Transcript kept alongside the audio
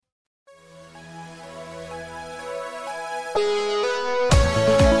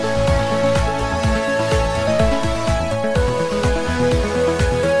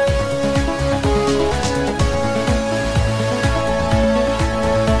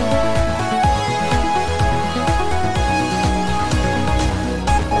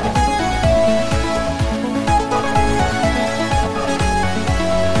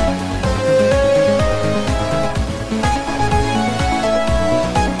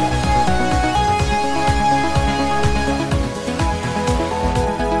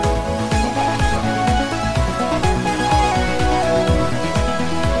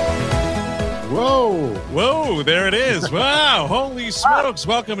Whoa, there it is. Wow, holy smokes.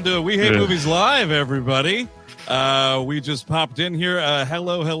 Welcome to We Hate Movies Live, everybody. We just popped in here.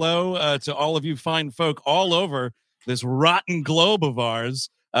 Hello to all of you fine folk all over this rotten globe of ours.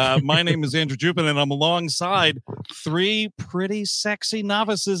 My name is Andrew Jupin, and I'm alongside three pretty sexy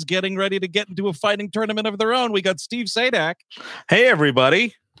novices getting ready to get into a fighting tournament of their own. We got Steve Sadak. Hey,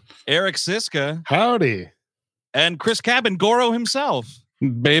 everybody. Eric Siska. Howdy. And Chris Cabin, Goro himself.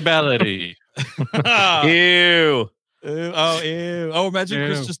 Babality. Ew. Oh, imagine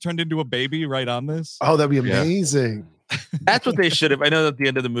Chris just turned into a baby right on this. Oh, that'd be amazing. That's what they should have. I know at the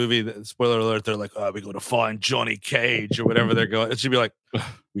end of the movie, spoiler alert, they're like, we go to find Johnny Cage or whatever they're going. It should be like,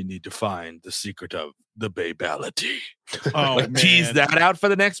 we need to find the secret of the babality. Oh, like, tease that out for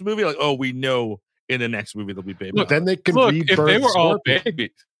the next movie. Like, we know in the next movie there'll be babality. Look, then they can if they were all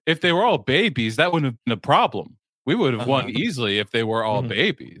babies. If they were all babies, that wouldn't have been a problem. We would have won easily if they were all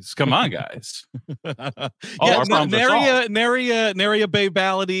babies. Come on, guys. Nary a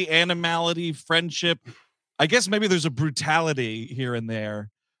babality, animality, friendship. I guess maybe there's a brutality here and there.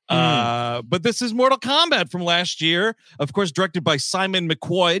 But this is Mortal Kombat from last year. Of course, directed by Simon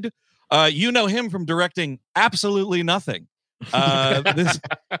McQuoid. You know him from directing absolutely nothing.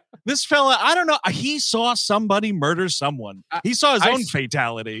 This fella, I don't know. He saw somebody murder someone. He saw his own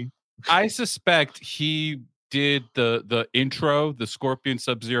fatality. I suspect he did the intro, the Scorpion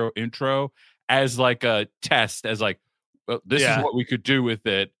Sub-Zero intro, as like a test, as like, this is what we could do with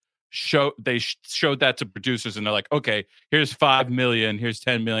it. They showed that to producers, and they're like, okay, here's 5 million, here's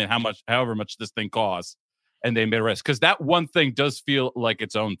 10 million, however much this thing costs, and they made a rest, because that one thing does feel like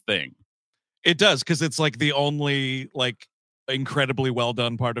its own thing. It does, because it's like the only like incredibly well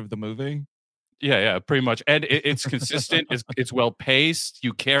done part of the movie. Yeah, pretty much. And it's consistent. It's well paced.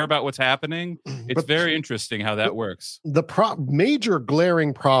 You care about what's happening. It's very interesting how that works. The major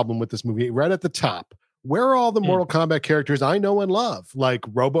glaring problem with this movie, right at the top, where are all the Mortal Kombat characters I know and love, like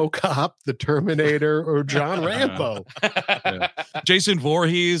RoboCop, the Terminator, or John Rambo? Jason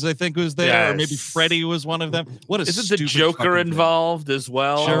Voorhees, I think, was there, or maybe Freddy was one of them. What is the Joker involved as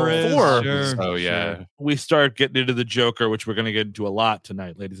well? Sure is. Sure. Oh yeah. Sure. We start getting into the Joker, which we're going to get into a lot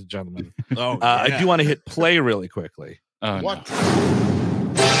tonight, ladies and gentlemen. I do want to hit play really quickly. What?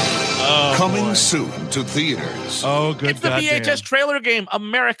 Coming soon to theaters. Oh, good. It's the VHS trailer game,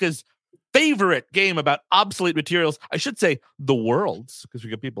 America's favorite game about obsolete materials. I should say the world's, because we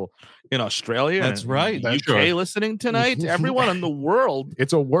got people in Australia. That's right. UK listening tonight. Everyone in the world.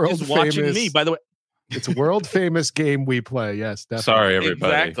 It's a world is watching me. By the way, it's a world famous game we play. Yes, definitely. Sorry,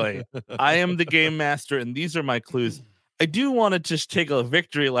 everybody. Exactly. I am the game master, and these are my clues. I do want to just take a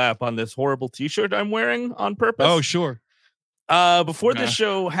victory lap on this horrible T-shirt I'm wearing on purpose. Oh, sure. Before this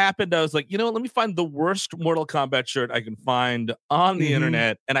show happened, I was like, let me find the worst Mortal Kombat shirt I can find on the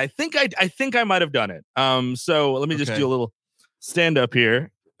internet, and I think I might have done it. So let me just do a little stand up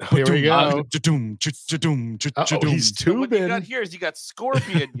here. Here we go. He's tubing. What you got here is you got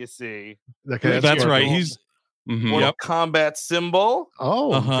Scorpion. You see, okay, that's right. He's Mortal Kombat symbol.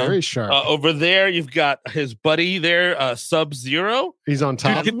 Oh, very sharp. Over there, you've got his buddy there, Sub-Zero. He's on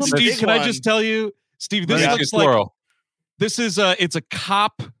top. Steve, can I just tell you, Steve? This looks like. This is it's a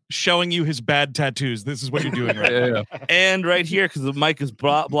cop showing you his bad tattoos. This is what you're doing right now. And right here, because the mic is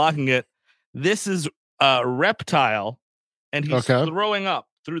blocking it, this is Reptile, and he's throwing up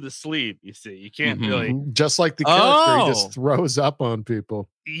through the sleeve. You see, you can't really, just like the character, he just throws up on people.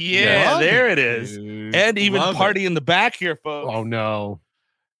 Yeah, there it is. Dude, and even Party in the back here, folks. Oh no.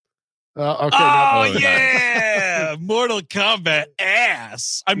 Okay. Oh yeah, Mortal Kombat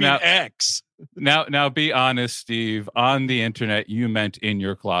ass. I mean X. Now, be honest, Steve. On the internet, you meant in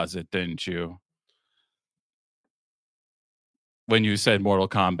your closet, didn't you? When you said Mortal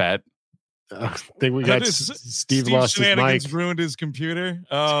Kombat. I think we got Steve lost his mic. Ruined his computer.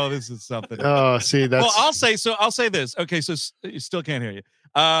 Oh, this is something. Oh, see, that's. Well, I'll say this. Okay, so you still can't hear you.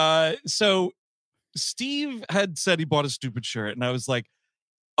 So Steve had said he bought a stupid shirt, and I was like,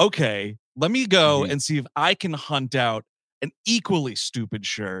 okay, let me go and see if I can hunt out an equally stupid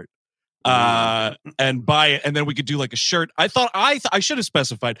shirt. and buy it, and then we could do like a shirt. I thought I should have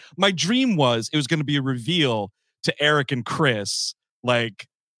specified. My dream was it was going to be a reveal to Eric and Chris, like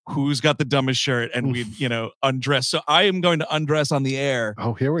who's got the dumbest shirt, and we'd undress. So I am going to undress on the air.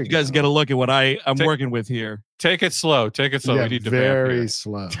 Oh, here we go. You guys get a look at what I'm working with here. Take it slow. Yeah, We need to very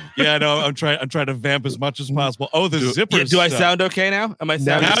slow. Yeah, no, I'm trying to vamp as much as possible. Oh, the zipper. Yeah, do I sound okay now? Am I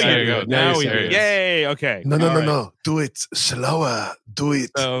sounding? Now you go. Now we go. Yay! Okay. No. Do it slower. Do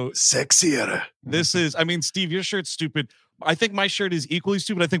it sexier. This is. I mean, Steve, your shirt's stupid. I think my shirt is equally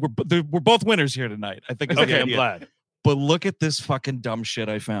stupid. I think we're both winners here tonight. I think. Okay, I'm glad. But look at this fucking dumb shit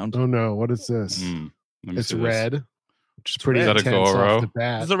I found. Oh no, what is this? It's red, which is pretty red. intense Is that a Goro? off the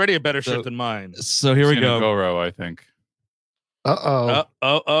bat. This is already a better shirt than mine. So here we go. Goro, I think.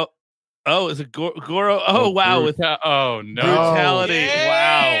 Oh, is it Goro? Oh, wow. Oh, no. Brutality.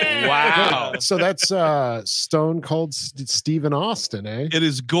 Yeah. Wow. So that's Stone Cold Steven Austin, eh? It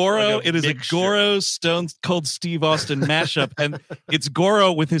is Goro. Like a it is mixture. a Goro Stone Cold Steve Austin mashup. And it's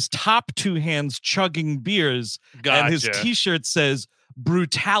Goro with his top two hands chugging beers. Gotcha. And his t-shirt says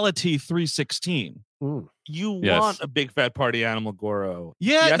Brutality 316. You want a big fat party animal, Goro.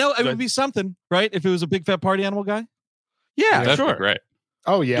 Yeah, Yes, no, it would be something, right? If it was a big fat party animal guy. Yeah, That'd sure. be great.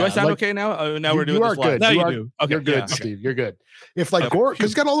 Oh yeah. Do I sound okay now? Now we're doing you this are live. good. Now you are, do. Okay, You're good, yeah, okay. Steve. You're good. If like Goro,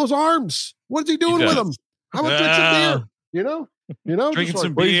 because he's got all those arms. What is he doing with them? How about drink some beer? You know, Drinking just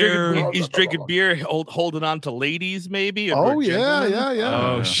some like- beer. He's drinking beer, holding on to ladies, maybe. Oh or yeah. gentlemen.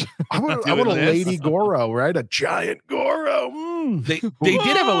 Oh, I want Doing a this. lady Goro, right? A giant Goro. They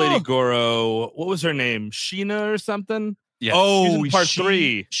did have a lady Goro. What was her name? Sheena or something? Yes. She's in part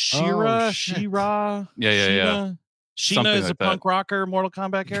 3. Shira. Oh, shit. Shira. Yeah. Sheena Something is like a that. punk rocker Mortal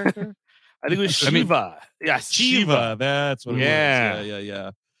Kombat character. I think it was Shiva. Yes, Shiva. That's what it Yeah. was.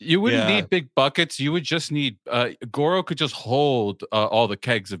 Yeah. You wouldn't Yeah. need big buckets. You would just need Goro could just hold all the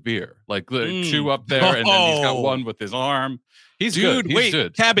kegs of beer, like the two up there, and then he's got one with his arm. He's Dude, good. He's wait,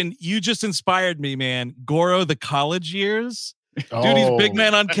 good. Cabin, you just inspired me, man. Goro, the college years. Oh, Dude, he's big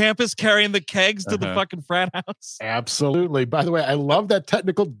man on campus carrying the kegs to the Uh-huh. fucking frat house. Absolutely. By the way, I love that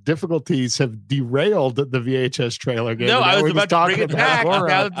technical difficulties have derailed the VHS trailer game. No, Now I was we're about just to bring it talking back. about Goro.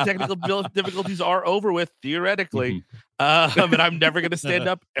 Now that the technical difficulties are over with, theoretically. And I'm never going to stand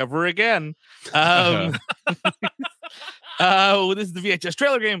up ever again. This is the VHS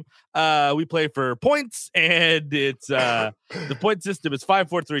trailer game. We play for points, and it's the point system is 5,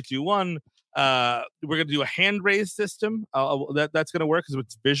 4, 3, 2, 1. We're going to do a hand raise system. That's going to work because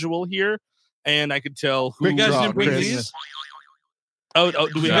it's visual here, and I can tell who. You guys didn't bring Chris. these? Oh, do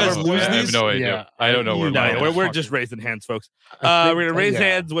we You have guys our lose lose I have these? no idea. Yeah. I don't know where. No, mine is. we're just raising hands, folks. I think- We're gonna raise yeah.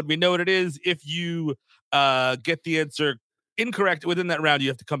 hands when we know what it is. If you get the answer incorrect within that round, you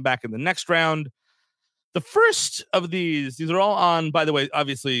have to come back in the next round. The first of these are all on, by the way,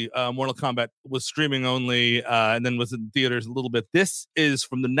 obviously Mortal Kombat was streaming only and then was in theaters a little bit. This is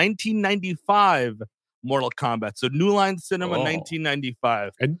from the 1995 Mortal Kombat. So New Line Cinema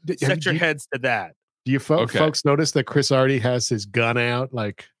 1995. And Set your heads to that. Do you folks notice that Chris already has his gun out?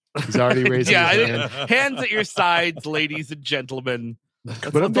 Like he's already raising Yeah, his hand. hands at your sides, ladies and gentlemen.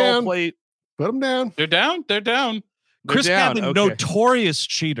 Put him all down. plate. Put him down. They're down. They're down. They're Chris down, Cabin, okay. notorious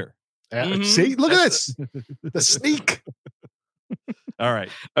cheater. Mhm. See, look at this. The sneak. All right.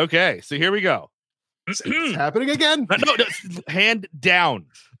 Okay, so here we go. It's happening again. No, hand down.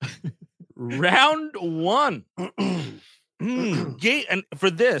 Round 1. Game, and for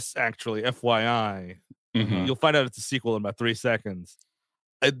this, actually, FYI, Mhm. you'll find out it's a sequel in about 3 seconds.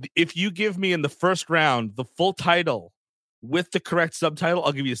 If you give me in the first round the full title with the correct subtitle,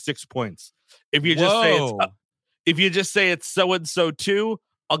 I'll give you 6 points. If you just say it's so and so 2,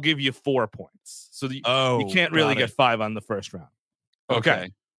 I'll give you 4 points. So you can't really get 5 on the first round. Okay.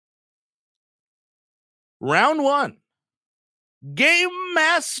 Round 1. Game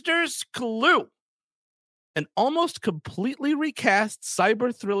Master's Clue. An almost completely recast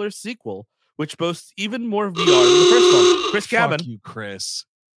cyber thriller sequel, which boasts even more VR than the first one. Chris Cabin. Fuck you, Chris.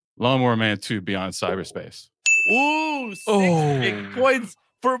 Lawnmower Man 2 Beyond Cyberspace. Ooh, 6 big points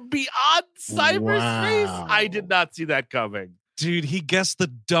for Beyond Cyberspace. Wow. I did not see that coming. Dude, he guessed the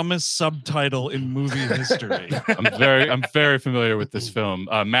dumbest subtitle in movie history. I'm very familiar with this film.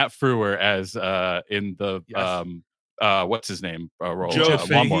 Matt Frewer as in the Yes. what's his name role? Joe Lawnmower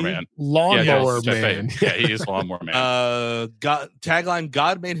Fahey? Man. Lawnmower Jeff Man. Fahey. Yeah, he is Lawnmower Man. Tagline: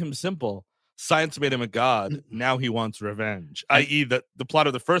 God made him simple. Science made him a god. Now he wants revenge. I.e., the plot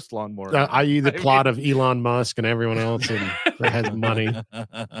of the first Lawnmower. I.e., the plot of Elon Musk and everyone else that has money.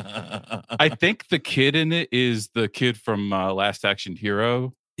 I think the kid in it is the kid from Last Action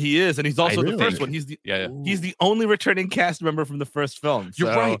Hero. He is, and he's also the first one. He's the only returning cast member from the first film. You're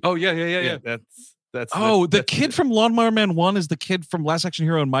right. Oh yeah. That's the kid from Lawnmower Man 1 is the kid from Last Action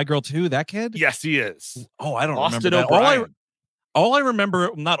Hero and My Girl 2. That kid? Yes, he is. Oh, I don't Austin remember that. O'Brien. All I remember,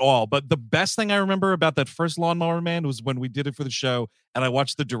 not all, but the best thing I remember about that first Lawnmower Man was when we did it for the show, and I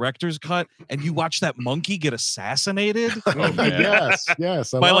watched the director's cut, and you watch that monkey get assassinated. Oh, man.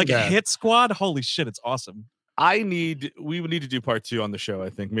 Yes. By like a hit squad. Holy shit, it's awesome. We would need to do part 2 on the show, I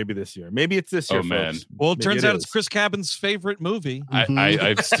think. Maybe this year. Maybe it's this year, man. folks. Well, it turns out it's Chris Cabin's favorite movie.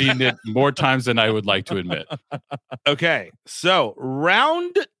 I've seen it more times than I would like to admit. Okay, so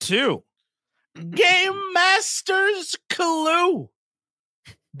round 2. Game Master's Clue.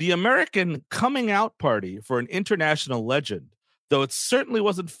 The American coming out party for an international legend, though it certainly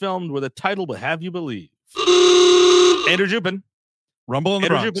wasn't filmed where the title would have you believe. Andrew Jupin. Rumble in the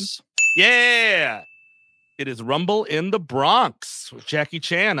Bronx. Yeah. It is Rumble in the Bronx with Jackie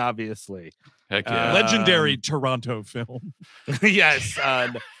Chan, obviously. Heck yeah. Legendary Toronto film. Yes.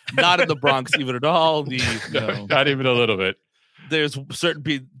 Not in the Bronx even at all. Not even a little bit. There's certain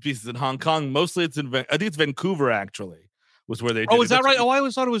pieces in Hong Kong. Mostly I think it's Vancouver, actually, was where they did Oh, is that right? Oh, I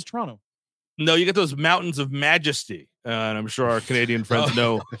always thought it was Toronto. No, you get those mountains of majesty. And I'm sure our Canadian friends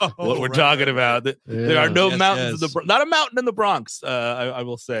know what we're talking about. There are no mountains in the not a mountain in the Bronx, I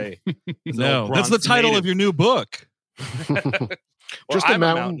will say. No, that's the title of your new book. Just a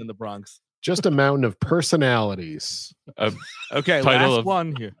mountain in the Bronx. Just a mountain of personalities. Okay, last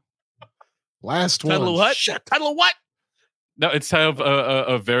one here. Last one. Title of what? Title of what? No, it's title of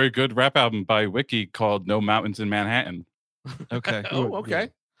a very good rap album by Wiki called "No Mountains in Manhattan." Okay. Oh, okay.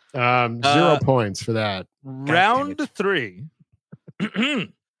 0 points for that. Round 3.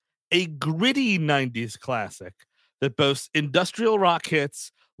 A gritty 90s classic that boasts industrial rock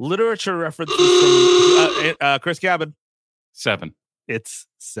hits, literature references from Chris Cabin. 7. It's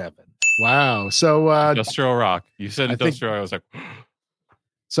 7. Wow. So industrial rock. You said industrial. I was like,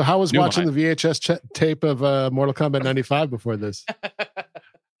 so how was watching the VHS tape of Mortal Kombat 95 before this?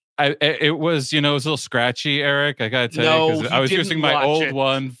 It was, it was a little scratchy, Eric. I gotta tell you, because I was using my old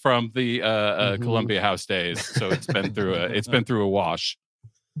one from the Columbia House days, so it's been through a wash.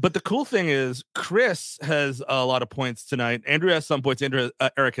 But the cool thing is, Chris has a lot of points tonight. Andrew has some points.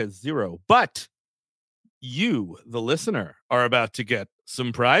 Eric has 0. But you, the listener, are about to get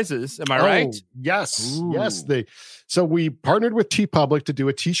some prizes. Am I right? Yes. Ooh. Yes. So we partnered with TeePublic to do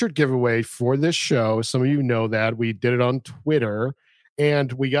a t-shirt giveaway for this show. Some of you know that. We did it on Twitter.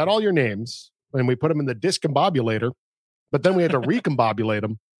 And we got all your names and we put them in the discombobulator, but then we had to recombobulate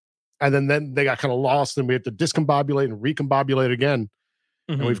them. And then they got kind of lost and we had to discombobulate and recombobulate again.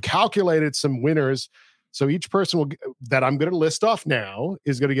 Mm-hmm. And we've calculated some winners. So each person that I'm going to list off now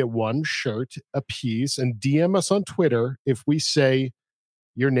is going to get one shirt a piece, and DM us on Twitter if we say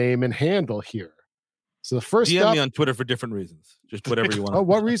your name and handle here. So the first DM me on Twitter for different reasons. Just whatever you want. Oh,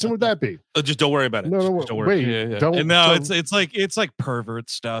 what reason would that be? Just don't worry about it. No, don't worry. Wait, don't. No, it's like pervert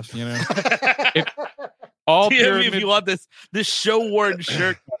stuff, All if you want this show worn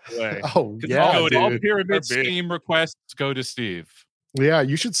shirt. Oh yeah, all pyramid scheme requests go to Steve. Yeah,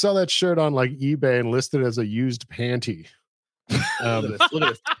 you should sell that shirt on like eBay and list it as a used panty. Look at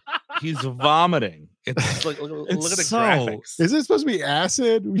this. He's vomiting. It's like look at the graphics. Is it supposed to be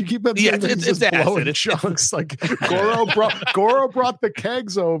acid? You keep up. Yeah, it's acid. It's chunks. Like Goro brought the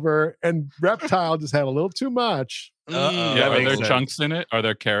kegs over, and Reptile just had a little too much. Yeah, are there chunks in it? Are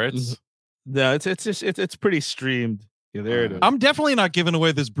there carrots? No, it's pretty streamed. Yeah, there it is. I'm definitely not giving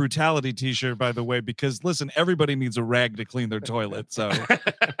away this brutality t-shirt, by the way, because listen, everybody needs a rag to clean their toilet. So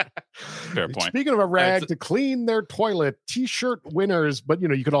fair point. Speaking of a rag to clean their toilet, t-shirt winners, but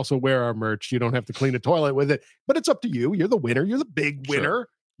you could also wear our merch. You don't have to clean a toilet with it, but it's up to you. You're the winner. You're the big winner. Sure.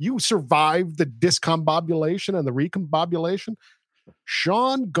 You survived the discombobulation and the recombobulation.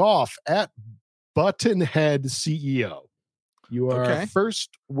 Sean Goff at Buttonhead CEO. You are our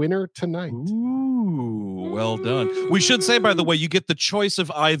first winner tonight. Ooh, well done. We should say, by the way, you get the choice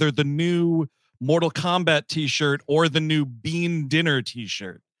of either the new Mortal Kombat t-shirt or the new Bean Dinner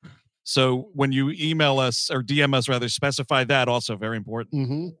t-shirt. So when you email us or DM us, rather, specify that. Also very important.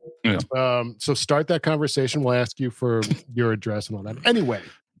 Mm-hmm. Yeah. So start that conversation. We'll ask you for your address and all that. Anyway,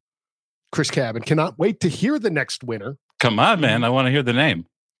 Chris Cabin, cannot wait to hear the next winner. Come on, man. I want to hear the name.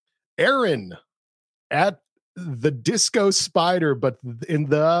 Aaron at the Disco Spider, but in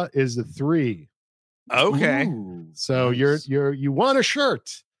the is the 3. Okay. Ooh, so nice. You want a shirt.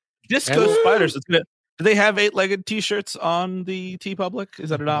 Disco Spiders. Do they have 8-legged t-shirts on the TeePublic? Is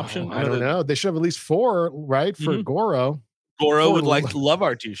that an option? I don't know. They should have at least 4, right? For Goro. Goro would love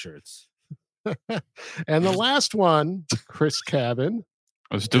our t-shirts. And the last one, Chris Cabin,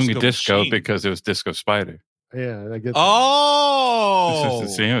 I was doing a disco machine. because it was Disco Spider. Yeah, I get. Oh,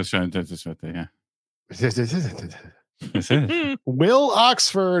 I was trying to do something. Yeah. Will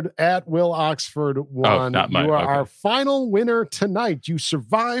Oxford at Will Oxford won. not mine. You are Okay. our final winner tonight. You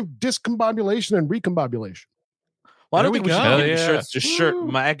survived discombobulation and recombobulation. Well, I don't There think we we should go. give Yeah. shirts to shirt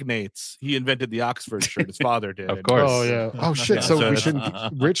magnates. He invented the Oxford shirt. His father did. Of course. Oh yeah. Oh shit. Yeah, So so we it's-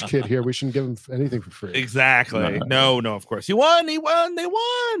 shouldn't. Rich kid here. We shouldn't give him anything for free. Exactly. No, of course. He won. They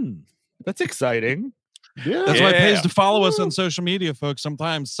won. That's exciting. Yeah. that's why it pays Yeah. to follow us on social media, folks.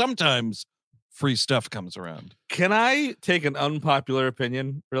 Sometimes free stuff comes around. Can I take an unpopular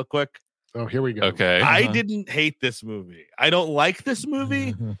opinion real quick? Oh, here we go. Okay. I didn't hate this movie. I don't like this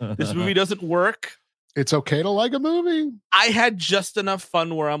movie. This movie doesn't work. It's okay to like a movie. I had just enough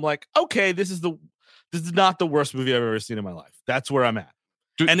fun where I'm like, okay, this is not the worst movie I've ever seen in my life. That's where I'm at.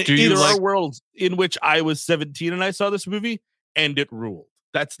 Do There you are like? worlds in which I was 17 and I saw this movie and it ruled.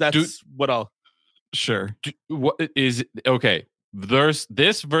 That's what I'll. Sure. What is okay? There's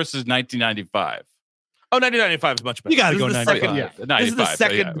this versus 1995. Oh, 1995 is much better. You gotta This go is the 95. second- Yeah. 95. This is the so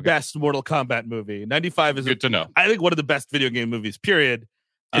second yeah, okay. best Mortal Kombat movie. 95 is, Good to know. I think, one of the best video game movies, period.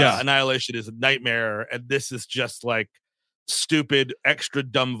 Yeah. Annihilation is a nightmare. And this is just like stupid, extra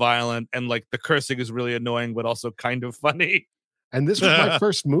dumb violent. And like the cursing is really annoying, but also kind of funny. And this was my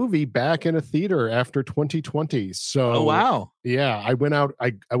first movie back in a theater after 2020. So Oh, wow. yeah, I went out.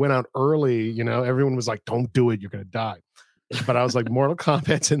 I went out early. You know, everyone was like, "Don't do it, you're gonna die." But I was like, Mortal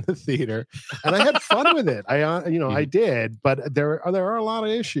Kombat's in the theater, and I had fun with it. I did. But there are a lot of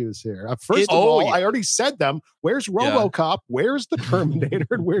issues here. First of all, yeah. I already said them. Where's RoboCop? Where's the Terminator?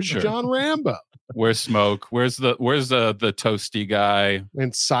 And where's Sure. John Rambo? Where's Smoke? Where's the toasty guy?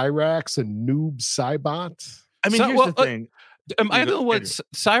 And Cyrax and Noob Saibot. I mean, So- here's well, the thing. I know what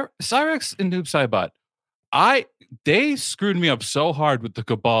Cyrex and Noob Saibot. They screwed me up so hard with the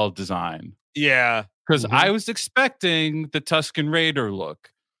Cabal design Yeah. because Mhm. I was expecting the Tusken Raider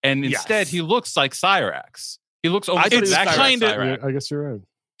look, and instead Yes. he looks like Cyrax. He looks almost thought he was exactly like kinda- Cyrax. I guess you're right.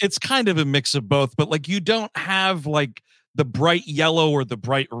 It's kind of a mix of both, but like you don't have like the bright yellow or the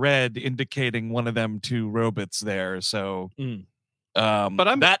bright red indicating one of them two robots there. So Mm. but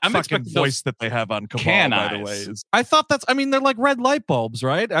I'm that fucking expecting those voice that they have on Cabal, can by the eyes. way, is I thought they're like red light bulbs,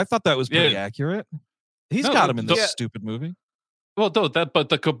 right? I thought that was pretty accurate. He's No, got him in this yeah. stupid movie. Well, but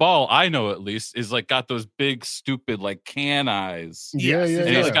the Cabal I know at least is like got those big stupid like can eyes. Yeah, Yes, yeah,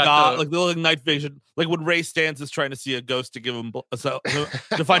 it's yeah. like, Got the- like the little night vision, like when Ray Stans is trying to see a ghost to give him to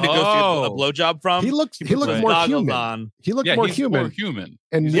find a ghost to Oh. get a blowjob from. He looked puts more those goggles human. on. He looked Yeah, more he's human. more human.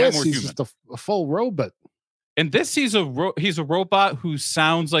 And He's yes, more he's human. just a full robot. And this he's a robot who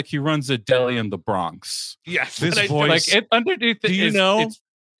sounds like he runs a deli in the Bronx. Yes, This and I- voice- Like it underneath. Do you know?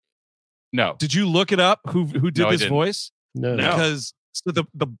 No. Did you look it up? Who did No, I this didn't. voice? No. Because so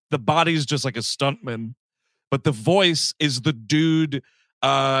the body's just like a stuntman, but the voice is the dude.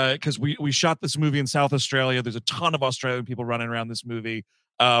 Because we shot this movie in South Australia. There's a ton of Australian people running around this movie.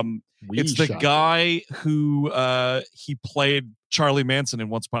 It's the guy who he played Charlie Manson in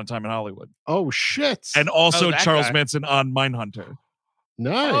Once Upon a Time in Hollywood, Oh shit! and also that Charles guy. Manson on Mindhunter.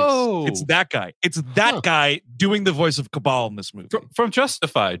 nice. Oh, It's that guy. It's that Huh. guy doing the voice of Cabal in this movie. from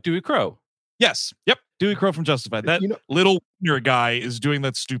Justified, Dewey Crow. Yes. Yep. Dewey Crow from Justified. That You know- little wiener guy is doing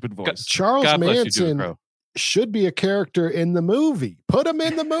that stupid voice. Charles God bless you, Dewey Manson Crow. should be a character in the movie. Put him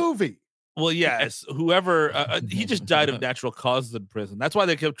in the movie. Well, yes. Whoever he just died of natural causes in prison. That's why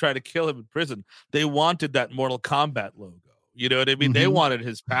they kept trying to kill him in prison. They wanted that Mortal Kombat logo. You know what I mean? They Mhm. wanted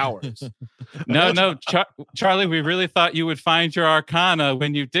his powers. No, Charlie. We really thought you would find your Arcana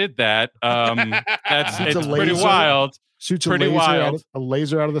when you did that. That's It's a it's pretty laser. wild. Shoots Pretty a wild.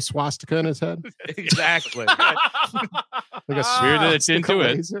 laser out of the swastika in his head. Exactly. Like a Weird that it didn't swastika do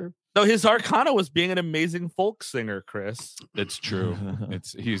it. laser. No, his Arcana was being an amazing folk singer, Chris. It's true.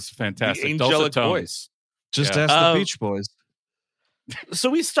 He's The fantastic. angelic Dulcet tones. voice. Just Yeah. ask the Um, Beach Boys. So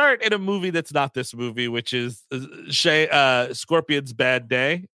we start in a movie that's not this movie, which is Scorpion's Bad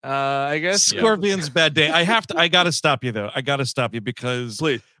Day, I guess. Scorpion's Bad Day. I gotta stop you though. I gotta stop you because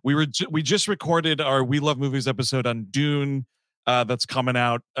Please. we just recorded our We Love Movies episode on Dune. That's coming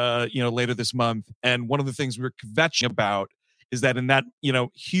out later this month. And one of the things we were kvetching about is that in that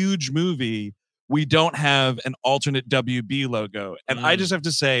huge movie, we don't have an alternate WB logo. And I just have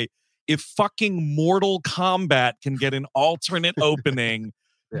to say, if fucking Mortal Kombat can get an alternate opening,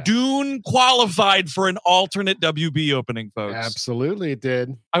 Yeah. Dune qualified for an alternate WB opening, folks. Absolutely, it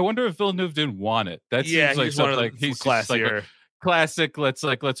did. I wonder if Villeneuve didn't want it. That seems Yeah, like he's one something of like the he's just like classier. classic.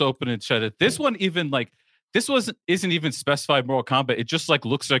 Let's open and shut it. This one even like this isn't even specified Mortal Kombat. It just like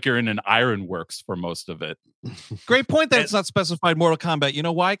looks like you're in an ironworks for most of it. Great point that it's not specified Mortal Kombat. You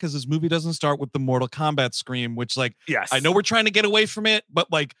know why? Because this movie doesn't start with the Mortal Kombat scream, which like, yes, I know we're trying to get away from it,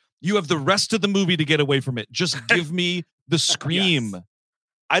 but like you have the rest of the movie to get away from it. Just give me the scream. Yes.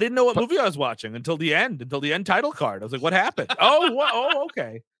 I didn't know what movie I was watching until the end title card. I was like, what happened? Oh,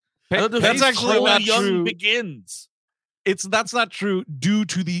 okay. That's actually not true. Begins. That's not true due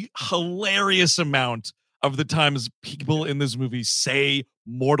to the hilarious amount of the times people in this movie say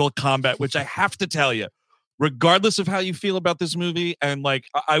Mortal Kombat, which I have to tell you, regardless of how you feel about this movie, and like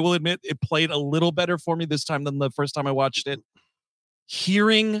I will admit it played a little better for me this time than the first time I watched it.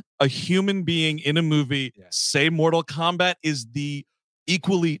 Hearing a human being in a movie say Mortal Kombat is the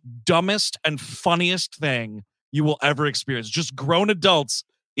equally dumbest and funniest thing you will ever experience. Just grown adults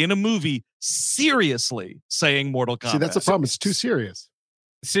in a movie seriously saying Mortal Kombat. See, that's the problem. It's too serious.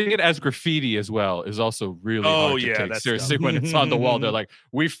 Seeing it as graffiti as well is also really hard to take seriously when it's on the wall. They're like,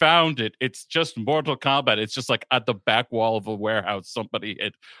 we found it. It's just Mortal Kombat. It's just like at the back wall of a warehouse. Somebody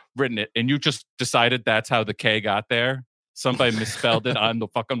had written it. And you just decided that's how the K got there. Somebody misspelled it on the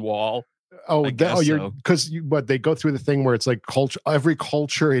fucking wall. But they go through the thing where it's like every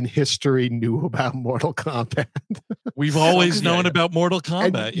culture in history knew about Mortal Kombat. We've always known about Mortal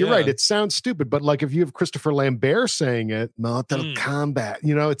Kombat. And you're right. It sounds stupid, but like if you have Christopher Lambert saying it, Mortal Kombat,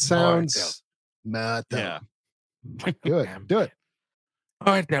 it sounds Mortal. Yeah. Do it.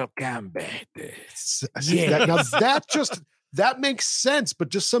 Mortal Kombat. That makes sense, but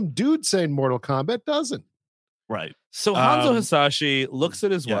just some dude saying Mortal Kombat doesn't. Right. So Hanzo Hasashi looks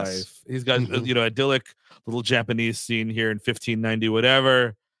at his wife. He's got idyllic little Japanese scene here in 1590,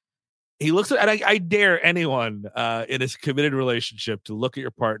 whatever. He looks at, and I dare anyone in a committed relationship to look at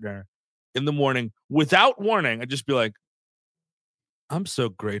your partner in the morning without warning and just be like, "I'm so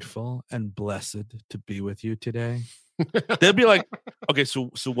grateful and blessed to be with you today." They'll be like, "Okay, so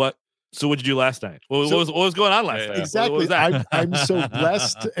what? So what did you do last night? What was going on last night?" Exactly. I'm so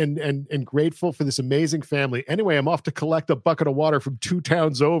blessed and grateful for this amazing family. Anyway, I'm off to collect a bucket of water from 2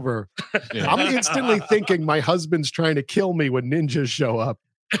 towns over. I'm instantly thinking my husband's trying to kill me when ninjas show up.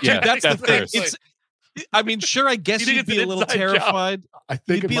 Yeah, that's the thing. Sure, I guess you'd be a little terrified. I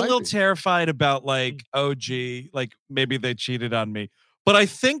think you'd be a little terrified about like, oh, gee, like maybe they cheated on me. But I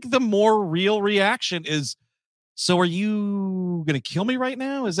think the more real reaction is, so are you going to kill me right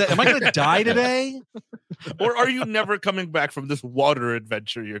now? Am I going to die today? Or are you never coming back from this water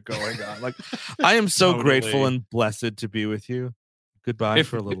adventure you're going on? Like, I am so grateful and blessed to be with you. Goodbye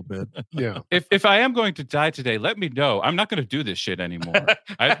for a little bit. Yeah. If I am going to die today, let me know. I'm not going to do this shit anymore.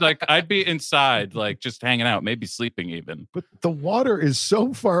 I'd be inside, like just hanging out, maybe sleeping even. But the water is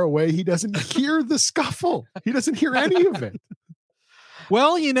so far away, he doesn't hear the scuffle. He doesn't hear any of it.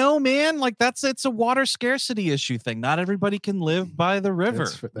 Well, man, like it's a water scarcity issue thing. Not everybody can live by the river.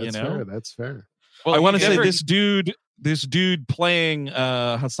 That's fair. Well, I want to say this dude playing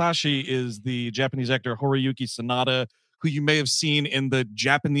Hasashi is the Japanese actor Horiyuki Sanada, who you may have seen in the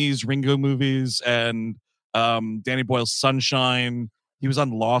Japanese Ringo movies and Danny Boyle's Sunshine. He was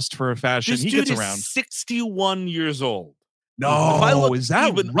on Lost for a fashion. This he dude gets around. Is 61 years old. No, is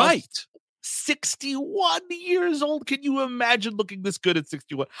that right? 61 years old. Can you imagine looking this good at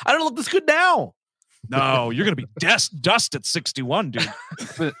 61? I don't look this good now. No, you're gonna be dust at 61, dude.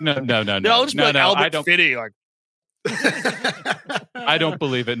 No. I'll just be like Albert Finney, like. I don't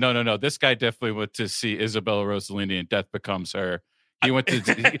believe it. No. This guy definitely went to see Isabella Rossellini and Death Becomes Her.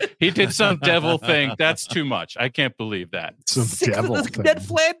 He did some devil thing. That's too much. I can't believe that. Ned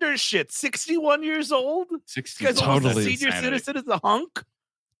Flanders shit. 61 years old. 61. Totally. Senior citizen is a hunk.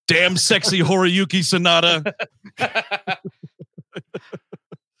 Damn sexy Horiyuki Sanada.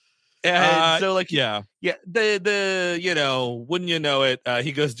 So the wouldn't you know it,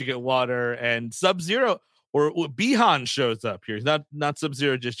 he goes to get water and Sub-Zero or Bihan shows up here. He's not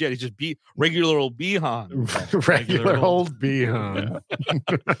Sub-Zero just yet. He's just regular old Bihan. regular old Bihan.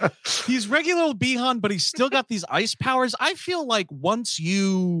 He's regular old Bihan, but he's still got these ice powers. I feel like once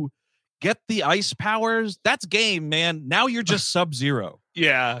you get the ice powers, that's game, man. Now you're just Sub-Zero.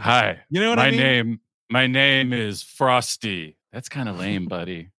 Yeah. Hi. You know what I mean? My name is Frosty. That's kind of lame,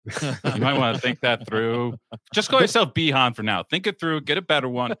 buddy. You might want to think that through. Just call yourself Bihan for now. Think it through, get a better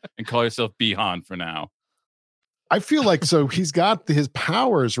one, and call yourself Bihan for now. I feel like so he's got his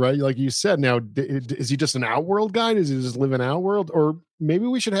powers, right? Like you said. Now, is he just an Outworld guy? Does he just live in Outworld? Or maybe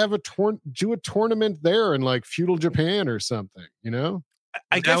we should have do a tournament there in like feudal Japan or something,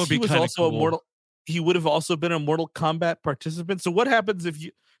 I guess he was also cool. He would have also been a Mortal Kombat participant. So what happens if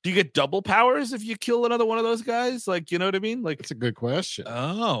do you get double powers if you kill another one of those guys? Like, you know what I mean? Like, That's a good question.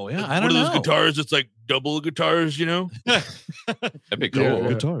 Oh yeah, like, I don't one know. of those guitars. It's like double guitars, you know. That'd be cool. Yeah.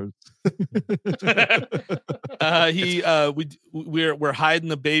 Guitars. We're hiding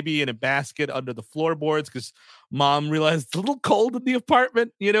the baby in a basket under the floorboards because mom realized it's a little cold in the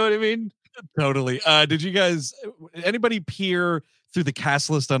apartment. You know what I mean? Totally. Did you guys? Anybody peer through the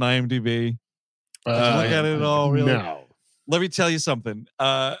cast list on IMDb? Did you look at it at all? Really? No. Let me tell you something.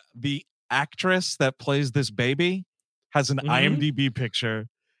 The actress that plays this baby has an IMDb picture,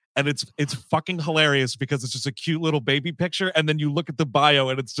 and it's fucking hilarious because it's just a cute little baby picture, and then you look at the bio,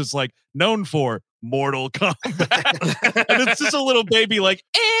 and it's just like known for Mortal Kombat, and it's just a little baby like.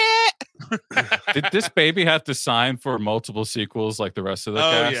 Did this baby have to sign for multiple sequels like the rest of the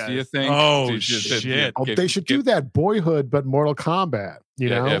cast? yes. Do you think? Oh, shit. They should do that. Boyhood, but Mortal Kombat. You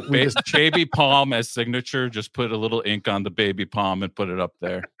know, baby palm as signature. Just put a little ink on the baby palm and put it up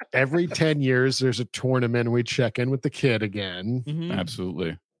there. Every 10 years, there's a tournament, and we check in with the kid again.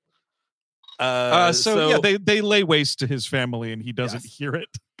 Absolutely. So yeah, they lay waste to his family, and he doesn't hear it.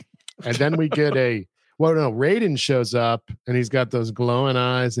 And then we get Raiden shows up, and he's got those glowing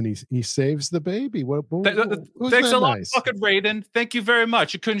eyes, and he saves the baby. Thanks a lot, fucking Raiden. Thank you very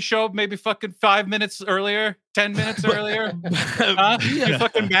much. You couldn't show up maybe fucking 5 minutes earlier, 10 minutes earlier. You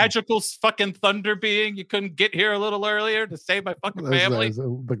fucking magical fucking thunder being. You couldn't get here a little earlier to save my fucking family. There's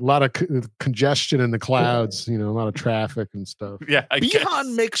a lot of congestion in the clouds, a lot of traffic and stuff. Yeah,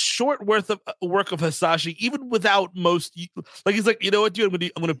 Bihan makes short work of Hasashi, even without most. Like, he's like, you know what, dude?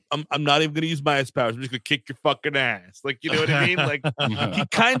 I'm not even gonna use my powers. I'm just gonna kick your fucking ass. Like, you know what I mean? Like, he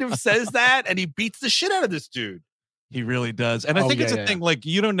kind of says that, and he beats the shit out of this dude. He really does. And I think it's a thing, like,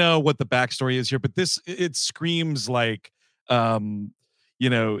 you don't know what the backstory is here, but it screams like,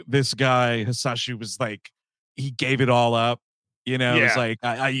 this guy, Hasashi, was like, he gave it all up. It's like,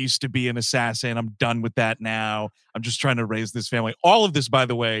 I used to be an assassin. I'm done with that now. I'm just trying to raise this family. All of this, by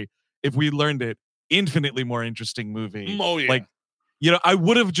the way, if we learned it, infinitely more interesting movie. Oh, yeah. Like, I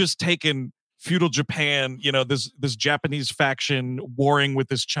would have just taken feudal Japan, this Japanese faction warring with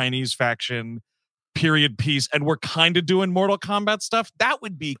this Chinese faction, period piece, and we're kind of doing Mortal Kombat stuff. That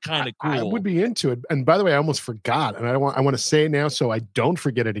would be kind of cool. I would be into it. And by the way, I almost forgot, and I want to say it now so I don't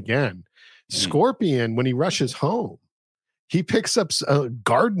forget it again. Scorpion, when he rushes home, he picks up a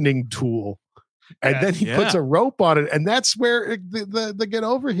gardening tool, and then he puts a rope on it, and that's where the get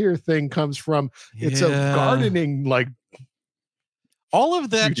over here thing comes from. It's a gardening, like, all of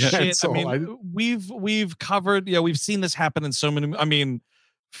that shit. I mean, we've covered. We've seen this happen in so many. I mean,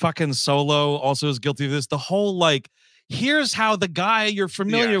 fucking Solo also is guilty of this. The whole, like, here's how the guy you're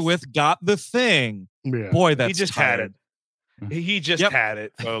familiar with got the thing. Yeah. Boy, that's he just had it. He just had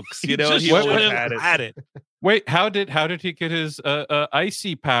it, folks. He just had it. Wait, how did he get his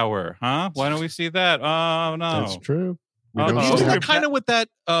icy power? Huh? Why don't we see that? Oh no, that's true. Isn't that kind of what that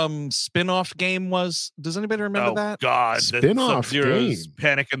spin-off game was? Does anybody remember that? God, spin-off game.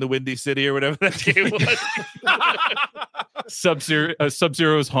 Panic in the Windy City or whatever that game was.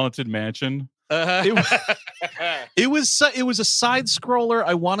 Sub-Zero's Haunted Mansion. It was a side scroller,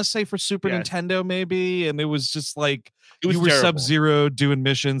 I want to say, for Super Nintendo maybe, and it was just like you were Sub-Zero doing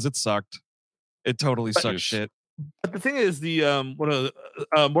missions. It sucked. It totally sucked shit. But the thing is, the one of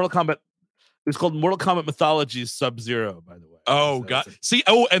the Mortal Kombat. It's called Mortal Kombat Mythologies Sub-Zero, by the way. Oh, God. See,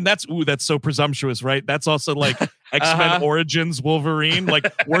 and that's so presumptuous, right? That's also like X-Men Origins Wolverine. Like,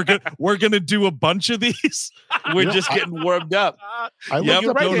 we're gonna do a bunch of these. We're just getting warmed up. I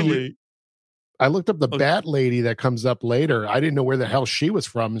looked up the Bat Lady that comes up later. I didn't know where the hell she was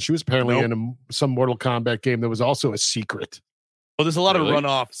from, and she was apparently in some Mortal Kombat game that was also a secret. Well, there's a lot of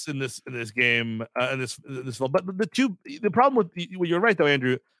runoffs in this game, in this film. But the problem with you're right though,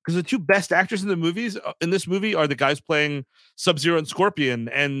 Andrew, because the two best actors in this movie are the guys playing Sub-Zero and Scorpion,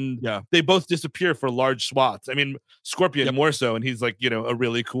 and they both disappear for large swaths. I mean, Scorpion more so, and he's like, a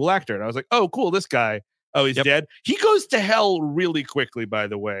really cool actor. And I was like, oh, cool, this guy. Oh, he's dead. He goes to hell really quickly, by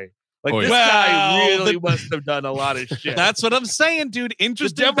the way. Like, this guy really must have done a lot of shit. That's what I'm saying, dude.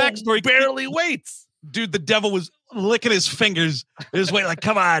 Interesting backstory. Barely waits. Dude, the devil was licking his fingers. His way, like,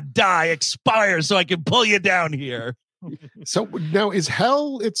 come on, die, expire, so I can pull you down here. So now, is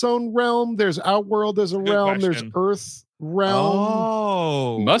hell its own realm? There's Outworld as a realm. There's Earth realm.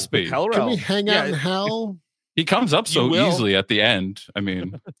 Oh, must be. Hell realm. Can we hang out in hell? He comes up so easily at the end. I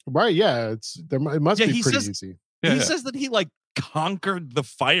mean, right? Yeah, it must be pretty easy. He says that he conquered the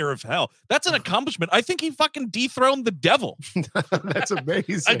fire of hell. That's an accomplishment. I think he fucking dethroned the devil. That's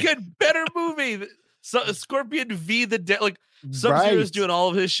amazing. Again, better movie. So, Scorpion v the devil. Like, Sub-Zero's doing all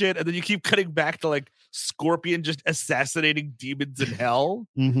of his shit, and then you keep cutting back to like Scorpion just assassinating demons in hell.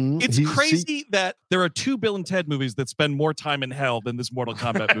 It's crazy that there are 2 Bill and Ted movies that spend more time in hell than this Mortal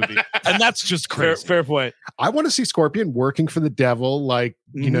Kombat movie. And that's just crazy. Fair point. I want to see Scorpion working for the devil, like,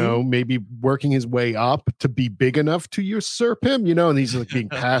 you know, maybe working his way up to be big enough to usurp him, you know, and he's like being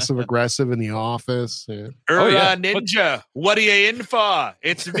passive aggressive in the office. Yeah. Ninja, what are you in for?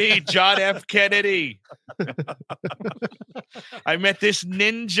 It's me, John F. Kennedy. I met this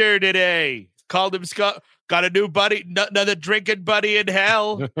ninja today. Called him Scott. Got a new buddy, another drinking buddy in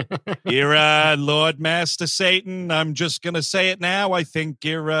hell. You're Lord Master Satan. I'm just gonna say it now. I think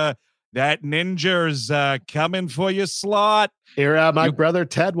you're that ninja's coming for your slot. My brother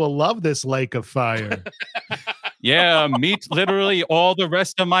Ted will love this lake of fire. Yeah, meet literally all the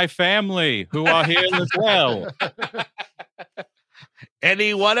rest of my family who are here as well.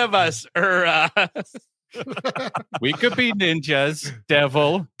 Any one of us, we could be ninjas,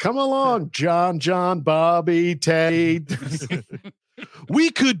 devil. Come along, John, Bobby, Ted.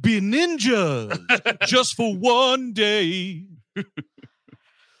 We could be ninjas just for one day.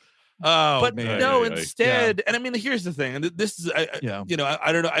 But man. Instead, and I mean, here's the thing, and this is, you know,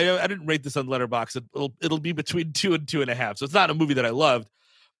 I don't know, I didn't rate this on Letterboxd. It'll be between 2 and 2.5, so it's not a movie that I loved.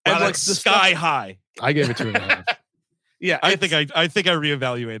 And like sky high. I gave it 2.5. Yeah, I think I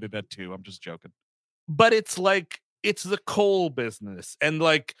reevaluated at 2. I'm just joking. But it's like, it's the Cole business. And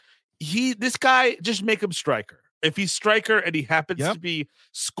like this guy, just make him Stryker. If he's Stryker and he happens to be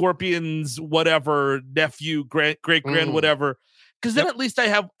Scorpion's whatever nephew, great grand whatever, because then at least I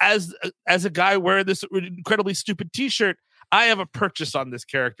have, as a guy wearing this incredibly stupid t-shirt, I have a purchase on this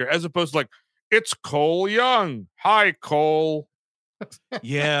character, as opposed to like, it's Cole Young. Hi, Cole.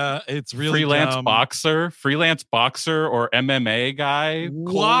 Yeah, it's really freelance dumb. boxer or MMA guy.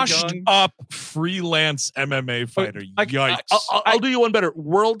 Washed up freelance MMA fighter. Yikes. I'll do you one better.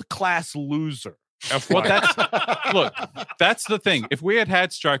 World-class loser. Well, that's the thing. If we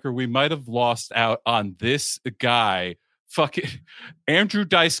had Stryker, we might have lost out on this guy. Fucking Andrew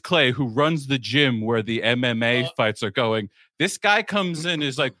Dice Clay, who runs the gym where the MMA fights are going. This guy comes in,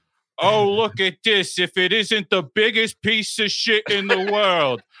 is like, oh, look at this. If it isn't the biggest piece of shit in the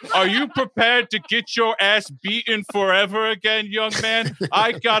world, are you prepared to get your ass beaten forever again, young man?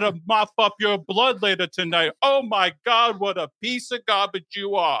 I gotta mop up your blood later tonight. Oh my God, what a piece of garbage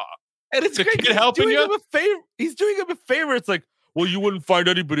you are. And it's great. He's doing him a favor. It's like, well, you wouldn't find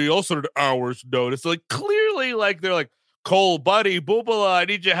anybody else at an hour's notice. Like, clearly, like, they're like, Cole, buddy, Boobala, I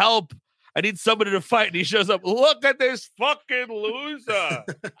need your help. I need somebody to fight. And he shows up. Look at this fucking loser.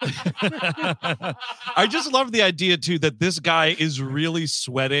 I just love the idea, too, that this guy is really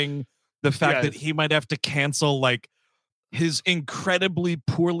sweating the fact that he might have to cancel, like, his incredibly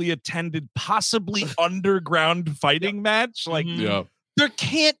poorly attended, possibly underground fighting match. Like, there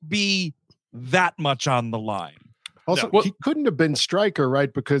can't be that much on the line. Also, he couldn't have been Stryker,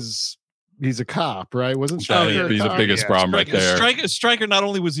 right? Because he's a cop, right? Wasn't Stryker? He's the biggest problem right there. Stryker, not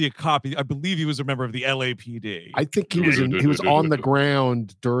only was he a cop, I believe he was a member of the LAPD. I think he was on the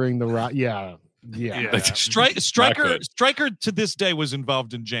ground during the Stryker to this day was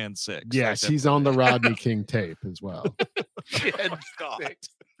involved in Jan 6. Yes, he's on the Rodney King tape as well. Jan 6.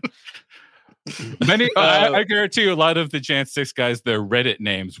 I guarantee you a lot of the Jan 6 guys, their Reddit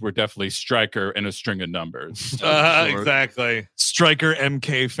names were definitely Stryker and a string of numbers. Exactly. Stryker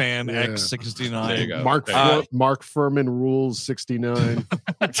MK fan X69. There you go. Mark Furman rules 69.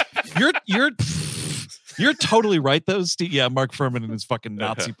 You're totally right though, Steve. Yeah, Mark Furman and his fucking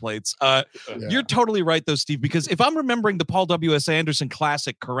Nazi plates. You're totally right though, Steve, because if I'm remembering the Paul W.S. Anderson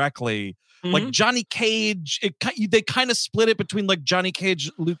classic correctly, like Johnny Cage, they kind of split it between like Johnny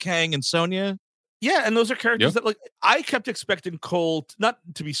Cage, Liu Kang, and Sonya. Yeah, and those are characters that like I kept expecting Cole not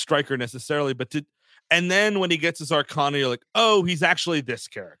to be Stryker necessarily, but to. And then when he gets his Arcana, you're like, oh, he's actually this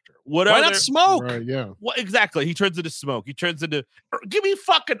character. Why not Smoke? Right, yeah. Well, exactly. He turns into Smoke. He turns into give me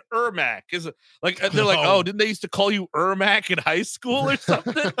fucking Ermac. Is it like they're like, oh, didn't they used to call you Ermac in high school or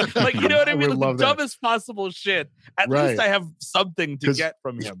something? Like, you know what I mean? Like the dumbest possible shit. At least I have something to get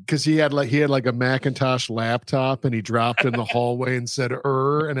from him. Because he had like a Macintosh laptop and he dropped in the hallway and said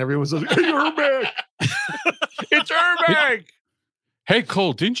and everyone was like, hey, Ermac. It's Ermac. Hey,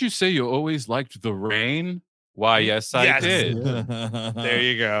 Cole, didn't you say you always liked the rain? Why, yes, I did. There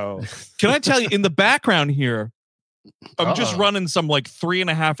you go. Can I tell you, in the background here, I'm just running some like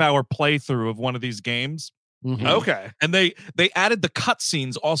 3.5 hour playthrough of one of these games. Okay. And they added the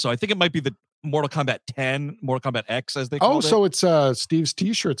cutscenes also. I think it might be Mortal Kombat 10, Mortal Kombat X, as they call it. Oh, so it's Steve's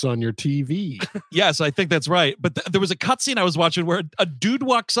T-shirts on your TV. Yes, I think that's right. But there was a cutscene I was watching where a dude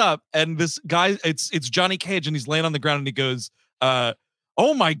walks up, and this guy, it's Johnny Cage, and he's laying on the ground, and he goes,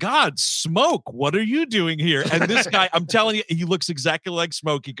 "Oh my God, Smoke! What are you doing here?" And this guy, I'm telling you, he looks exactly like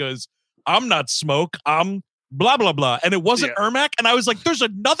Smoke. He goes, "I'm not Smoke. I'm blah blah blah," and it wasn't Ermac. And I was like, "There's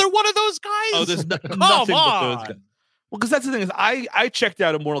another one of those guys." Oh, there's nothing but those guys. Well, because that's the thing is, I checked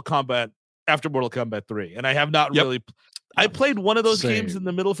out of Mortal Kombat after Mortal Kombat 3, and I have not really. I played one of those games in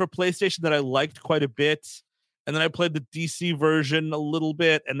the middle for PlayStation that I liked quite a bit, and then I played the DC version a little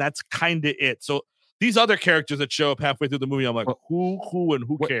bit, and that's kind of it. So these other characters that show up halfway through the movie, I'm like, who, and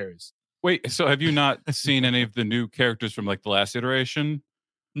who cares? Wait, so have you not seen any of the new characters from like the last iteration?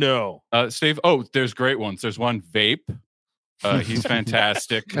 No. Steve, there's great ones. There's one, Vape. He's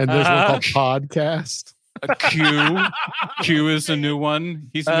fantastic. And there's one called Podcast. Q is a new one.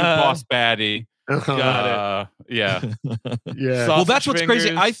 He's a new boss baddie. Got it. Yeah. Yeah. Well, that's what's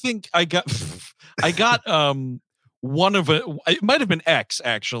crazy. I think I got one of it might have been X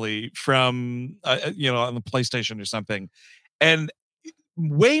actually from on the PlayStation or something, and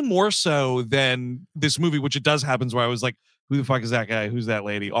way more so than this movie, which it does happens where I was like, who the fuck is that guy? Who's that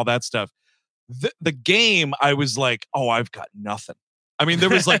lady? All that stuff. The game, I was like, oh, I've got nothing. I mean, there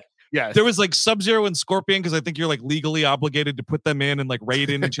was like there was like Sub-Zero and Scorpion, because I think you're like legally obligated to put them in and like raid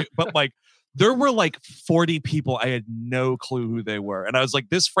into, but like there were like 40 people. I had no clue who they were. And I was like,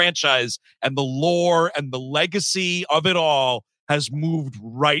 this franchise and the lore and the legacy of it all has moved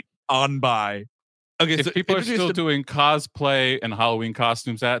right on by. Okay, if people are still doing cosplay and Halloween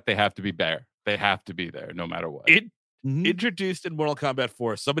costumes, they have to be there. They have to be there no matter what. Introduced in Mortal Kombat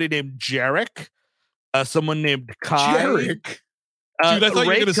 4, somebody named Jarek, someone named Kai. Jarek? Dude, I thought you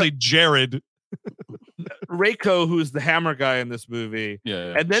were going to say Jared. Reiko, who's the hammer guy in this movie.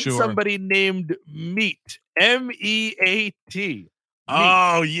 Yeah. And then somebody named Meat. M-E-A-T.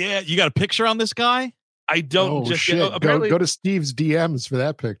 Oh, yeah. You got a picture on this guy? I don't. Go to Steve's DMs for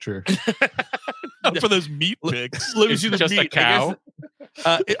that picture. For those meat pics. Let me see the just meat. A cow?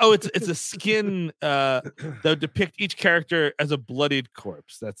 It's a skin that would depict each character as a bloodied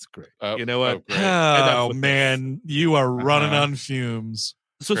corpse. That's great. You know what? Oh man, you are running on fumes.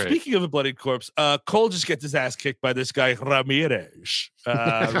 So speaking of a bloodied corpse, Cole just gets his ass kicked by this guy Ramirez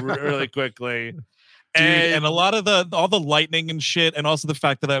really quickly. Dude, and a lot of all the lightning and shit, and also the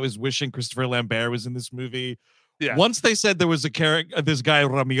fact that I was wishing Christopher Lambert was in this movie. Yeah. Once they said there was a character, this guy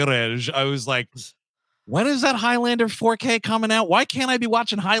Ramirez, I was like, when is that Highlander 4K coming out? Why can't I be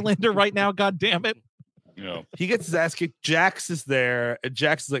watching Highlander right now? God damn it. Yeah. He gets his ass kicked. Jax is there, and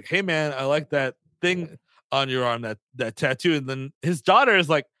Jax is like, hey man, I like that thing on your arm, that tattoo. And then his daughter is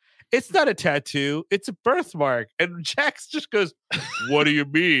like, it's not a tattoo, it's a birthmark. And Jax just goes, what do you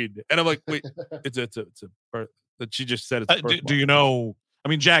mean? And I'm like, wait, it's a birth. That she just said it's a birthmark. Do you know? I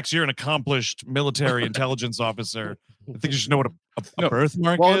mean, Jax, you're an accomplished military intelligence officer. I think you should know what a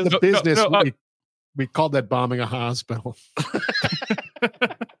birthmark is. Well, in the business, we called that bombing a hospital.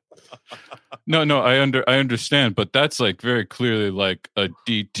 No, I understand, but that's like very clearly like a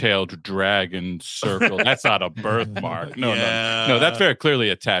detailed dragon circle. That's not a birthmark. No, that's very clearly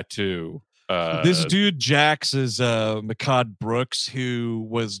a tattoo. This dude Jax is Mikad Brooks, who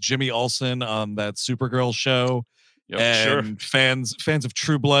was Jimmy Olsen on that Supergirl show. Yep, and fans of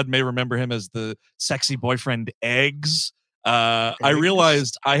True Blood may remember him as the sexy boyfriend Eggs. I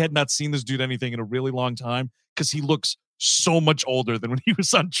realized I had not seen this dude anything in a really long time because he looks so much older than when he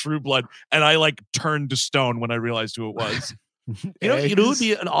was on True Blood, and I like turned to stone when I realized who it was. You know who would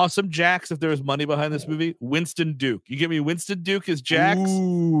be an awesome Jax if there was money behind this movie? Winston Duke. You give me Winston Duke as Jax?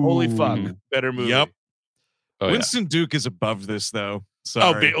 Ooh. Holy fuck. Better movie. Yep. Winston Duke is above this though.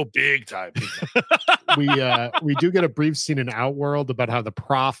 Sorry. Big time. We do get a brief scene in Outworld about how the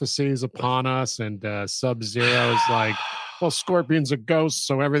prophecy is upon us, and Sub-Zero is like, well, Scorpion's a ghost,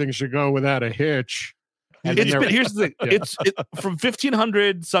 so everything should go without a hitch. And here's the thing. It's from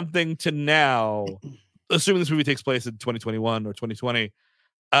 1500 something to now, assuming this movie takes place in 2021 or 2020.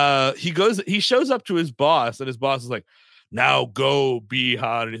 He shows up to his boss, and his boss is like, now go be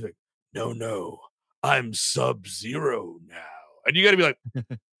hot. And he's like, no, I'm Sub-Zero now. And you got to be like,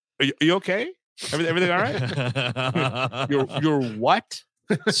 are you okay? Everything all right? You're what?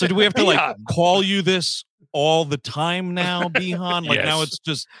 So do we have to like call you this all the time now, Bihan? Like now it's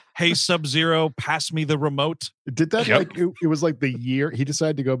just, hey, Sub-Zero, pass me the remote. Did that like it was like the year he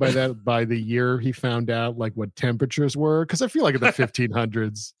decided to go by the year he found out like what temperatures were? Because I feel like in the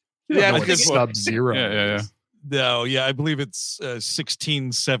 1500s, I think Sub-Zero. Yeah. No, yeah, I believe it's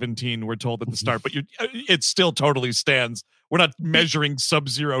 16, 17. We're told at the start, but it still totally stands. We're not measuring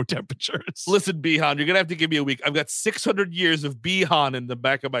sub-zero temperatures. Listen, Bihan, you're gonna have to give me a week. I've got 600 years of Bihan in the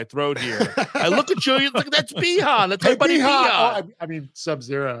back of my throat here. I look at you, look, that's Bihan. That's my buddy Bihan. Oh, I mean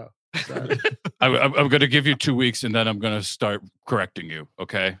Sub-Zero. I'm going to give you 2 weeks, and then I'm going to start correcting you.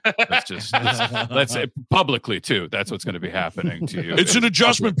 Okay, let's say publicly too. That's what's going to be happening to you. It's an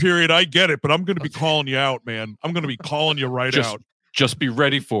adjustment period. I get it, but I'm going to be calling you out, man. I'm going to be calling you out. Just be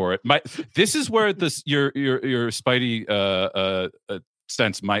ready for it. This is where your Spidey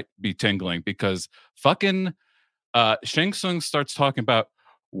sense might be tingling, because fucking Shang Tsung starts talking about,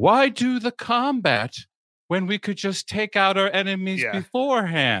 why do the combat when we could just take out our enemies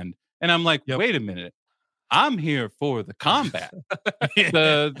beforehand? And I'm like, wait a minute. I'm here for the combat.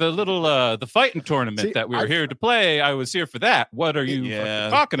 the little the fighting tournament that we were here to play. I was here for that. What are you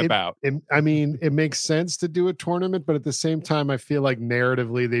talking about? I mean, it makes sense to do a tournament, but at the same time, I feel like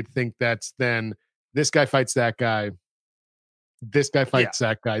narratively they'd think that's then this guy fights that guy. This guy fights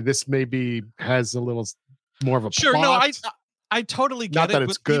that guy. This maybe has a little more of a plot. No, I totally get Not it. that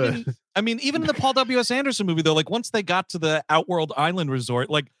it's good. Even in the Paul W.S. Anderson movie, though, like once they got to the Outworld Island Resort,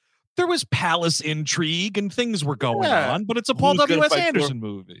 like there was palace intrigue and things were going on, but it's a Paul W.S. Anderson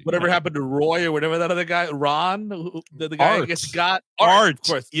movie. Whatever happened to Roy or whatever that other guy, Ron, the guy I guess got art. Of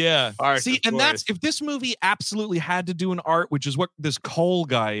course. Yeah. Art, see, and that's if this movie absolutely had to do an art, which is what this Cole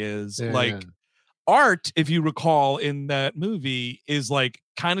guy is, Art, if you recall in that movie, is like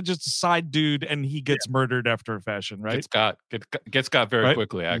kind of just a side dude, and he gets murdered after a fashion, right? Gets got very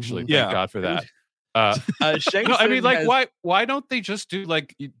quickly, actually. Mm-hmm. Thank God for that. No, I mean, like, why don't they just do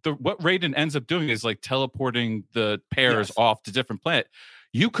like what Raiden ends up doing is like teleporting the pairs off to different planet.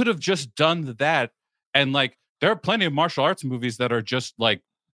 You could have just done that, and like there are plenty of martial arts movies that are just like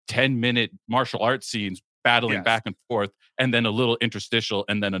 10-minute martial arts scenes battling back and forth, and then a little interstitial,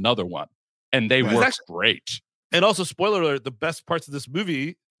 and then another one, and they work great. And also, spoiler alert: the best parts of this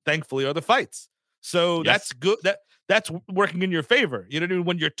movie, thankfully, are the fights. So that's good. That's working in your favor. You know what I mean?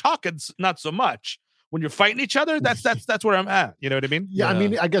 When you're talking, not so much. When you're fighting each other, that's where I'm at. You know what I mean? Yeah, I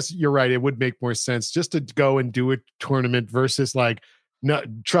mean, I guess you're right. It would make more sense just to go and do a tournament versus like, no,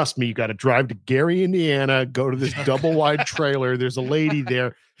 trust me, you got to drive to Gary, Indiana, go to this double wide trailer. There's a lady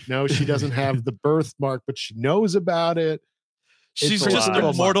there. No, she doesn't have the birthmark, but she knows about it. She's just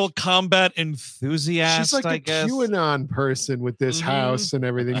a Mortal Kombat enthusiast. She's like I guess. QAnon person with this house and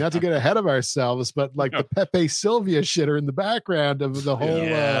everything. Not to get ahead of ourselves, but like the Pepe Sylvia shitter in the background of the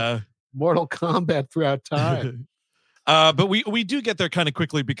whole Mortal Kombat throughout time. But we do get there kind of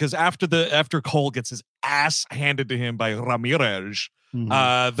quickly, because after Cole gets his ass handed to him by Ramirez,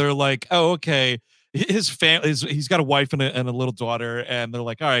 they're like, oh, okay. His family, he's got a wife and a little daughter, and they're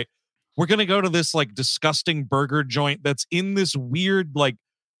like, all right, we're going to go to this like disgusting burger joint that's in this weird like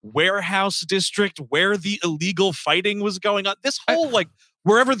warehouse district where the illegal fighting was going on. This whole like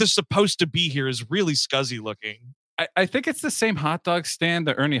wherever they're supposed to be here is really scuzzy looking. I think it's the same hot dog stand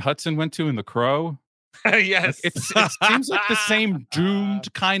that Ernie Hudson went to in The Crow. Yes. It seems like the same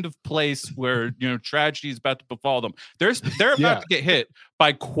doomed kind of place where, tragedy is about to befall them. They're about to get hit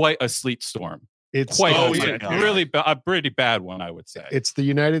by quite a sleet storm. It's quite really a pretty bad one, I would say. It's the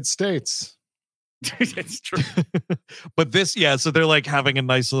United States. It's true. But so they're like having a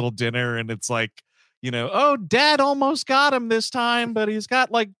nice little dinner, and it's like, oh, Dad almost got him this time, but he's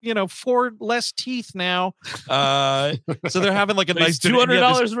got like, 4 less teeth now. So they're having like a nice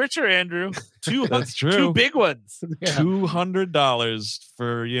 $200 richer, Andrew. That's true. 2 big ones. Yeah. $200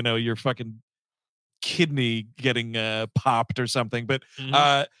 for, your fucking kidney getting popped or something. But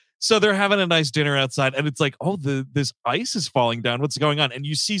so they're having a nice dinner outside, and it's like, oh, this ice is falling down. What's going on? And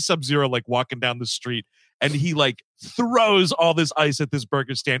you see Sub-Zero like walking down the street, and he like throws all this ice at this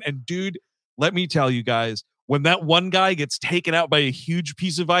burger stand. And dude, let me tell you guys, when that one guy gets taken out by a huge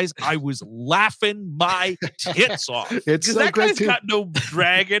piece of ice, I was laughing my tits off. It's so that guy's got no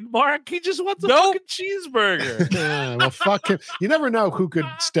dragon mark. He just wants a fucking cheeseburger. Yeah, well, fuck him. You never know who could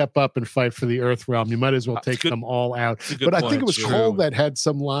step up and fight for the Earth realm. You might as well take them all out. But I think it was Cole that had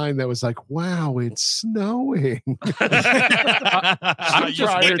some line that was like, wow, it's snowing.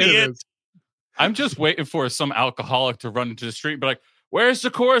 I'm just waiting for some alcoholic to run into the street and be like, where's the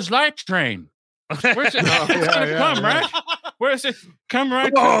Coors Light train? Where's it? It's gonna come, right? Where is it? Come right.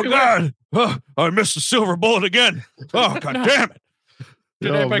 Oh God! Oh, I missed the silver bullet again. Oh God damn it!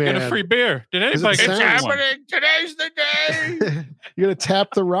 Did anybody get a free beer? Did anybody get happening? Today's the day. You're gonna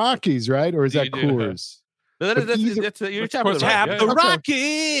tap the Rockies, right? Or is that Coors? You're tapping the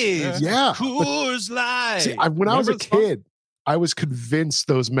Rockies. Yeah. Coors Light. See, when I was a kid, I was convinced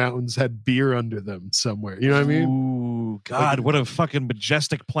those mountains had beer under them somewhere. You know what I mean? Ooh, God, what a fucking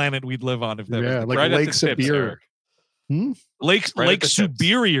majestic planet we'd live on if that was like right lakes of beer. Lake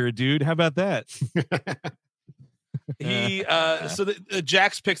Superior, dude. How about that?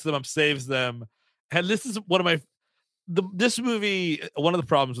 Jax picks them up, saves them, and this is one of my this movie. One of the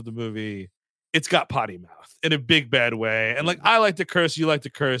problems with the movie, it's got potty mouth in a big bad way, and like I like to curse, you like to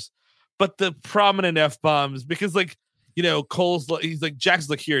curse, but the prominent F-bombs, because like Cole's he's like Jax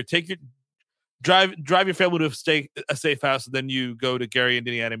like, here, take your drive your family to a safe house, and then you go to Gary,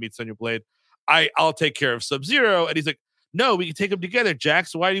 Indiana, meet Sonya Blade. I'll take care of Sub-Zero, and he's like, no, we can take them together,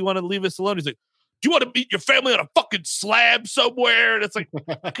 Jax. Why do you want to leave us alone? He's like, do you want to meet your family on a fucking slab somewhere? And it's like,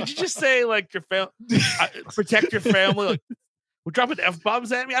 could you just say like your family, protect your family? Like, we're dropping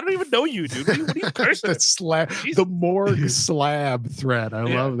F-bombs at me. I don't even know you, dude. What are you cursing? The morgue slab threat. I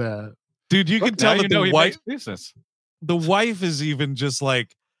love that, dude. You can tell that the wife is even just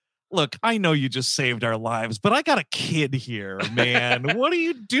like, look, I know you just saved our lives, but I got a kid here, man. What are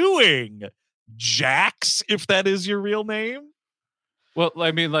you doing, Jax? If that is your real name. Well,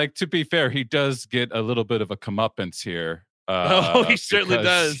 I mean, like, to be fair, he does get a little bit of a comeuppance here. He certainly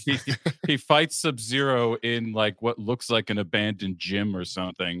does. He fights Sub-Zero in like what looks like an abandoned gym or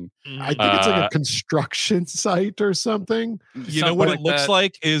something. I think it's like a construction site or something. You know what it looks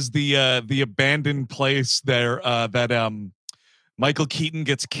like is the abandoned place there that Michael Keaton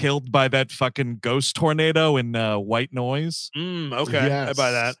gets killed by that fucking ghost tornado in White Noise. Okay, yes. I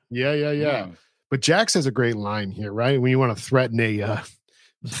buy that. Yeah. But Jax has a great line here, right? When you want to threaten a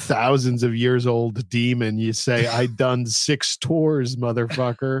thousands of years old demon, you say, "I done 6 tours,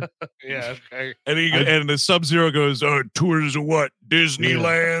 motherfucker." Yeah, okay. And the Sub-Zero goes, "Oh, tours of what?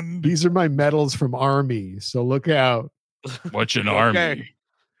 Disneyland." Yeah. These are my medals from Army, so look out. What's an army?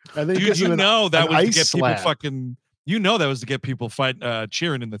 And then dude, that was to get people fucking. That was to get people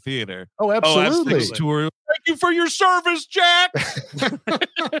cheering in the theater. Oh, absolutely. Thank you for your service, Jack.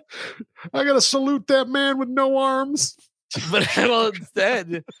 I gotta salute that man with no arms. But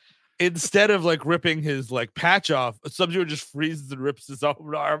instead of like ripping his like patch off, Sub-Zero just freezes and rips his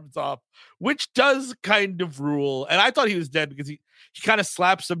own arms off, which does kind of rule. And I thought he was dead because he kind of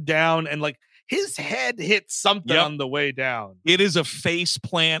slaps him down and like his head hits something on the way down. It is a face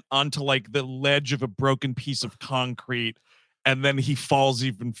plant onto like the ledge of a broken piece of concrete, and then he falls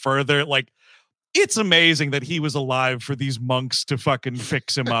even further. Like, it's amazing that he was alive for these monks to fucking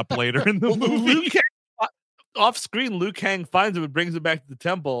fix him up later in the movie. Off screen, Liu Kang finds him and brings him back to the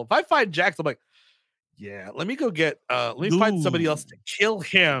temple. If I find Jax, I'm like, yeah, let me go get let me find somebody else to kill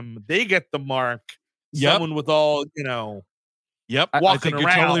him. They get the mark. Someone with all, Yep. I think you're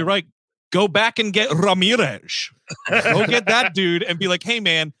totally right. Go back and get Ramirez. Go get that dude and be like, hey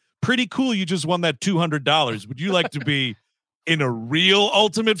man, pretty cool. You just won that $200. Would you like to be in a real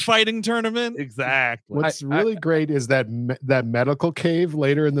Ultimate Fighting tournament? Exactly. What's really great is that medical cave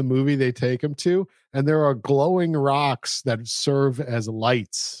later in the movie they take him to, and there are glowing rocks that serve as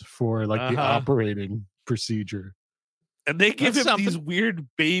lights for like the operating procedure. And they give him these weird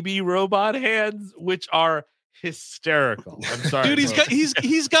baby robot hands, which are hysterical. I'm sorry, dude.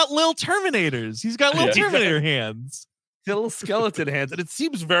 He's got little Terminators. He's got little Terminator hands, little skeleton hands, and it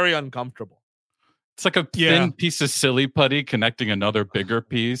seems very uncomfortable. It's like a thin piece of silly putty connecting another bigger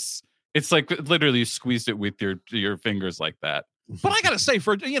piece. It's like literally you squeezed it with your fingers like that. But I gotta say,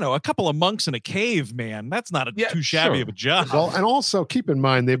 for a couple of monks in a cave, man, that's not too shabby of a job. Well, and also keep in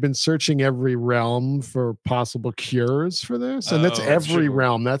mind they've been searching every realm for possible cures for this, and that's every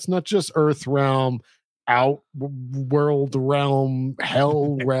realm. That's not just Earth realm, Outworld realm,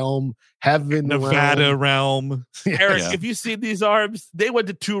 Hell realm, Heaven, Nevada realm. Eric, if you see these arms, they went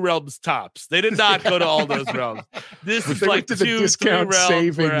to 2 realms tops. They did not go to all those realms. This is like the discount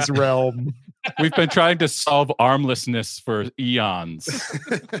savings realm. We've been trying to solve armlessness for eons.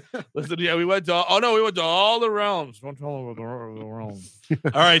 Listen, we went to all the realms. Don't tell them the realms.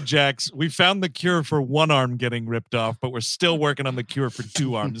 All right, Jax, we found the cure for 1 arm getting ripped off, but we're still working on the cure for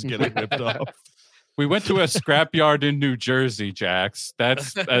 2 arms getting ripped off. We went to a scrapyard in New Jersey, Jax.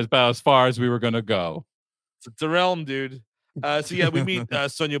 That's about as far as we were going to go. It's a realm, dude. We meet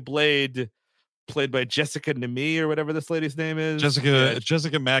Sonya Blade, played by Jessica Nemi or whatever this lady's name is.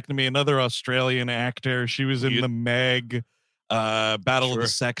 Jessica McNamee, another Australian actor. She was in the Meg, Battle of the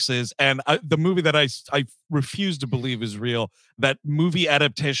Sexes, and the movie that I refuse to believe is real. That movie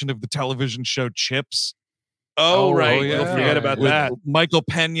adaptation of the television show Chips. Oh right, don't forget about that. Michael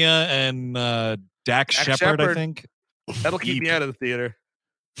Pena and Dax Shepard, I think. That'll keep me out of the theater.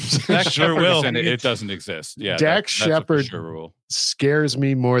 Dax sure will. It doesn't exist. Yeah, Dax Shepard sure rule. Scares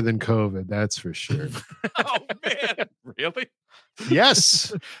me more than COVID. That's for sure. Oh man, Really?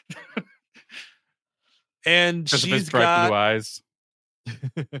 Yes. And she's got blue eyes.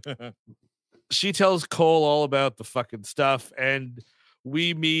 She tells Cole all about the fucking stuff, and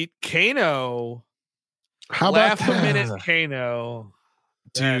we meet Kano. How about Laugh a minute, Kano.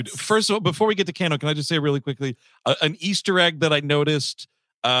 Dude, first of all, before we get to Kano, can I just say really quickly, an Easter egg that I noticed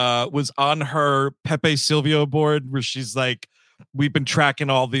was on her Pepe Silvio board, where she's like, we've been tracking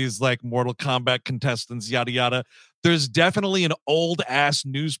all these like Mortal Kombat contestants, yada yada. There's definitely an old ass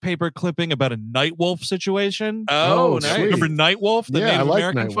newspaper clipping about a Nightwolf situation. Oh, nice. Remember Nightwolf, the Native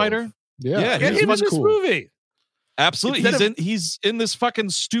American fighter? Yeah, get him in this movie. Absolutely. He's in this fucking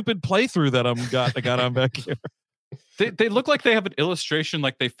stupid playthrough that I got on back here. They look like they have an illustration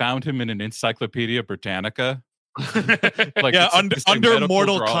like they found him in an Encyclopedia Britannica. Like under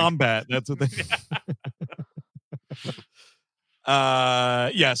Mortal Kombat. That's what they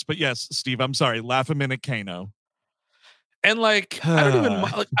yes, Steve, I'm sorry. Laugh a minute, Kano. And like, I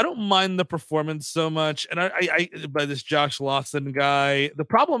don't mind the performance so much. And I by this Josh Lawson guy, the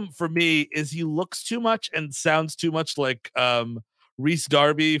problem for me is he looks too much and sounds too much like Reese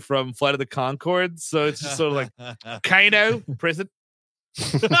Darby from Flight of the Conchords. So it's just sort of like Kano prison.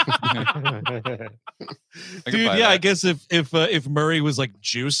 Dude, yeah, I guess if Murray was like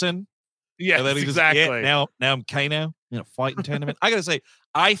juicing, yeah, exactly. Now I'm Kano in a fighting tournament. I gotta say,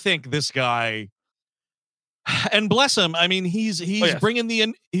 I think this guy. And bless him. I mean, he's bringing the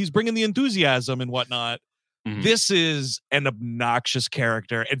enthusiasm and whatnot. Mm-hmm. This is an obnoxious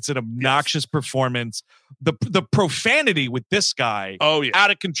character. It's an obnoxious performance. The profanity with this guy, out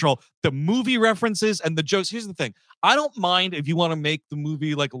of control. The movie references and the jokes. Here's the thing: I don't mind if you want to make the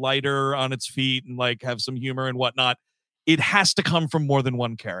movie like lighter on its feet and like have some humor and whatnot. It has to come from more than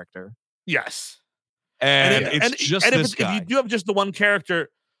one character. Yes, and if you do have just the one character,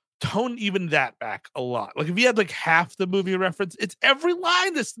 tone even that back a lot. Like if you had like half the movie reference, it's every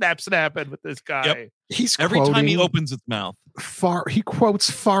line that snapping with this guy. Yep. He's every time he opens his mouth. He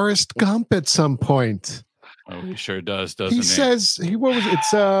quotes Forrest Gump at some point. Oh, he sure does, doesn't he? He says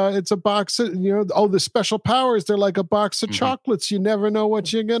it's a box of, the special powers, they're like a box of chocolates. You never know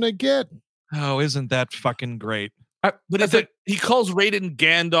what you're gonna get. Oh, isn't that fucking great? But it's like he calls Raiden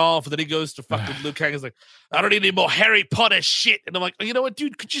Gandalf, and then he goes to fucking Luke Kang. He's like, I don't need any more Harry Potter shit. And I'm like, you know what,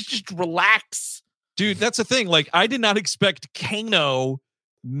 dude? Could you just relax? Dude, that's the thing. Like, I did not expect Kano,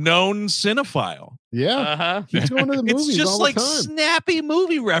 known cinephile. Yeah, he's going to the movies. It's just all like the time. snappy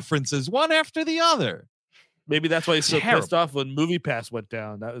movie references, one after the other. Maybe that's why he's so pissed off when Movie Pass went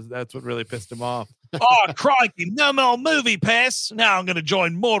down. That's what really pissed him off. Oh, crikey! No more Movie Pass. Now I'm going to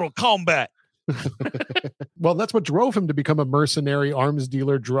join Mortal Kombat. Well, that's what drove him to become a mercenary, arms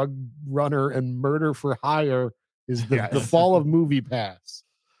dealer, drug runner, and murder for hire. Is the fall of Movie Pass?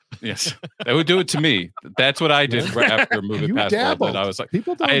 Yes, that would do it to me. That's what I did right after Movie Pass. I was like,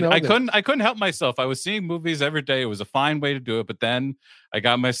 people don't know. I couldn't help myself. I was seeing movies every day. It was a fine way to do it, but then I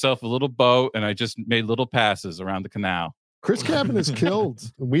got myself a little boat and I just made little passes around the canal. Chris Cabin is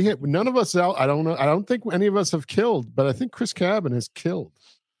killed. None of us out. I don't know. I don't think any of us have killed, but I think Chris Cabin is killed.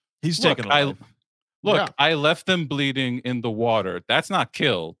 He's taken a life. I left them bleeding in the water. That's not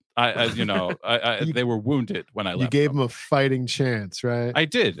killed. They were wounded when I left. You gave them a fighting chance, right? I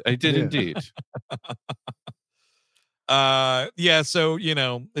did indeed. So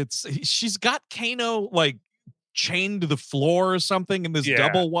she's got Kano like chained to the floor or something in this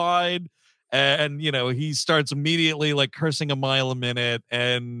double wide, and he starts immediately like cursing a mile a minute,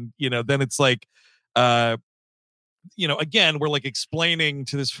 and then it's like again, we're like explaining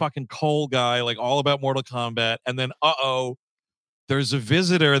to this fucking Cole guy like all about Mortal Kombat, and then there's a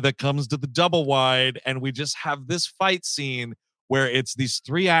visitor that comes to the double wide, and we just have this fight scene where it's these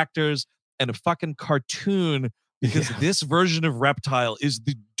three actors and a fucking cartoon, because this version of Reptile is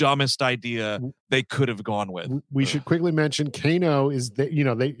the dumbest idea they could have gone with. We should quickly mention Kano is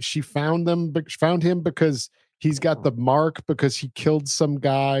that she found him because he's got the mark because he killed some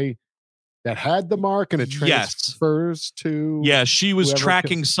guy that had the mark, and it transfers to. Yeah, she was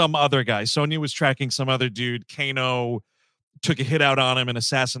tracking some other guy. Sonya was tracking some other dude. Kano took a hit out on him and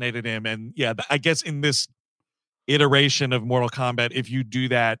assassinated him. And I guess in this iteration of Mortal Kombat, if you do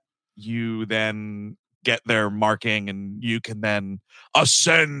that, you then get their marking and you can then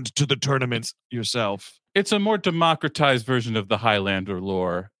ascend to the tournament yourself. It's a more democratized version of the Highlander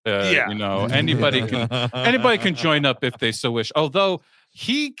lore. Anybody can join up if they so wish. Although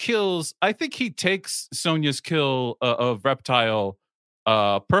I think he takes Sonya's kill of Reptile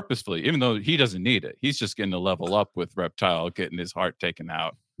purposefully, even though he doesn't need it. He's just getting to level up with Reptile, getting his heart taken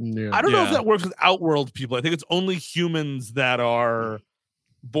out. Yeah. I don't know if that works with Outworld people. I think it's only humans that are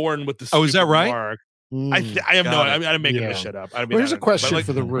born with the is that right? mark. I have no. I'm making this shit up. I mean, here's a question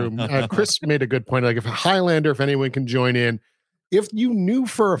for the room. Chris made a good point. Like, if Highlander, if anyone can join in, if you knew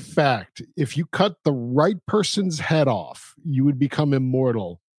for a fact, if you cut the right person's head off, you would become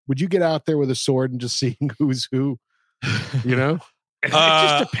immortal. Would you get out there with a sword and just seeing who's who? You know, it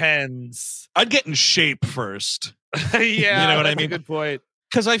just depends. I'd get in shape first. Yeah, you know what I mean. Good point.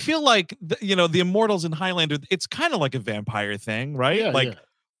 Because I feel like the immortals in Highlander, it's kind of like a vampire thing, right? Yeah,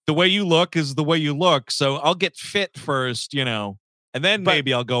 the way you look is the way you look. So I'll get fit first, and then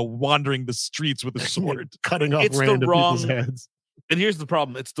maybe I'll go wandering the streets with a sword, cutting off random people's heads. And here's the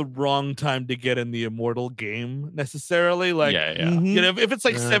problem: it's the wrong time to get in the immortal game necessarily. Like, if it's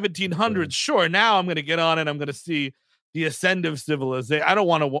like 1700s, sure. Now I'm going to get on and I'm going to see the ascend of civilization. I don't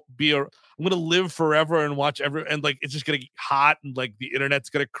want to I'm going to live forever and watch and like it's just going to get hot and like the internet's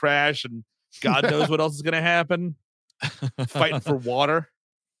going to crash and God knows what else is going to happen. Fighting for water.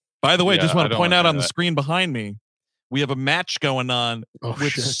 By the way, just want to point out on the screen behind me, we have a match going on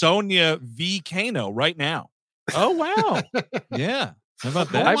with Sonya v. Kano right now. Oh wow! Yeah, how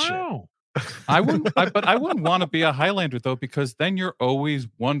about that? Wow. I wouldn't want to be a Highlander though, because then you're always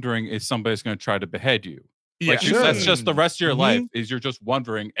wondering if somebody's going to try to behead you. Yeah, that's just the rest of your life. Is you're just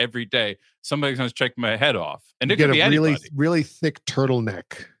wondering every day somebody's going to check my head off, and it could be really, anybody. really thick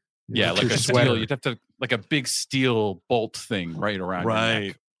turtleneck. Yeah, like a sweater. steel. You'd have to like a big steel bolt thing right around your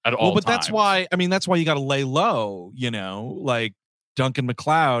neck at all times. That's why. I mean, that's why you got to lay low. Like Duncan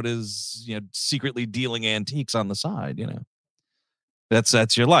MacLeod is, secretly dealing antiques on the side.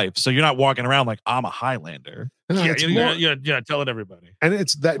 That's your life. So you're not walking around like I'm a Highlander. You're telling everybody. And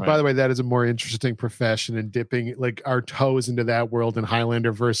it's that, by the way, that is a more interesting profession, and dipping like our toes into that world in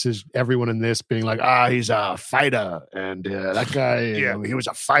Highlander versus everyone in this being like, he's a fighter. And that guy, he was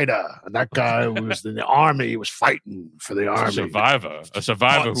a fighter. And that guy was in the army. He was fighting for the army. A survivor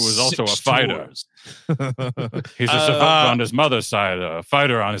who was also a fighter. He's a survivor on his mother's side, a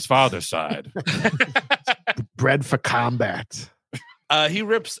fighter on his father's side. Bred for combat.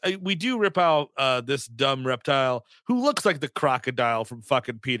 We do rip out this dumb reptile who looks like the crocodile from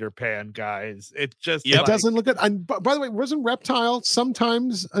fucking Peter Pan, guys. It just it doesn't look good. And by the way, wasn't Reptile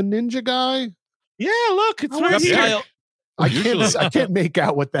sometimes a ninja guy? Yeah, look, it's right here. I can't make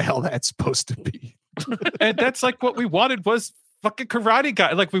out what the hell that's supposed to be. And that's like what we wanted was fucking karate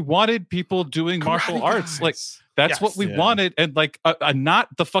guy. Like we wanted people doing martial arts. Like that's what we wanted, and like not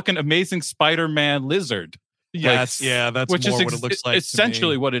the fucking amazing Spider-Man lizard. Yes, that's which more is what it looks like.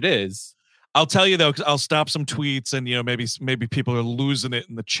 Essentially, what it is. I'll tell you though, 'cause I'll stop some tweets, and maybe people are losing it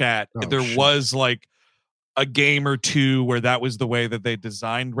in the chat. There was like a game or two where that was the way that they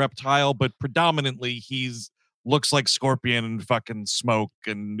designed Reptile, but predominantly looks like Scorpion and fucking Smoke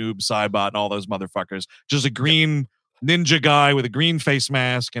and Noob Saibot and all those motherfuckers. Just a green ninja guy with a green face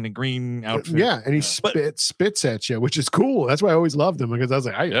mask and a green outfit. Yeah, and he spits at you, which is cool. That's why I always loved him, because I was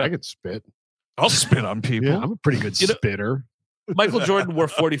like, I can spit. I'll spit on people. Yeah, I'm a pretty good spitter. Michael Jordan wore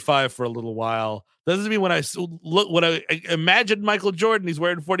 45 for a little while. Doesn't mean when I imagined Michael Jordan, he's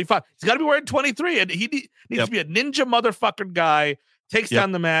wearing 45. He's got to be wearing 23, and he needs to be a ninja motherfucking guy. Takes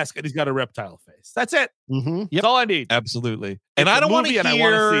down the mask, and he's got a reptile face. That's it. That's all I need. Absolutely. And I don't want to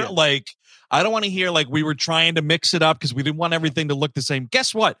hear like we were trying to mix it up because we didn't want everything to look the same.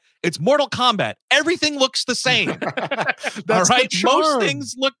 Guess what? It's Mortal Kombat. Everything looks the same. All right. Most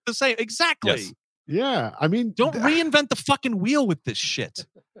things look the same. Exactly. Yes. Yeah. I mean, don't reinvent the fucking wheel with this shit.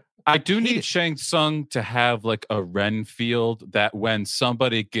 I do need Shang Tsung to have like a Renfield that when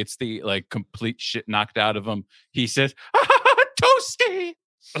somebody gets the like complete shit knocked out of him, he says, Toasty.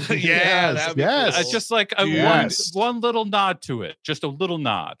 Yes. It's just like one little nod to it. Just a little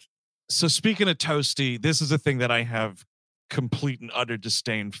nod. So speaking of Toasty, this is a thing that I have complete and utter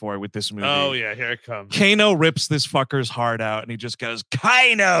disdain for with this movie. Oh yeah, here it comes. Kano rips this fucker's heart out and he just goes,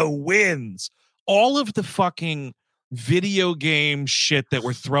 Kano wins. All of the fucking video game shit that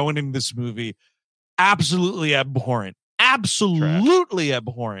we're throwing in this movie, absolutely abhorrent. Absolutely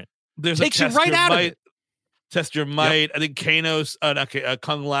abhorrent. Takes you right out of it. Test your might. Yep. I think Kano's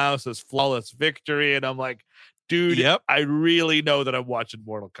Kung Lao says flawless victory, and I'm like, dude, I really know that I'm watching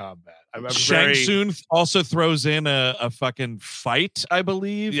Mortal Kombat. Shang Tsung also throws in a fucking fight, I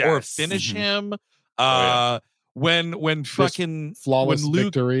believe, or finish him. When fucking flawless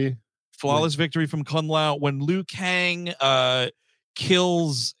victory from Kung Lao. When Liu Kang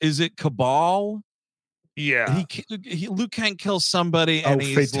kills, is it Cabal? Yeah, Liu Kang kills somebody, and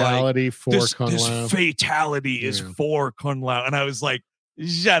he's fatality like, for Kung Lao. This fatality is for Kung Lao, and I was like,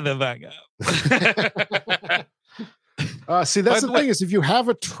 shut the fuck up. See, that's the thing is, if you have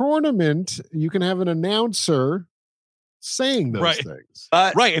a tournament, you can have an announcer saying those Right. things.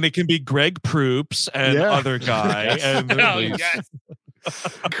 Right, and it can be Greg Proops and other guy. And and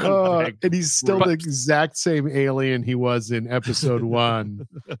he's still the exact same alien he was in episode 1.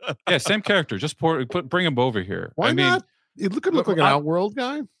 Yeah, same character. Just bring him over here. Why not? He could look like an Outworld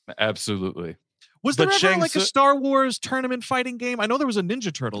guy. Absolutely. Was there ever like a Star Wars tournament fighting game? I know there was a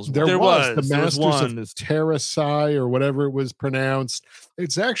Ninja Turtles one. There was. The Masters of Terrasai or whatever it was pronounced.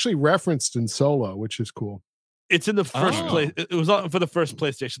 It's actually referenced in Solo, which is cool. It's in the first place. It was on for the first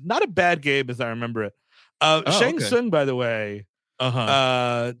PlayStation. Not a bad game as I remember it. Shang Tsung, by the way,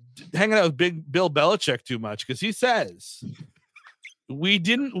 hanging out with Big Bill Belichick too much because he says we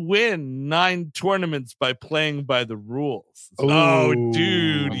didn't win 9 tournaments by playing by the rules. Oh,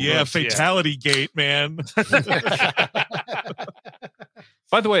 dude. Yeah. Fatality Gate, man.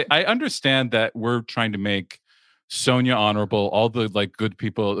 By the way, I understand that we're trying to make Sonya honorable. All the like good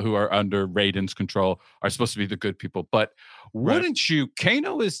people who are under Raiden's control are supposed to be the good people. But wouldn't you?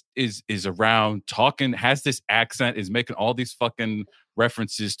 Kano is around talking, has this accent, is making all these fucking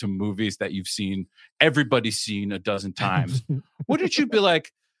references to movies that you've seen, everybody's seen a dozen times. Wouldn't you be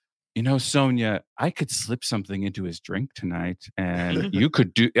like, you know, Sonya, I could slip something into his drink tonight, and you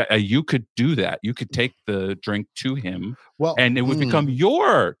could do that. You could take the drink to him, and it would become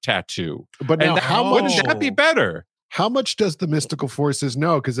your tattoo. But now, wouldn't that be better? How much does the mystical forces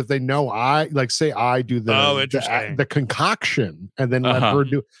know? Because if they know I do the concoction and then let her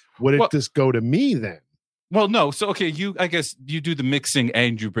do, would it just go to me then? Well, no. So, okay, I guess you do the mixing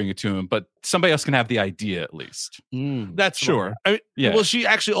and you bring it to him, but somebody else can have the idea at least. That's sure. I mean, well, she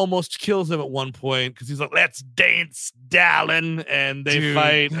actually almost kills him at one point because he's like, "Let's dance, darling," and they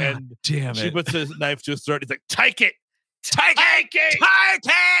fight, and she puts his knife to his throat. He's like, "Take it, take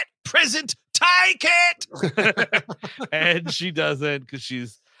it, present, take it," and she doesn't because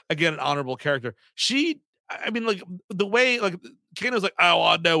she's again an honorable character. I mean, like the way, like Kano's like, "Oh,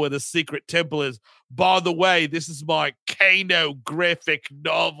 I know where the secret temple is. By the way, this is my Kano graphic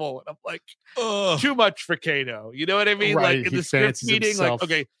novel." And I'm like, too much for Kano. You know what I mean? Right. Like in the script meeting, like,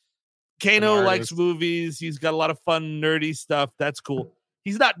 okay, Kano likes movies. He's got a lot of fun, nerdy stuff. That's cool.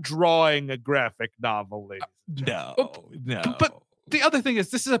 He's not drawing a graphic novel, ladies. No. But the other thing is,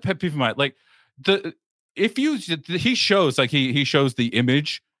 this is a pet peeve of mine. Like he shows the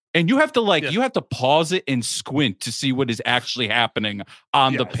image. And you have to you have to pause it and squint to see what is actually happening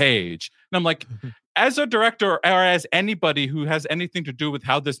on the page. And I'm like, as a director or as anybody who has anything to do with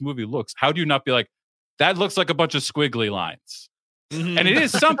how this movie looks, how do you not be like, that looks like a bunch of squiggly lines? And it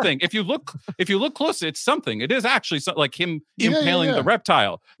is something. If you look close, it's something. It is actually like him impaling the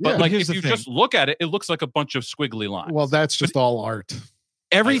reptile. But like if you just look at it, it looks like a bunch of squiggly lines. Well, that's just all art.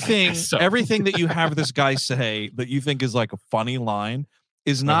 Everything that you have this guy say that you think is like a funny line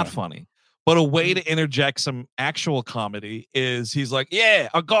is not funny, but a way to interject some actual comedy is he's like, "Yeah,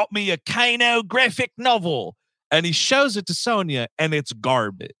 I got me a Kano graphic novel," and he shows it to Sonya, and it's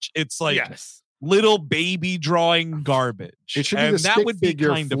garbage. It's like little baby drawing garbage. It should be the that would be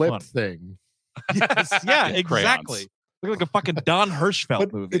kind of fun thing. Yes, yeah, exactly. Look like a fucking Don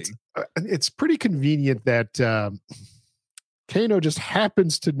Hirschfeld movie. It's pretty convenient that Kano just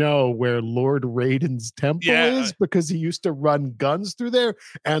happens to know where Lord Raiden's temple is because he used to run guns through there,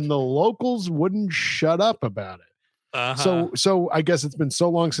 and the locals wouldn't shut up about it. So I guess it's been so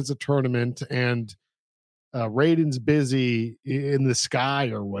long since a tournament, and Raiden's busy in the sky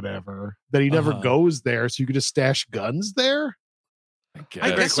or whatever that he never goes there. So you could just stash guns there.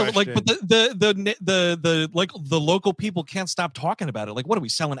 I guess so. Like, but the like the local people can't stop talking about it. Like, what are we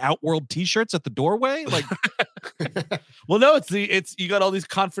selling? Outworld T-shirts at the doorway? Like, well, no, it's you got all these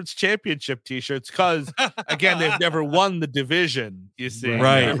conference championship T-shirts because again they've never won the division. You see,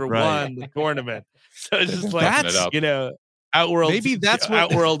 never won the tournament. So it's just like Outworld. Maybe that's what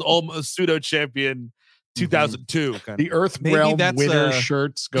Outworld almost pseudo champion. 2002 the Earth Realm winner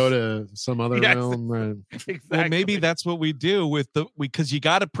shirts go to some other realm. Right? Exactly. Well, maybe that's what we do with because you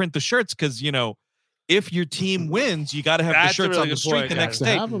got to print the shirts because if your team wins, you got to have the shirts on the street the next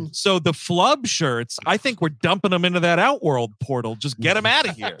day. So the flub shirts, I think we're dumping them into that Outworld portal. Just get them out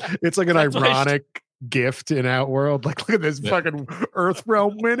of here. It's like an ironic gift in Outworld. Like, look at this fucking Earth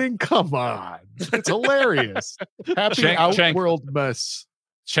Realm winning. Come on, it's hilarious. Happy Outworld mess.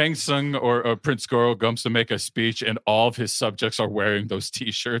 Shang Tsung or Prince Goro comes to make a speech, and all of his subjects are wearing those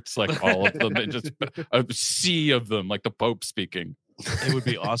T-shirts, like all of them, and just a sea of them, like the Pope speaking. It would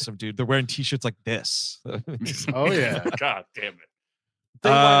be awesome, dude. They're wearing T-shirts like this. Oh yeah, God damn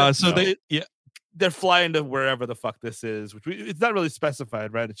it. They're flying to wherever the fuck this is, which it's not really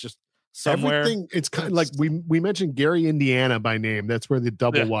specified, right? It's just somewhere. Everything, it's kind of like we mentioned Gary, Indiana by name. That's where the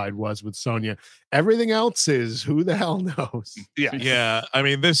double wide was with Sonya. Everything else is who the hell knows. Yeah. I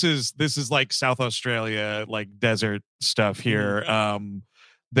mean, this is like South Australia, like desert stuff here.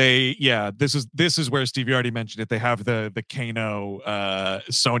 This is where Steve, you already mentioned it. They have the Kano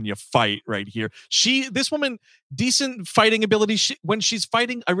Sonya fight right here. This woman, decent fighting ability. When she's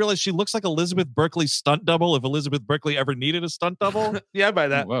fighting, I realize she looks like Elizabeth Berkley's stunt double. If Elizabeth Berkley ever needed a stunt double, yeah, by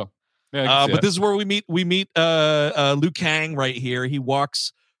that. Whoa. Yeah, but this is where we meet Liu Kang right here. He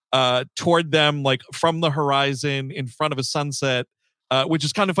walks toward them like from the horizon in front of a sunset, which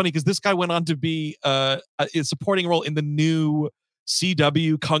is kind of funny because this guy went on to be a supporting role in the new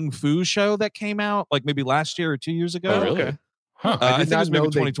CW Kung Fu show that came out like maybe last year or 2 years ago. Oh, okay. Huh. I think it was maybe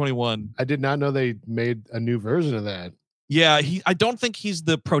 2021. I did not know they made a new version of that. Yeah, I don't think he's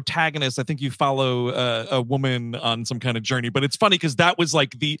the protagonist. I think you follow a woman on some kind of journey. But it's funny because that was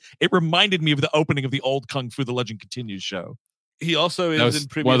like it reminded me of the opening of the old Kung Fu: The Legend Continues show. He also is in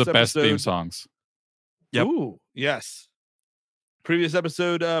previous one of the best episode, theme songs. Yep. Ooh, yes. Previous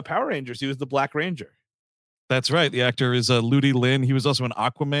episode, Power Rangers. He was the Black Ranger. That's right. The actor is Ludi Lin. He was also an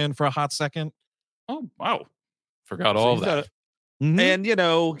Aquaman for a hot second. Oh, wow. Forgot all of that. Mm-hmm.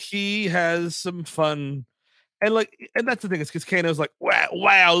 And, he has some fun. And that's the thing, is because Kano's like,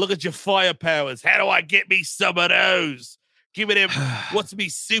 wow, look at your fire powers. How do I get me some of those? Give it him. What's me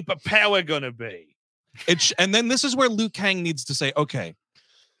superpower gonna be? And then this is where Liu Kang needs to say, okay,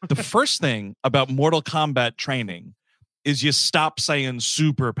 the first thing about Mortal Kombat training is you stop saying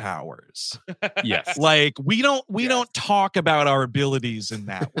superpowers. Yes. Like we don't talk about our abilities in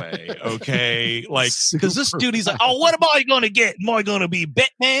that way. Okay. Like, because this dude, he's like, oh, what am I gonna get? Am I gonna be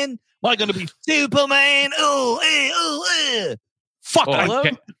Batman? Am I going to be Superman? Fuck, I love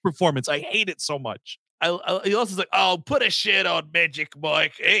performance. I hate it so much. He also is like, oh, put a shit on Magic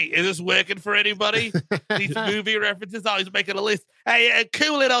Mike. Hey, is this working for anybody? These movie references. Oh, he's making a list. Hey,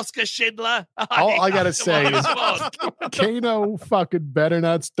 cool it, Oscar Schindler. All I got to say is Kano fucking better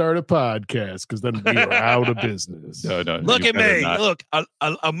not start a podcast because then we're out of business. No, look at me. Not. Look,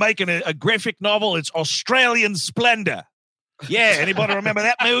 I'm making a graphic novel. It's Australian Splendor. Yeah, anybody remember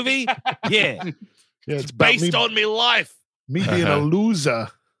that movie? Yeah. It's based on me life. Me being a loser.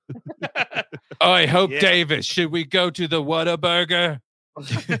 I hope, Davis, should we go to the Whataburger?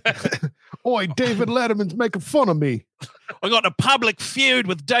 Oi, David Letterman's making fun of me. I got a public feud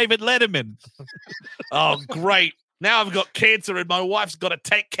with David Letterman. Oh, great. Now I've got cancer and my wife's got to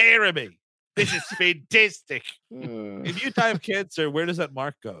take care of me. This is fantastic. If you die of cancer, where does that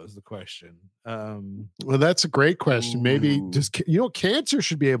mark go is the question. Well, that's a great question. Maybe just, cancer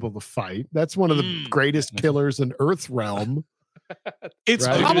should be able to fight. That's one of the greatest killers in Earth realm. It's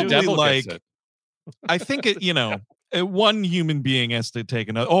right? Probably like, I think one human being has to take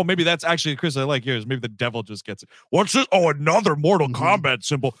another. Oh, maybe that's actually, Chris, I like yours. Maybe the devil just gets it. What's this? Oh, another Mortal Kombat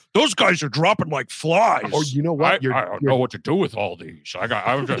symbol. Those guys are dropping like flies. Or you know what? I don't know what to do with all these.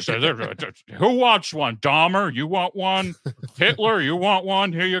 I was just who wants one? Dahmer, you want one? Hitler, you want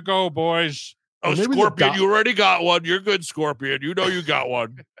one? Here you go, boys. Oh, Scorpion, you already got one. You're good, Scorpion. You know you got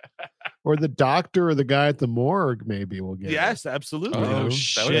one. Or the doctor or the guy at the morgue maybe will get it. Absolutely. Oh,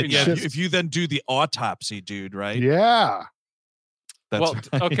 shit. Yeah, if you then do the autopsy, dude, right? Yeah. That's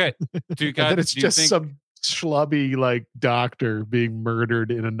right. Okay. Do you guys? It's just some schlubby like doctor being murdered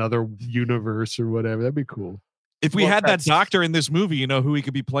in another universe or whatever. That'd be cool. If we had that doctor in this movie, you know who he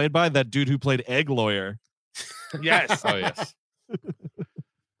could be played by? That dude who played Egg Lawyer. Yes. Oh, yes.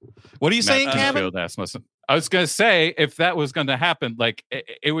 What are you saying, Kevin? I was going to say, if that was going to happen, like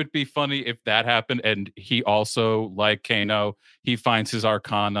it would be funny if that happened. And he also, like Kano, he finds his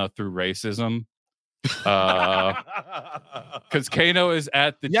arcana through racism. Because Kano is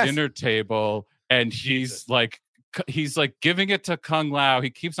at the dinner table and he's like giving it to Kung Lao. He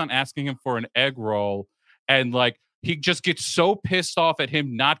keeps on asking him for an egg roll. And like, he just gets so pissed off at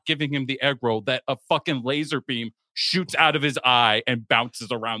him not giving him the egg roll that a fucking laser beam shoots out of his eye and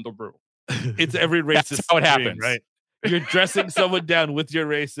bounces around the room. It's every racist. That's how it happens, right? You're dressing someone down with your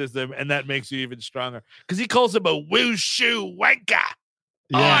racism, and that makes you even stronger. Because he calls him a woo-shoo wanker.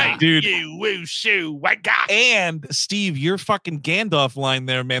 Yeah, dude. You woo-shoo wanker. And Steve, your fucking Gandalf line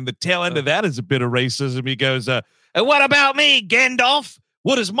there, man. The tail end of that is a bit of racism. He goes, and what about me, Gandalf?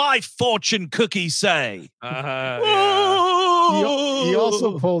 What does my fortune cookie say? He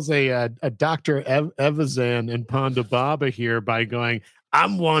also pulls a Dr. Evazan in Ponda Baba here by going,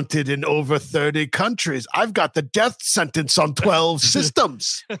 I'm wanted in over 30 countries. I've got the death sentence on 12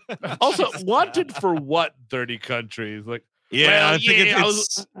 systems. Also, wanted for what 30 countries? Like, I think I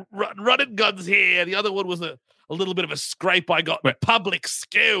was running guns here. The other one was a a little bit of a scrape I got in public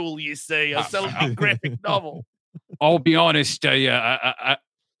school, you see. I was selling a graphic novel. I'll be honest, okay,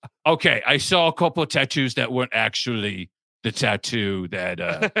 I saw a couple of tattoos that weren't actually the tattoo that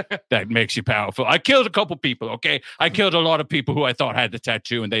that makes you powerful. I killed a couple people, okay? I killed a lot of people who I thought had the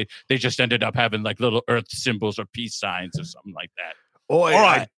tattoo, and they just ended up having like little earth symbols or peace signs or something like that. Oh, All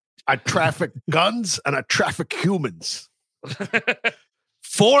right. I traffic guns and I traffic humans.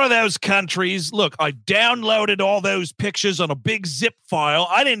 4 of those countries. Look, I downloaded all those pictures on a big zip file.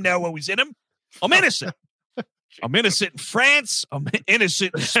 I didn't know what was in them. I'm innocent. I'm innocent in France. I'm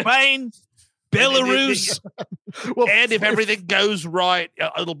innocent in Spain, Belarus. And if everything goes right,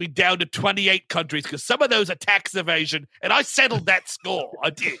 it'll be down to 28 countries because some of those are tax evasion, and I settled that score. I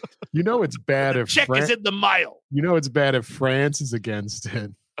did. You know it's bad if check is in the mail. You know it's bad if France is against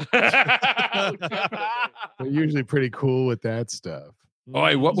it. They're usually pretty cool with that stuff. Oh,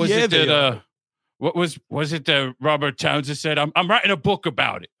 hey, what was it that what was it that Robert Townsend said? I'm writing a book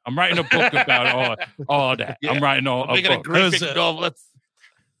about it. I'm writing a book about all that. Yeah. I'm writing a book. Graphic novel.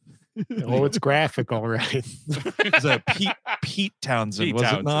 Oh, it's graphic, all right. It's a Pete Townsend,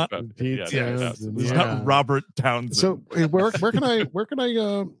 was it not? Pete Townsend. It's not Robert Townsend. So where can I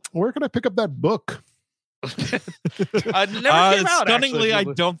pick up that book? Never came out, stunningly,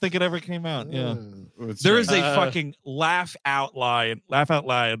 actually. I don't think it ever came out. Yeah, there is a fucking laugh out loud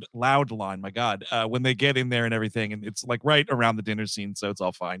line. My God, when they get in there and everything, and it's like right around the dinner scene, so it's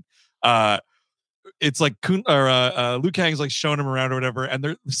all fine. It's like Liu Kang's like showing him around or whatever,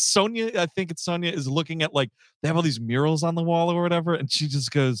 and Sonya, I think it's Sonya, is looking at like they have all these murals on the wall or whatever, and she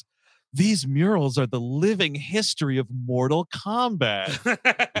just goes, "These murals are the living history of Mortal Kombat."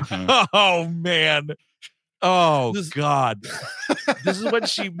 Oh man. Oh, God. This is when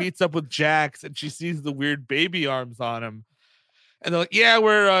she meets up with Jax and she sees the weird baby arms on him. And they're like, yeah,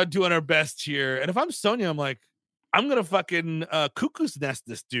 we're doing our best here. And if I'm Sonya, I'm like, I'm going to fucking cuckoo's nest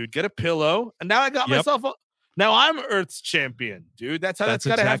this dude, get a pillow. And now I got myself now I'm Earth's champion, dude. That's how that's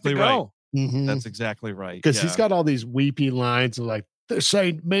got to exactly have to go. Right. Mm-hmm. That's exactly right. Because he's got all these weepy lines of like, this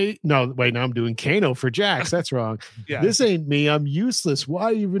ain't me. No, wait, now I'm doing Kano for Jax. That's wrong. This ain't me. I'm useless.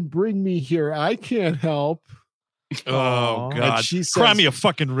 Why even bring me here? I can't help. Oh, God. And she says, cry me a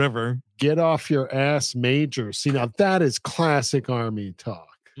fucking river. Get off your ass, Major. See, now that is classic army talk.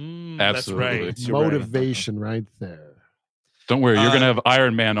 Absolutely. That's right. Motivation right there. Don't worry. You're going to have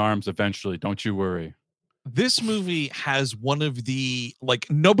Iron Man arms eventually. Don't you worry. This movie has one of the, like,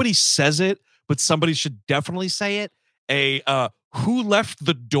 nobody says it, but somebody should definitely say it. Who left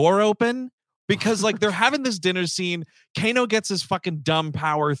the door open? Because like they're having this dinner scene. Kano gets his fucking dumb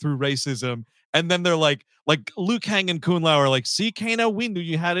power through racism. And then they're like Liu Kang and Kung Lao are like, see, Kano, we knew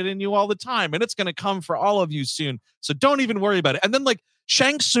you had it in you all the time. And it's going to come for all of you soon. So don't even worry about it. And then like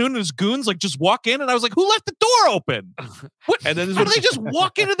Shang Tsung and his goons like just walk in. And I was like, who left the door open? What? And then how do they just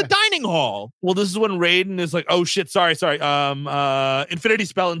walk into the dining hall? Well, this is when Raiden is like, oh shit, sorry. Infinity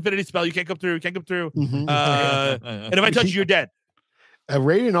spell. You can't come through. Mm-hmm. And if I touch you, you're dead.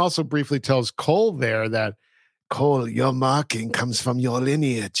 Raiden also briefly tells Cole there that Cole, your marking comes from your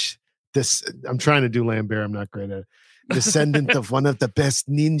lineage. I'm trying to do Lambert. I'm not great at it. Descendant of one of the best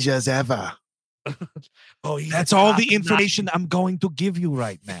ninjas ever. That's all the information I'm going to give you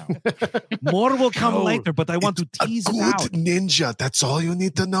right now. More will come later, but I want to tease it out. Good ninja. That's all you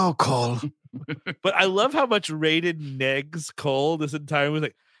need to know, Cole. But I love how much Raiden negs Cole this entire movie.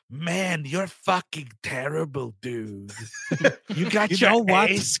 Like, man, you're fucking terrible, dude. You got your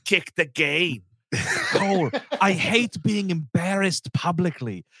ass kicked again. Cole, I hate being embarrassed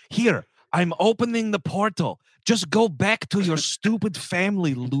publicly. Here, I'm opening the portal. Just go back to your stupid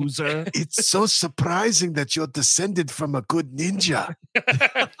family, loser. It's so surprising that you're descended from a good ninja.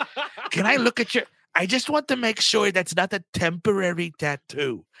 Can I look at your... I just want to make sure that's not a temporary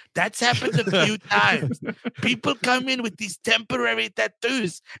tattoo. That's happened a few times. People come in with these temporary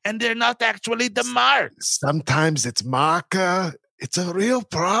tattoos, and they're not actually the marks. Sometimes it's marker. It's a real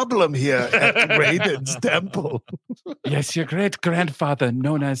problem here at Raiden's temple. Yes, your great-grandfather,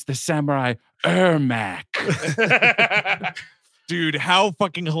 known as the samurai Ermac. Dude, how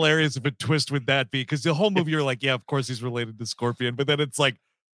fucking hilarious of a twist would that be? Because the whole movie, you're like, yeah, of course he's related to Scorpion, but then it's like,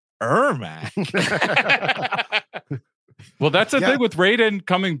 Ermac. Well, that's the thing with Raiden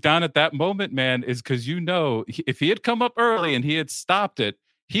coming down at that moment, man, is because if he had come up early and he had stopped it,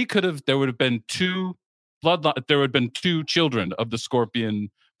 there would have been two children of the Scorpion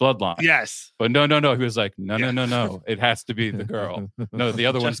bloodline. Yes. But no. He was like, no. It has to be the girl. No, the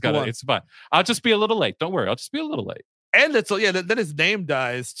other one's got it. It's fine. I'll just be a little late. Don't worry. I'll just be a little late. And then his name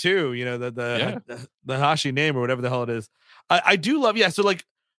dies too. You know, the Hashi name or whatever the hell it is. I do love, so like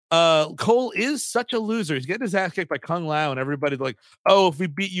Cole is such a loser. He's getting his ass kicked by Kung Lao, and everybody's like, "Oh, if we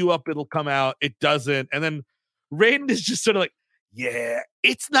beat you up, it'll come out." It doesn't, and then Raiden is just sort of like, "Yeah,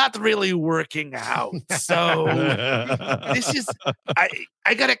 it's not really working out. So this is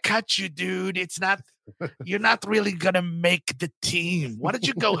I gotta cut you, dude. It's not. You're not really gonna make the team. Why don't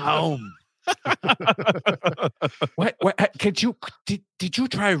you go home?" What did you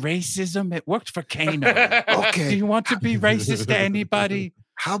try racism? It worked for Kano. Okay. Do you want to be racist to anybody?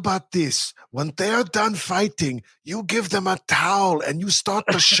 How about this? When they're done fighting, you give them a towel and you start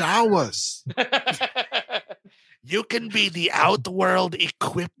the showers. You can be the Outworld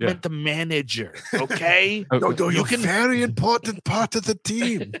equipment manager, okay? No, you're a very important part of the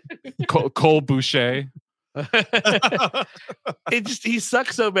team. Cole Boucher. He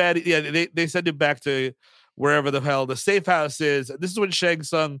sucks so bad. Yeah, they send him back to wherever the hell the safe house is. This is when Shang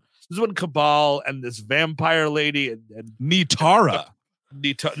Tsung, this is when Cabal and this vampire lady and Nitara.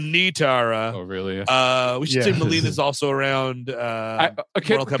 Nitara. Oh, really? We should say Melina's also around.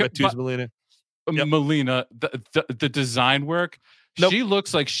 Mortal Kombat 2's Melina. Yep. Melina, the design work. Nope. She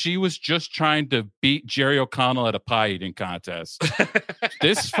looks like she was just trying to beat Jerry O'Connell at a pie eating contest.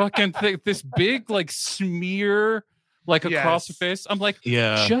 This fucking thing, this big like smear like across her face. I'm like,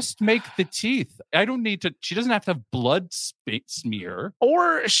 just make the teeth. I don't need to. She doesn't have to have blood smear.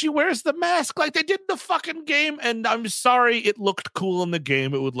 Or she wears the mask like they did in the fucking game. And I'm sorry, it looked cool in the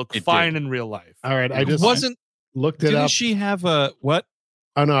game. It would look fine in real life. All right, I just looked it up. Didn't she have a what?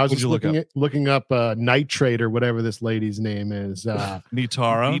 Oh no, I was just looking up Nitrate or whatever this lady's name is.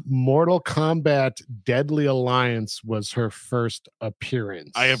 Nitara. Mortal Kombat Deadly Alliance was her first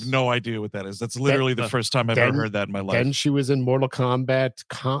appearance. I have no idea what that is. That's literally the first time I've ever heard that in my life. Then she was in Mortal Kombat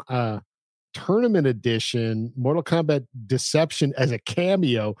Tournament Edition, Mortal Kombat Deception as a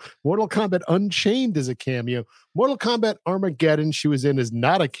cameo, Mortal Kombat Unchained as a cameo, Mortal Kombat Armageddon she was in as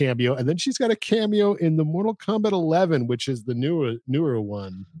not a cameo, and then she's got a cameo in the Mortal Kombat 11, which is the newer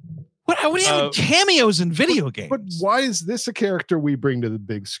one. What do you have cameos in video games? But why is this a character we bring to the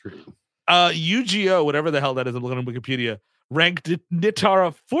big screen? UGO, whatever the hell that is, I'm looking on Wikipedia, ranked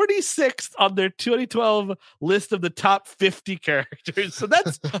Nitara 46th on their 2012 list of the top 50 characters. So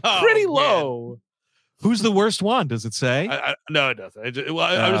that's pretty low. Who's the worst one? Does it say? No, it doesn't.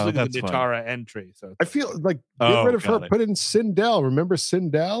 I was looking at the Nitara entry. So I feel like get rid of her. Put in Sindel. Remember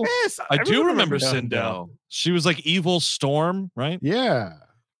Sindel? Yes, I do remember Sindel. She was like Evil Storm, right? Yeah.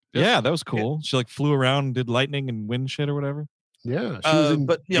 Yeah, that was cool. She like flew around and did lightning and wind shit or whatever. Yeah, she was in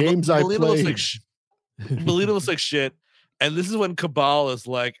games I played. Melina looks like shit. And this is when Cabal is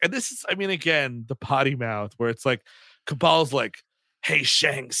like, and this is, I mean, again, the potty mouth where it's like, Cabal's like, "Hey,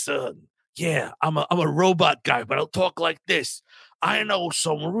 Shang Tsung, yeah, I'm a robot guy, but I'll talk like this. I know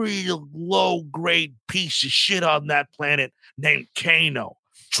some real low grade piece of shit on that planet named Kano.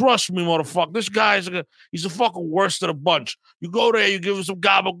 Trust me, motherfucker. This guy's he's the fucking worst of the bunch. You go there, you give him some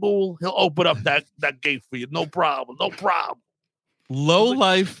gabagool, he'll open up that gate for you. No problem. No problem." Low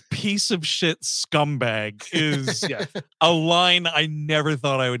life piece of shit scumbag is a line I never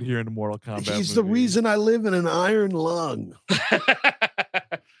thought I would hear in a Mortal Kombat. He's the reason I live in an iron lung.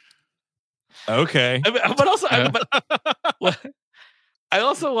 Okay. But also, I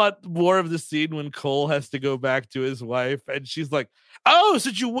also want more of the scene when Cole has to go back to his wife and she's like, "Oh,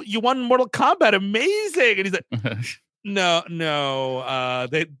 so you won Mortal Kombat. Amazing." And he's like, No.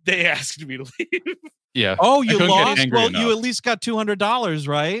 They asked me to leave. Yeah. Oh, you lost? Well, you at least got $200,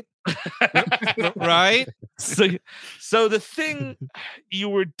 right? Right? So the thing you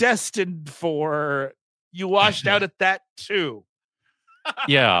were destined for, you washed out at that too.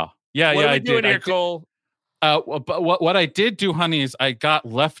 Yeah. What are we doing here, I Cole? But what I did do, honey, is I got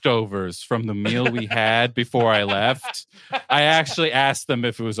leftovers from the meal we had before I left. I actually asked them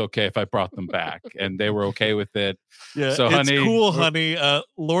if it was okay if I brought them back, and they were okay with it. Yeah, so, honey, it's cool, honey.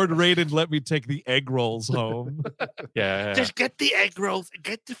 Lord Raiden let me take the egg rolls home. Yeah. Just get the egg rolls and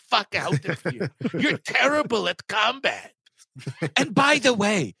get the fuck out of here. You're terrible at combat. And by the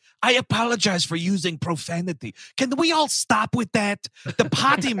way, I apologize for using profanity. Can we all stop with that? The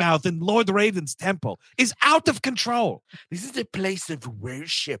potty mouth in Lord Raiden's temple is out of control. This is a place of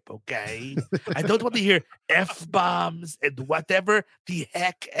worship, okay? I don't want to hear F-bombs and whatever the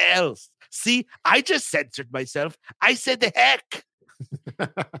heck else. See, I just censored myself. I said the heck.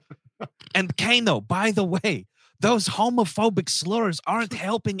 And Kano, by the way, those homophobic slurs aren't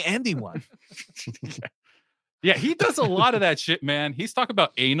helping anyone. Yeah, he does a lot of that shit, man. He's talking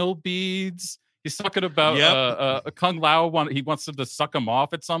about anal beads. He's talking about Kung Lao. He wants him to suck him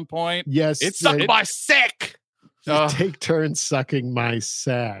off at some point. Yes, it's suck my sick. take turns sucking my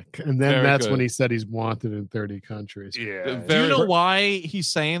sack. And then that's when he said he's wanted in 30 countries. Yeah. Do you know why he's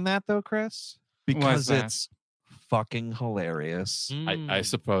saying that though, Chris? Because it's fucking hilarious. I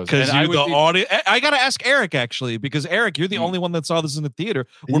suppose. Because I gotta ask Eric actually, because Eric, you're the only one that saw this in the theater.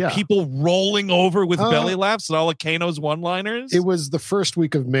 Were people rolling over with belly laughs at all of Kano's one-liners? It was the first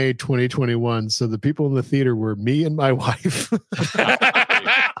week of May 2021, so the people in the theater were me and my wife.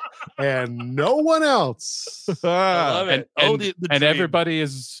 And no one else. I love it. And everybody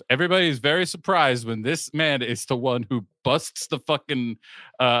is very surprised when this man is the one who busts the fucking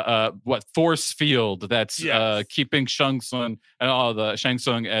force field that's keeping Shang Tsung and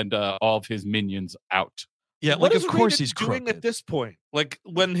all of his minions out. Yeah, what of course he's doing at this point. Like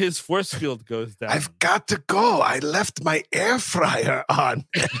when his force field goes down. I've got to go. I left my air fryer on.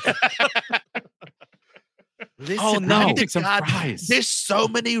 Listen, there's so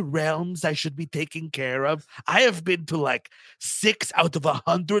many realms I should be taking care of. I have been to like 6 out of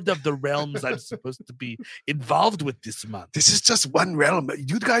 100 of the realms I'm supposed to be involved with this month. This is just one realm.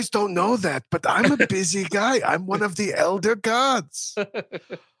 You guys don't know that, but I'm a busy guy. I'm one of the elder gods.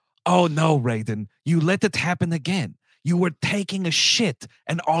 Oh no, Raiden. You let it happen again. You were taking a shit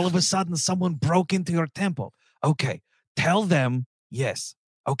and all of a sudden someone broke into your temple. Okay, tell them yes.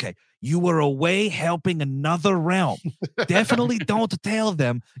 Okay, you were away helping another realm. Definitely don't tell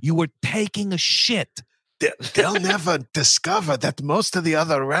them you were taking a shit. They'll never discover that most of the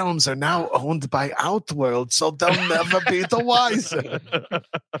other realms are now owned by Outworld, so they'll never be the wiser.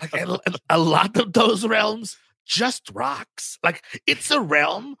 Like a lot of those realms, just rocks. Like it's a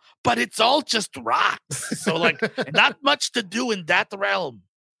realm, but it's all just rocks. So like not much to do in that realm.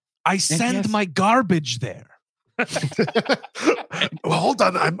 I send my garbage there. Well, hold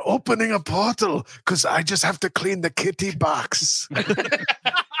on. I'm opening a portal because I just have to clean the kitty box.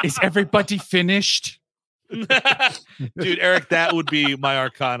 Is everybody finished? Dude, Eric, that would be my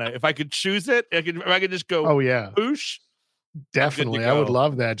arcana. If I could choose it, if I could just go, boosh. Definitely. I would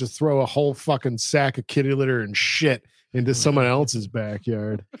love that. Just throw a whole fucking sack of kitty litter and shit into someone else's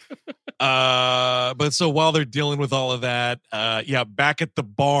backyard. But so while they're dealing with all of that, back at the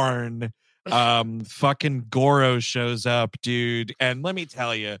barn, fucking Goro shows up, dude, and let me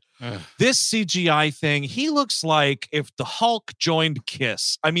tell you, this CGI thing, he looks like if the Hulk joined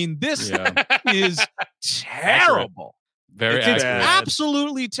Kiss. I mean, this is terrible. Very it's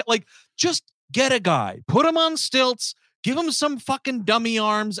absolutely like, just get a guy, put him on stilts, give him some fucking dummy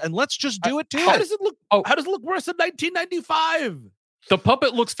arms, and let's just do it too. How does it look? How does it look worse than 1995? The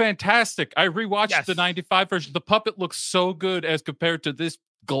puppet looks fantastic. I rewatched the 95 version. The puppet looks so good as compared to this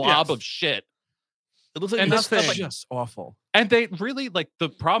glob of shit. It looks like nothing. This just awful. And they really the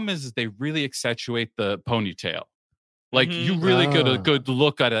problem is they really accentuate the ponytail. Like you really get a good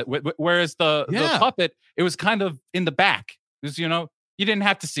look at it. Whereas the puppet, it was kind of in the back. Because, you didn't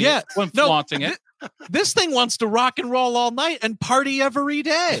have to see it when flaunting it. This thing wants to rock and roll all night and party every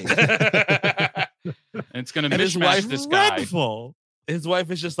day. And it's going to mishmash this guy. His wife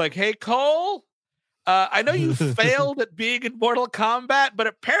is just like, hey, Cole, I know you failed at being in Mortal Kombat, but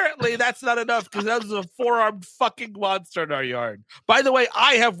apparently that's not enough because that was a 4-armed fucking monster in our yard. By the way,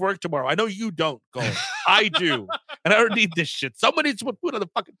 I have work tomorrow. I know you don't, Cole. I do. And I don't need this shit. Someone needs to put food on the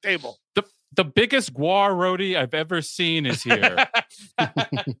fucking table. The biggest guar roadie I've ever seen is here.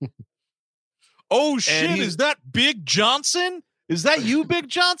 Oh, shit. Is that Big Johnson? Is that you, Big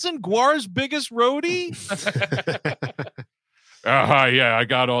Johnson? Guar's biggest roadie? Yeah, I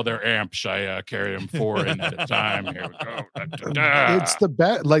got all their amps. I carry them 4 in at a time. Here we go. It's the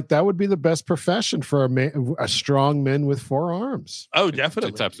best. Like that would be the best profession for a strong man with 4 arms. Oh,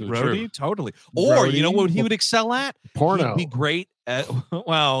 definitely. It's absolutely roadie, true. Totally. Or Roadie, you know what he would excel at? Porno. He'd be great at.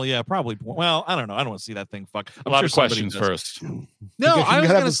 Well, yeah, probably. Well, I don't know. I don't want to see that thing. Fuck. A lot of questions first. No, I was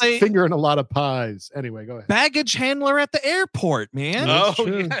going to say finger in a lot of pies. Anyway, go ahead. Baggage handler at the airport, man. Oh,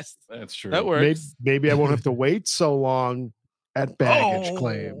 yes, that's true. That works. Maybe I won't have to wait so long at baggage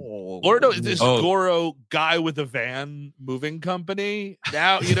claim. Or no, this Goro guy with a van moving company.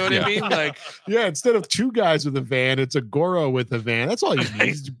 Now, you know what I mean? Like, instead of 2 guys with a van, it's a Goro with a van. That's all you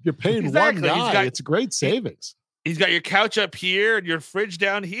need. You're paying one guy. It's a great savings. He's got your couch up here and your fridge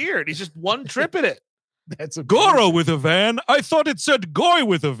down here, and he's just one trip in it. That's a Goro with a van. I thought it said Goy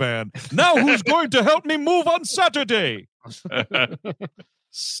with a van. Now who's going to help me move on Saturday?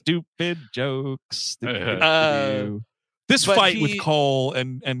 Stupid jokes. This fight with Cole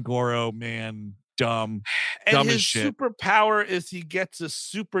and Goro, man, dumb. And dumb his as shit. superpower is he gets a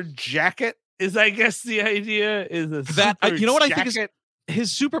super jacket. Is I guess the idea is that you know what jacket? I think is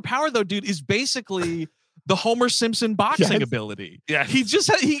his superpower though, dude, is basically the Homer Simpson boxing ability. Yeah, he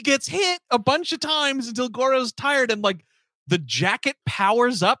gets hit a bunch of times until Goro's tired, and like the jacket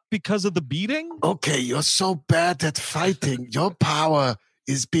powers up because of the beating. Okay, you're so bad at fighting. Your power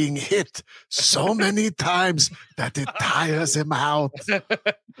is being hit so many times that it tires him out.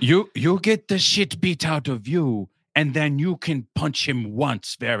 You get the shit beat out of you, and then you can punch him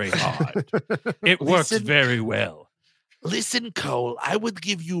once very hard. It works very well. Listen, Cole, I would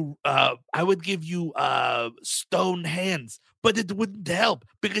give you stone hands, but it wouldn't help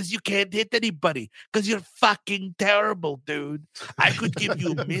because you can't hit anybody because you're fucking terrible, dude. I could give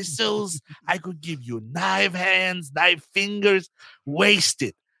you missiles. I could give you knife hands, knife fingers.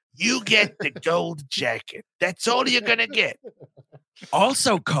 Wasted. You get the gold jacket. That's all you're going to get.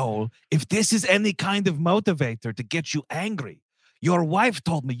 Also, Cole, if this is any kind of motivator to get you angry, your wife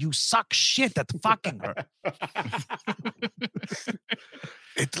told me you suck shit at fucking her.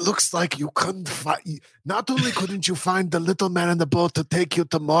 It looks like you couldn't find. Not only couldn't you find the little man in the boat to take you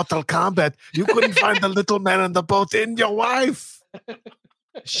to Mortal Kombat, you couldn't find the little man in the boat in your wife.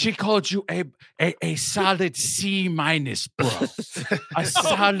 She called you a solid C-, bro. A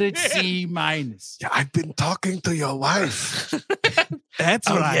solid C-. Yeah, I've been talking to your wife. That's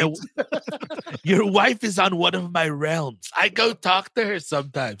right. Yeah. Your wife is on one of my realms. I go talk to her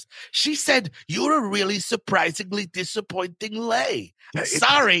sometimes. She said, you're a really surprisingly disappointing lay. Yeah,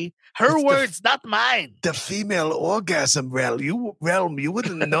 sorry, her words, not mine. The female orgasm realm. You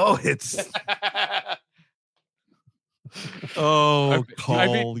wouldn't know it. Oh,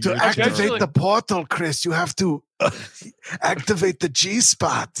 Cole. To activate the portal, Chris, you have to activate the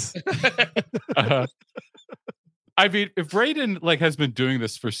G-spot. I mean, if Raiden has been doing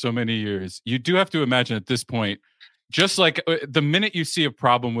this for so many years, you do have to imagine at this point, just like the minute you see a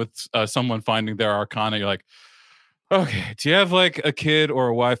problem with someone finding their arcana, you're like, okay, do you have like a kid or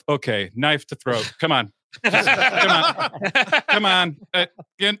a wife? Okay, knife to throat. Come on. Come on.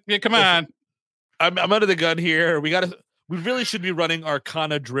 Come on. I'm under the gun here. We really should be running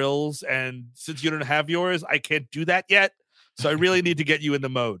Arcana drills, and since you don't have yours, I can't do that yet. So I really need to get you in the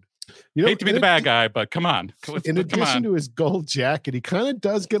mode. Hate to be the bad guy, but come on. In addition to his gold jacket, he kind of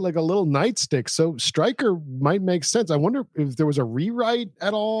does get like a little nightstick. So Stryker might make sense. I wonder if there was a rewrite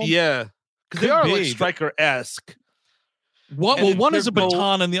at all. Yeah, because they are like Stryker-esque. One is a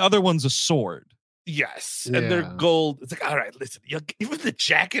baton and the other one's a sword. Yes, and they're gold. It's like, all right, listen, even the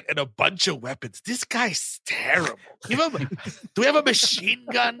jacket and a bunch of weapons. This guy's terrible. Do we have a machine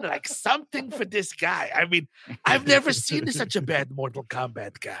gun? Like something for this guy. I mean, I've never seen such a bad Mortal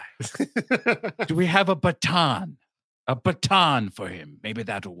Kombat guy. Do we have a baton? A baton for him. Maybe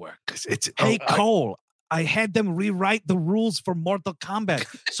that'll work. Hey, Cole, I had them rewrite the rules for Mortal Kombat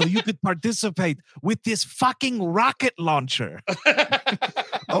so you could participate with this fucking rocket launcher.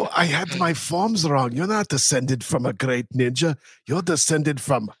 Oh, I had my forms wrong. You're not descended from a great ninja. You're descended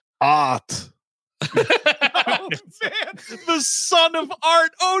from art. Oh, man. The son of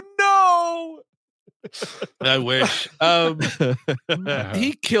art. Oh, no. I wish.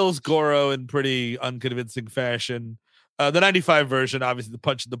 He kills Goro in pretty unconvincing fashion. The 95 version, obviously, the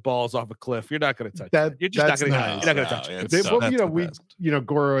punch in the balls off a cliff. You're not going to touch that. You're just not going to touch it.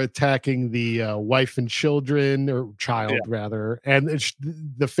 Goro attacking the wife and children, or child rather, and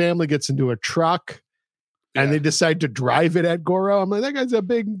the family gets into a truck, and they decide to drive it at Goro. I'm like, that guy's a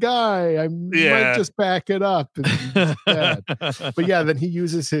big guy. I might just back it up. But then he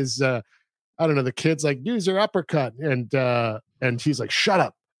uses his, I don't know, the kid's like, use your uppercut, and he's like, shut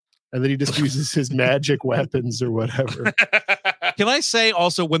up. And then he just uses his magic weapons or whatever. Can I say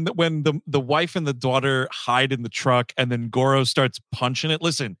also when the wife and the daughter hide in the truck and then Goro starts punching it?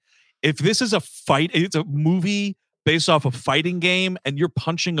 Listen, if this is it's a movie based off a fighting game and you're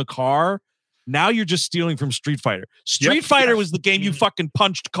punching a car, now you're just stealing from Street Fighter. Street Fighter was the game you fucking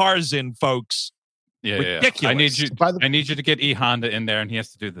punched cars in, folks. Yeah, ridiculous. I need you to get E Honda in there, and he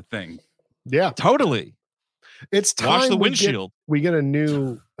has to do the thing. Yeah, totally. It's time watch the windshield. We get a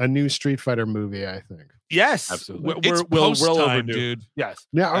new Street Fighter movie, I think. Yes, absolutely. It's post time, dude. Yes.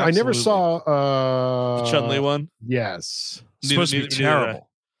 Yeah, absolutely. I never saw the Chun-Li one. Yes, it's supposed to be terrible.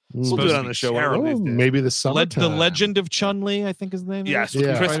 We'll do it on the show. Maybe the summer. The Legend of Chun-Li, I think his name. Yes,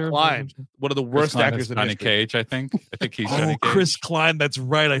 Chris Klein, one of the worst actors in Johnny Cage. I think he's Johnny Cage. Chris Klein. That's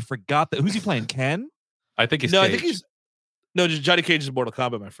right. I forgot that. Who's he playing? Ken? I think he's. No, Cage. I think he's. No, just Johnny Cage is Mortal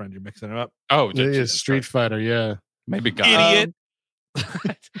Kombat, my friend. You're mixing it up. Oh, it's Street Fighter. Yeah, maybe Guile. Idiot.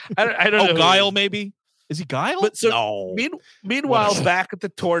 I don't know. Guile, maybe. Is he Guile? But so meanwhile, back at the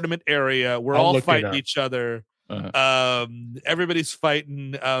tournament area, we're all fighting each other. Everybody's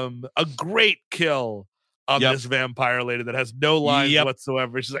fighting. A great kill on this vampire lady that has no lines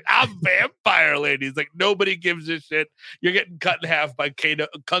whatsoever. She's like, I'm vampire lady. He's like, nobody gives a shit. You're getting cut in half by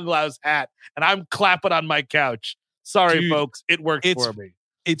Kung Lao's hat, and I'm clapping on my couch. Sorry, folks. It worked for me.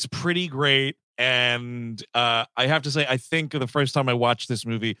 It's pretty great. And I have to say, I think the first time I watched this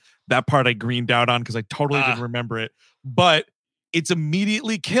movie, that part I greened out on because I totally didn't remember it. But it's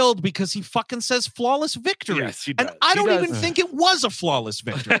immediately killed because he fucking says flawless victory. Yes, he does. And I don't even think it was a flawless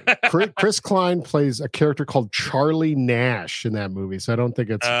victory. Chris Klein plays a character called Charlie Nash in that movie, so I don't think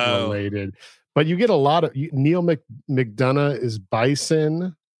it's related. But you get a lot of Neil McDonough is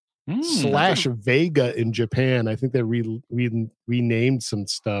Bison / Vega in Japan. I think they renamed some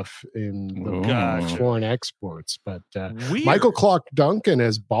stuff in the foreign exports. But Michael Clark Duncan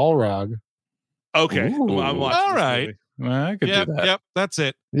as Balrog. Okay, I'm watching. All right. Well, I could do that. Yep, that's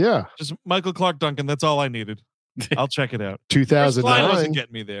it. Yeah, just Michael Clark Duncan. That's all I needed. I'll check it out. 2009 wasn't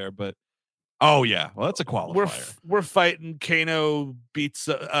getting me there, but well, that's a qualifier. We're fighting. Kano puts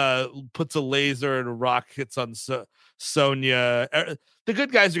a laser and a rock hits on Sonya. The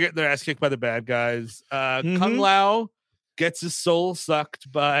good guys are getting their ass kicked by the bad guys. Kung Lao gets his soul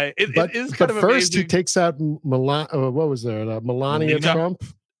sucked by. It is kind of first amazing. he takes out Melania Trump.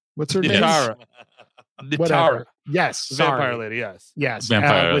 What's her name? Nitara. Yes, vampire lady. Yes,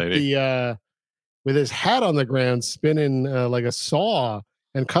 vampire lady. With his hat on the ground, spinning like a saw,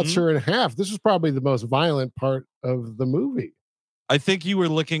 and cuts her in half. This was probably the most violent part of the movie. I think you were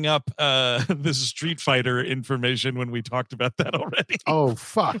looking up this Street Fighter information when we talked about that already. Oh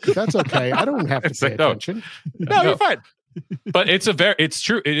fuck, that's okay. I don't have to pay attention. No, you're fine. But it's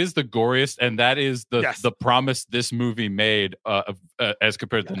true. It is the goriest, and that is the promise this movie made as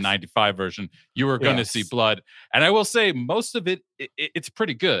compared to the 95 version. You were going to see blood, and I will say most of it's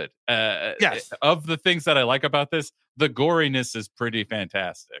pretty good. Of the things that I like about this, the goriness is pretty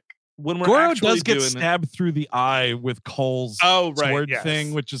fantastic. When we're Goro does get stabbed through the eye with Cole's sword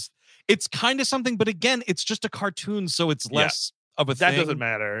thing, which is it's kind of something, but again, it's just a cartoon, so it's less of a thing. That doesn't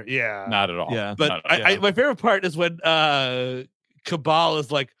matter. Yeah, not at all. Yeah, but my favorite part is when Cabal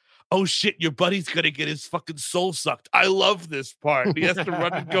is like, "Oh shit, your buddy's gonna get his fucking soul sucked." I love this part. He has to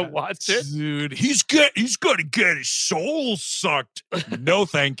run and go watch it. Dude, he's gonna get his soul sucked. No,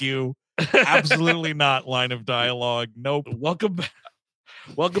 thank you. Absolutely not. Line of dialogue. Nope.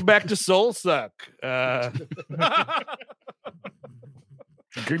 Welcome back to Soul Suck. No,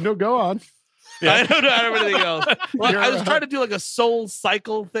 go on. Yeah, I don't know anything else. Well, I was trying to do like a soul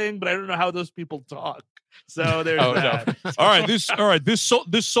cycle thing, but I don't know how those people talk. So there's that. No.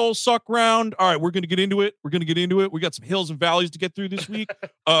 This soul suck round. All right, we're gonna get into it. We got some hills and valleys to get through this week.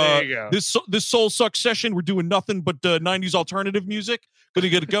 There you go. This soul suck session, we're doing nothing but 90s alternative music. Gonna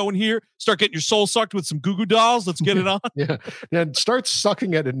get it going here. Start getting your soul sucked with some Goo Goo Dolls. Let's get it on. Yeah. Start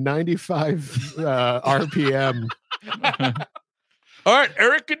sucking at a 95 RPM. All right,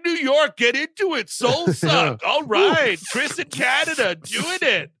 Eric in New York, get into it. Soul suck. All right, Chris in Canada, doing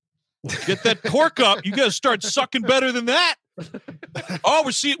it. Get that cork up. You gotta start sucking better than that. Oh,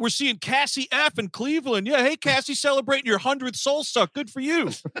 we're seeing Cassie F in Cleveland. Yeah, hey Cassie, celebrating your 100th soul suck. Good for you.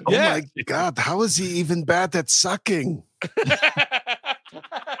 Oh my God, how is he even bad at sucking?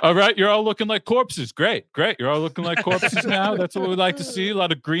 All right, you're all looking like corpses. Great. You're all looking like corpses now. That's what we like to see. A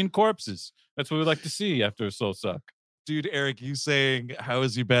lot of green corpses. That's what we like to see after a soul suck. Dude, Eric, you saying how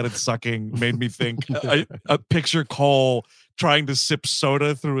is he bad at sucking made me think a picture Cole trying to sip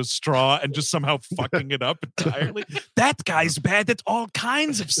soda through a straw and just somehow fucking it up entirely. That guy's bad at all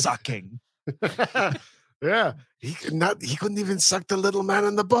kinds of sucking. Yeah. He couldn't even suck the little man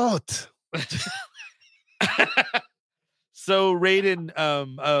on the boat. So Raiden,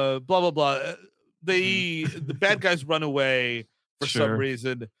 blah blah blah. The bad guys run away for some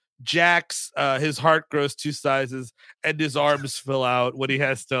reason. Jax, his heart grows 2 sizes and his arms fill out when he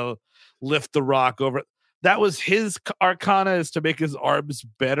has to lift the rock over. That was his arcana, is to make his arms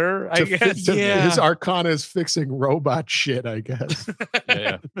better, I guess. His arcana is fixing robot shit, I guess.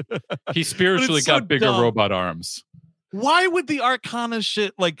 Yeah. He spiritually got bigger robot arms. Why would the arcana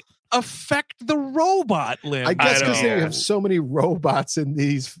shit affect the robot limb? I guess because they have so many robots in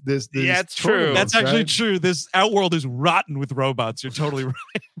this it's true. That's actually true. This Outworld is rotten with robots. You're totally right.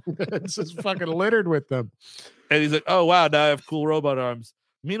 It's just fucking littered with them. And he's like, oh wow, now I have cool robot arms.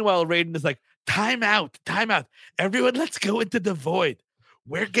 Meanwhile, Raiden is like, time out. Everyone, let's go into the void.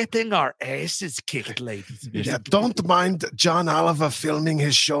 We're getting our asses kicked, ladies. Yeah, don't mind John Oliver filming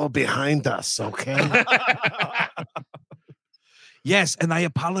his show behind us, okay? Yes, and I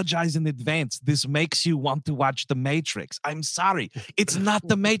apologize in advance. This makes you want to watch The Matrix. I'm sorry. It's not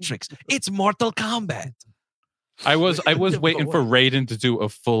The Matrix. It's Mortal Kombat. I was waiting for Raiden to do a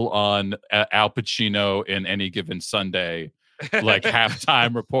full on Al Pacino in Any Given Sunday, like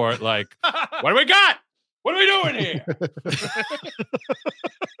halftime report. Like, what do we got? What are we doing here?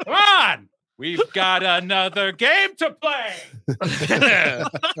 Come on, we've got another game to play.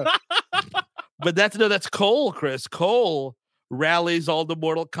 But that's Cole, Chris. Cole rallies all the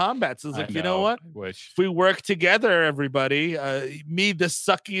Mortal Kombats. It's like, you know what? If we work together, everybody, me, the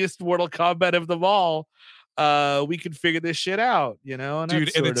suckiest Mortal Kombat of them all, we can figure this shit out, you know? And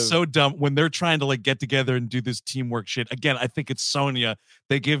dude, and it's so dumb when they're trying to like get together and do this teamwork shit. Again, I think it's Sonya.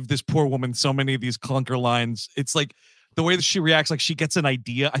 They give this poor woman so many of these clunker lines. It's like the way that she reacts, like she gets an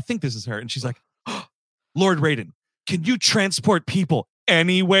idea. I think this is her. And she's like, oh, Lord Raiden, can you transport people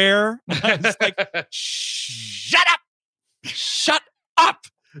anywhere? It's like, shut up. Shut up.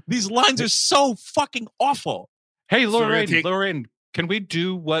 These lines are so fucking awful. Hey, Lorraine, can we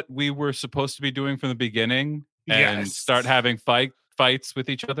do what we were supposed to be doing from the beginning and start having fights with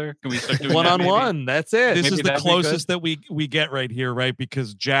each other? Can we start doing one-on-one? That's it. This is the closest that we get right here, right?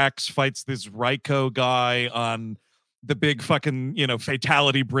 Because Jax fights this Raiko guy on the big fucking,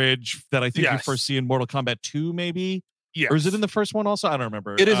 fatality bridge that I think you first see in Mortal Kombat 2, maybe? Yeah. Or is it in the first one also? I don't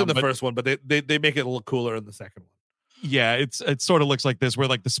remember. It is in the first one, but they make it a little cooler in the second one. Yeah, it sort of looks like this, where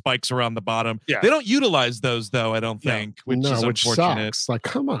like the spikes are on the bottom. Yeah. They don't utilize those though, I don't think, which is unfortunate. Sucks. Like,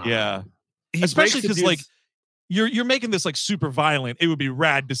 come on. Yeah, especially because like you're making this like super violent. It would be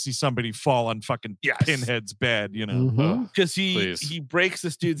rad to see somebody fall on fucking Pinhead's bed, because he breaks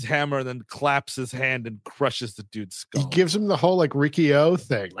this dude's hammer and then claps his hand and crushes the dude's skull. He gives him the whole like Ricky O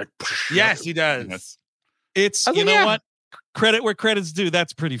thing. Like, yes, he does. Yes. It's what, credit where credit's due.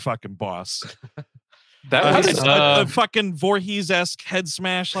 That's pretty fucking boss. That was a fucking Voorhees-esque head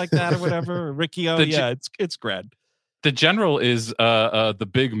smash like that or whatever. Ricky O, it's grad. The general is the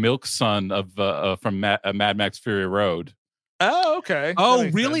big milk son of from Mad Max Fury Road. Oh, okay. Oh,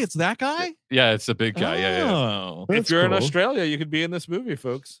 really? Sense. It's that guy? Yeah, it's a big guy. Oh, if you're in Australia, you could be in this movie,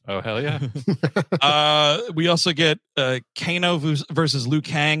 folks. Oh, hell yeah. We also get Kano versus Liu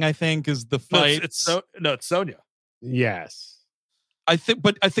Kang, I think, is the fight. It's Sonya. Yes. I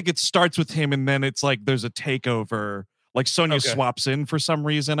think it starts with him, and then it's like there's a takeover. Like Sonya swaps in for some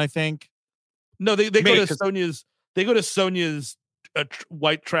reason. I think. No, they go to Sonya's. They go to Sonya's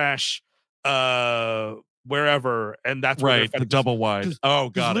white trash, wherever, and that's where right. The double wide. Oh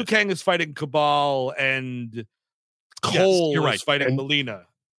god, Liu Kang is fighting Cabal, and Cole is fighting Melina.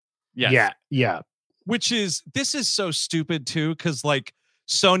 Yes. Yeah. This is so stupid too, because like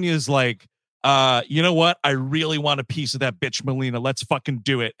Sonya's like, you know what? I really want a piece of that bitch Melina. Let's fucking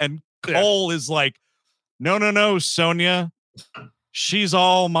do it. And Cole is like, no, Sonya. She's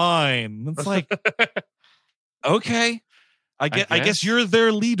all mine. It's like, okay. I guess you're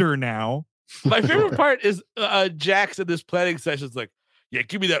their leader now. My favorite part is Jax in this planning session is like, yeah,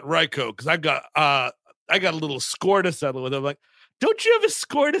 give me that Raiko, because I got a little score to settle with. I'm like, don't you have a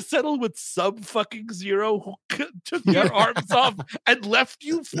score to settle with Sub-Zero who took your arms off and left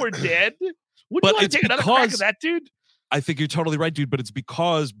you for dead? Would you want to take another crack at that dude? I think you're totally right, dude. But it's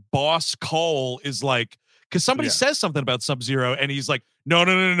because Boss Cole is like, because somebody says something about Sub-Zero, and he's like,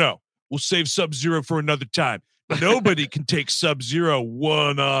 no. We'll save Sub-Zero for another time. Nobody can take Sub-Zero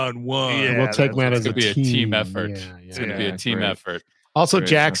one-on-one. Yeah, we'll take that as a team effort. It's going to be a team effort. Also,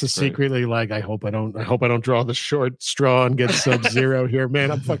 Jax is secretly like, I hope I don't draw the short straw and get Sub-Zero here,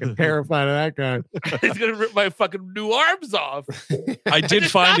 man. I'm fucking terrified of that guy. He's gonna rip my fucking new arms off. I did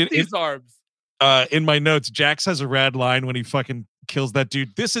find it these arms. In my notes. Jax has a rad line when he fucking kills that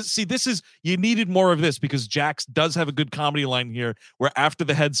dude. This is you needed more of this, because Jax does have a good comedy line here where after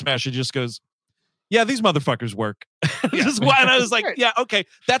the head smash, it just goes, yeah, these motherfuckers work. And I was like, yeah, okay,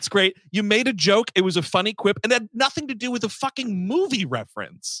 that's great. You made a joke. It was a funny quip, and it had nothing to do with a fucking movie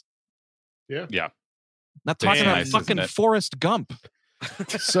reference. Yeah. Not talking about fucking Forrest Gump.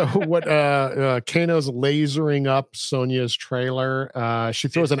 So what Kano's lasering up Sonya's trailer. She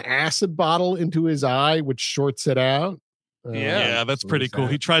throws an acid bottle into his eye, which shorts it out. Yeah, that's pretty cool.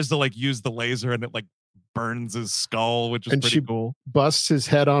 He tries to like use the laser, and it like burns his skull, which is pretty cool. Busts his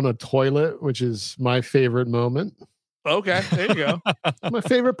head on a toilet, which is my favorite moment. Okay, there you go. My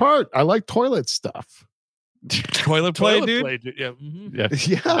favorite part. I like toilet stuff. Toilet play, dude. Yeah. Yeah.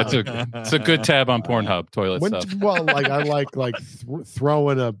 It's a good tab on Pornhub. Toilet stuff. Well, like I like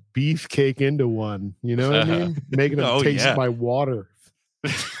throwing a beefcake into one. You know what I mean? Making them taste my water.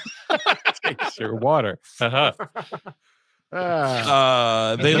 Taste your water. They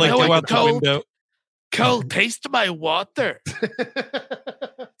like go out the window. Cole, taste my water.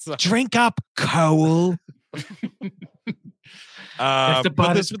 Drink up, Cole.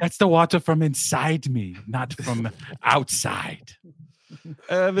 That's the water from inside me, not from outside.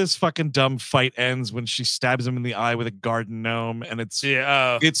 This fucking dumb fight ends when she stabs him in the eye with a garden gnome, and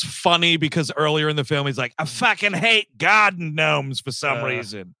it's funny because earlier in the film he's like, I fucking hate garden gnomes for some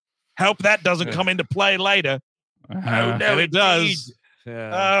reason. Hope that doesn't come into play later. Oh no, and it does.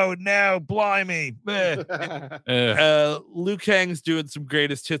 Yeah. Oh no, blimey. Liu Kang's doing some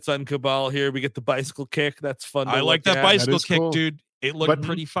greatest hits on Cabal here. We get the bicycle kick. That's fun. I like that bicycle kick, cool. dude. It looked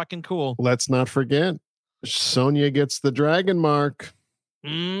pretty fucking cool. Let's not forget, Sonya gets the dragon mark.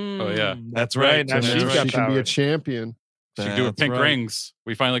 Oh yeah, that's right. Now she can be a champion. She can do pink rings.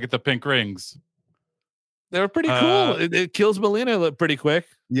 We finally get the pink rings. They were pretty cool. It kills Melina pretty quick.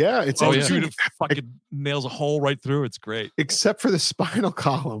 Yeah, it's dude, it fucking nails a hole right through. It's great. Except for the spinal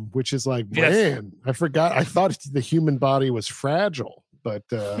column, which is like, man, I forgot. I thought the human body was fragile, but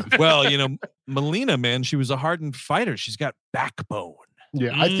well, Melina, man, she was a hardened fighter. She's got backbone.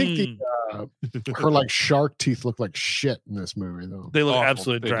 Yeah, I think her like shark teeth look like shit in this movie, though. They look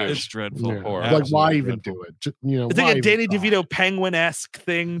absolutely trash. It's dreadful. Yeah. Like, why even do it? It's like a Danny DeVito penguin-esque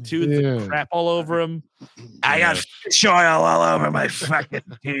thing too. The crap all over him. I got fish oil all over my fucking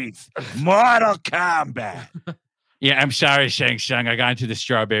teeth. Mortal Kombat. Yeah, I'm sorry, Shang Tsung. I got into the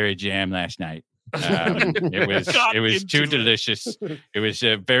strawberry jam last night. It was too delicious. It was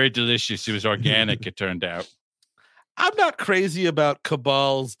very delicious. It was organic. It turned out. I'm not crazy about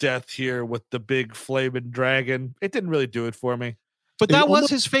Cabal's death here with the big flaming dragon. It didn't really do it for me. But that was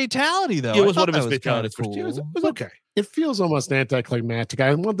his fatality, though. It was one of his fatalities. Cool. It was okay. It feels almost anticlimactic.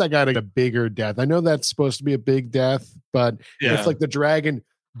 I want that guy to get a bigger death. I know that's supposed to be a big death, but it's like the dragon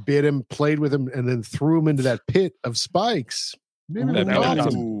bit him, played with him, and then threw him into that pit of spikes. Maybe that was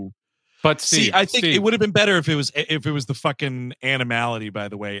awesome. But Steve, I think it would have been better if it was the fucking animality, by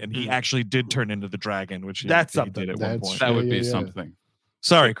the way, and he actually did turn into the dragon, which that's he something. did at one point. That would be something.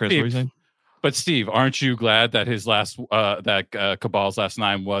 Sorry, Chris. Steve, what were you saying? But Steve, aren't you glad that his last Cabal's last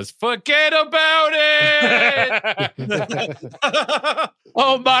line was "Forget about it"?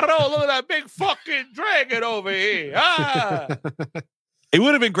 Oh, Maro, look at that big fucking dragon over here! Ah! It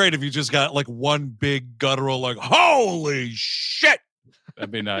would have been great if you just got like one big guttural, like "Holy shit!"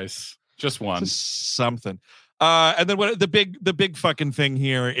 That'd be nice. Just one. Just something. And then what the big fucking thing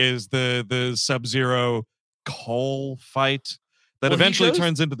here is the Sub-Zero Cole fight that eventually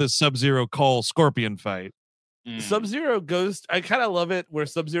turns into the Sub-Zero Cole Scorpion fight. Sub-Zero goes, I kind of love it where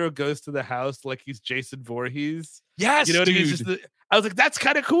Sub-Zero goes to the house like he's Jason Voorhees. Yes, you know what I mean? I was like, that's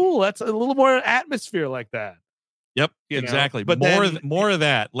kind of cool. That's a little more atmosphere like that. Yep, exactly. But more of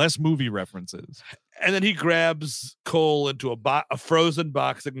that, less movie references. And then he grabs Cole into a frozen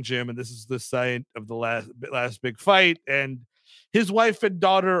boxing gym, and this is the site of the last big fight. And his wife and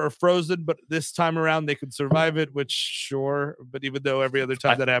daughter are frozen, but this time around they can survive it. Which sure, but even though every other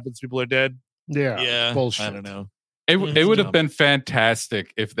time that happens, people are dead. Yeah, bullshit. I don't know. It would have been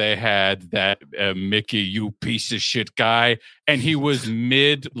fantastic if they had that Mickey, you piece of shit guy, and he was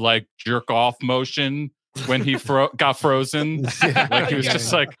mid like jerk off motion when he got frozen. Like he was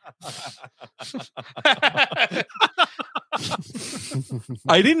just like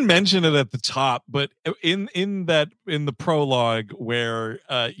I didn't mention it at the top, but in the prologue where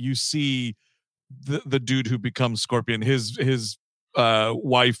you see the dude who becomes Scorpion, his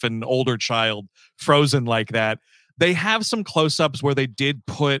wife and older child frozen like that, they have some close-ups where they did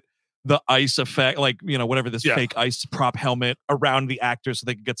put the ice effect, like, whatever, this fake ice prop helmet around the actor so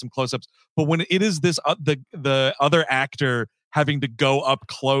they could get some close-ups. But when it is this the other actor having to go up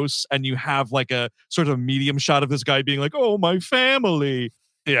close and you have like a sort of medium shot of this guy being like, oh, my family.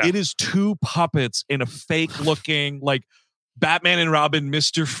 Yeah. It is two puppets in a fake looking like Batman and Robin,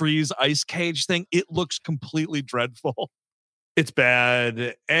 Mr. Freeze ice cage thing. It looks completely dreadful. It's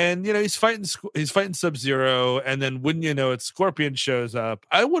bad. And he's fighting Sub-Zero, and then wouldn't you know it, Scorpion shows up.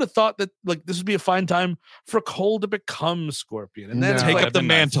 I would have thought that like this would be a fine time for Cole to become Scorpion and then take up the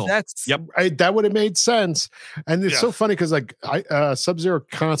mantle. That would have made sense. And it's so funny because like Sub-Zero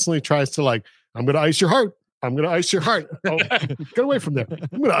constantly tries to like, I'm gonna ice your heart. I'm gonna ice your heart. Oh, get away from there.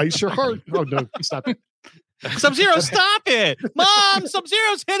 I'm gonna ice your heart. Oh no, stop it. Sub-Zero, stop it! Mom,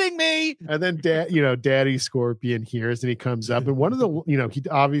 Sub-Zero's hitting me. And then Daddy Scorpion hears and he comes up, and one of the he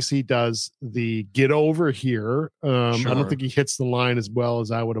obviously does the get over here. I don't think he hits the line as well as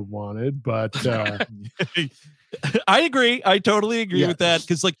I would have wanted, but I agree. I totally agree with that,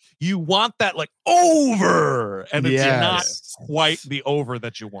 because like you want that like over, and it's not quite the over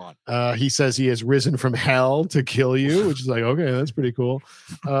that you want. He says he has risen from hell to kill you, which is like, okay, that's pretty cool.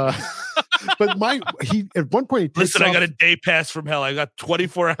 He at one point he takes Listen, I off- got a day pass from hell. I got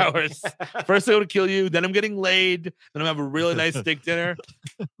 24 hours. First I'm going to kill you, then I'm getting laid, then I'm going to have a really nice steak dinner.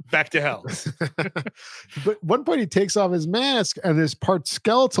 Back to hell. But at one point he takes off his mask and this part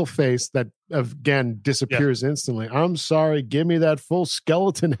skeletal face that again disappears instantly. I'm sorry, give me that full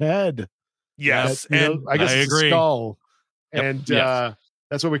skeleton head. Yes, That, and I guess I it's a agree. skull. Yep. And Yes.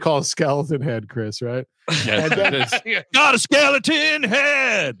 that's what we call a skeleton head, Chris, right? Yes, And then- it is. Got a skeleton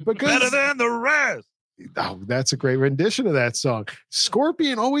head. Because- Better than the rest. Oh, that's a great rendition of that song.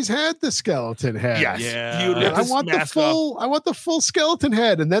 Scorpion always had the skeleton head. yes, Yeah. you would And rip I his want the mask off. full. I want the full skeleton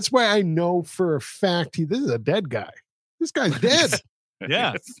head, and that's why I know for a fact this is a dead guy. This guy's dead.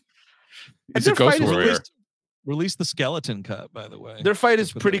 Yeah. He's their a ghost fight is warrior. Release the skeleton cut, by the way. Their fight is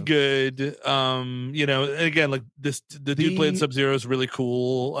Just for pretty the- good. You know, and again, like the dude playing Sub-Zero is really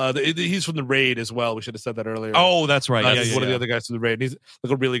cool. He's from the Raid as well. We should have said that earlier. Oh, that's right. Yeah, he's yeah, one of the yeah. other guys from the Raid. He's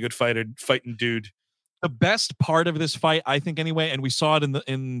like a really good fighting dude. The best part of this fight, I think, anyway, and we saw it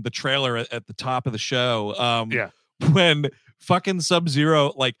in the trailer at the top of the show. When fucking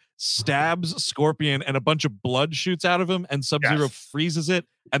Sub-Zero like stabs Scorpion and a bunch of blood shoots out of him, and Sub-Zero freezes it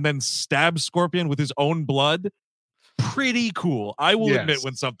and then stabs Scorpion with his own blood. Pretty cool. I will admit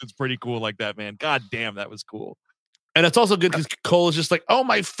when something's pretty cool like that, man. God damn, that was cool. And it's also good because Cole is just like, oh,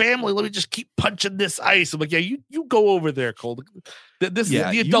 my family, let me just keep punching this ice. I'm like, yeah, you go over there, Cole. This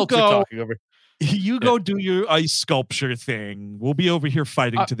is the adults are talking over. You go do your ice sculpture thing. We'll be over here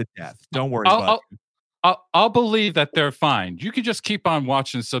fighting to the death. Don't worry about it. I'll believe that they're fine. You can just keep on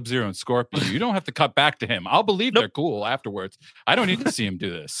watching Sub-Zero and Scorpion. You don't have to cut back to him. I'll believe they're cool afterwards. I don't need to see him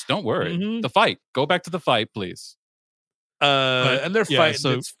do this. Don't worry. The fight. Go back to the fight, please. And they're fighting.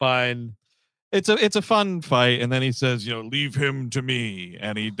 so- It's fine. It's a fun fight, and then he says, leave him to me,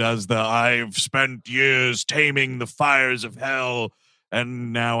 and he does the I've spent years taming the fires of hell,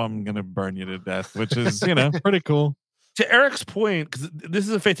 and now I'm gonna burn you to death, which is pretty cool. To Eric's point, because this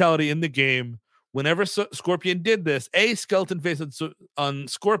is a fatality in the game. Whenever Scorpion did this, skeleton face on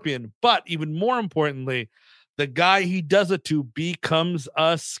Scorpion, but even more importantly, the guy he does it to becomes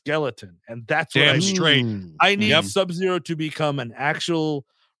a skeleton, and that's what Damn straight. I need Sub-Zero to become an actual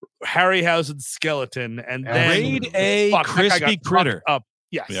Harryhausen skeleton, and then Grade A that guy got crispy critter. fucked up.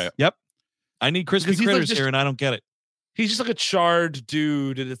 Yes. Yeah. Yep. I need crispy Because he's like critters just- here, and I don't get it. He's just like a charred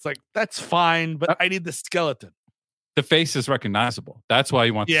dude, and it's like that's fine, but I need the skeleton. The face is recognizable. That's why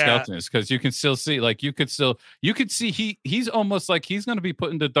you want the Yeah. skeleton, is because you can still see, like you could see he's almost like he's going to be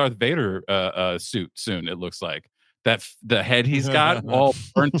put into Darth Vader suit soon. It looks like that the head he's got all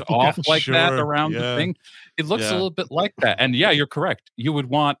burnt off like that Sure. around the thing. It looks Yeah. a little bit like that. And yeah, you're correct. You would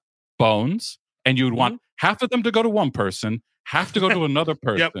want bones, and you would want half of them to go to one person, half to go to another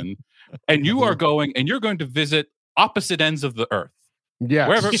person, and you're going to visit opposite ends of the earth. Yeah.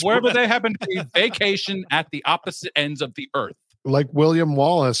 Wherever they happen to be, vacation at the opposite ends of the earth. Like William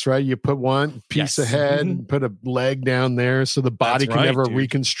Wallace, right? You put one piece of head and put a leg down there so the body That's can right, never dude.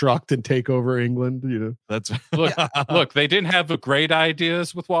 reconstruct and take over England, That's Look, they didn't have the great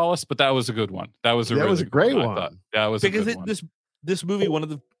ideas with Wallace, but that was a good one. That was a great one. I thought. That was Because a good one. this movie, one of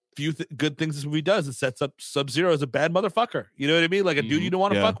the few good things this movie does, it sets up Sub-Zero as a bad motherfucker. You know what I mean? Like a dude you don't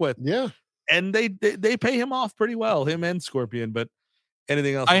want to fuck with. Yeah. And they pay him off pretty well, him and Scorpion. But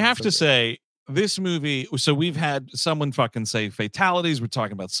anything else? I have to say, this movie, so we've had someone fucking say fatalities. We're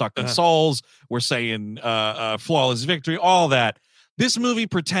talking about sucking souls. We're saying flawless victory, all that. This movie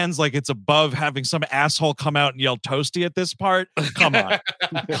pretends like it's above having some asshole come out and yell toasty at this part. Come on.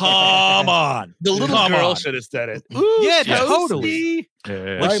 Come on. The little Come girl on. should have said it. Ooh, Yeah, toasty. totally. Yeah.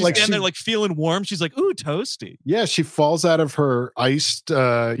 When Right, she's like standing there she- like feeling warm, she's like, ooh, toasty. Yeah, she falls out of her iced,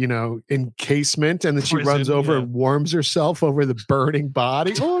 encasement, and then she Prison, runs over yeah. and warms herself over the burning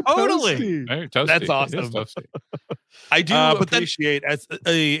body. Oh, Totally. toasty. Hey, toasty. That's It is awesome. toasty. I do But then- appreciate as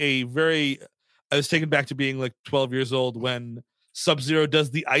a very. I was taken back to being like 12 years old when Sub-Zero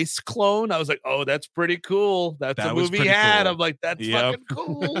does the ice clone. I was like, oh, that's pretty cool. That's That a was movie pretty had. cool. I'm like, that's Yep. fucking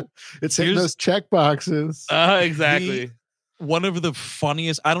cool. It's hitting Here's- those check boxes. Exactly. One of the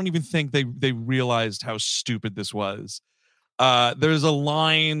funniest, I don't even think they realized how stupid this was. There's a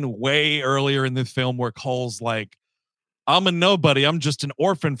line way earlier in the film where Cole's like, I'm a nobody. I'm just an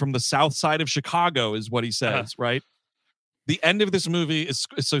orphan from the south side of Chicago, is what he says, right? The end of this movie is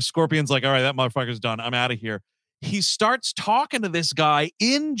so Scorpion's like, all right, that motherfucker's done. I'm out of here. He starts talking to this guy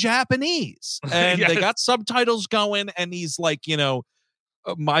in Japanese, and Yes. they got subtitles going, and he's like,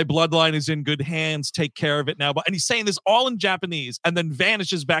 my bloodline is in good hands. Take care of it now. And he's saying this all in Japanese and then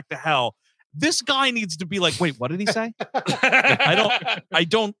vanishes back to hell. This guy needs to be like, wait, what did he say? I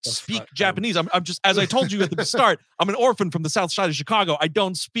don't speak Japanese. I'm just, as I told you at the start, I'm an orphan from the south side of Chicago. I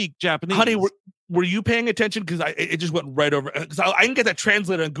don't speak Japanese. Honey, were you paying attention? Because it just went right over. Because I can get that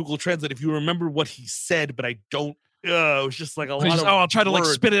translated on Google Translate if you remember what he said, but I don't. It was just like a lot of. I'll try to like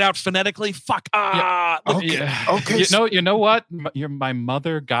spit it out phonetically. Fuck. Okay. You know what? My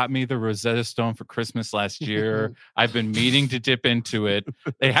mother got me the Rosetta Stone for Christmas last year. I've been meaning to dip into it.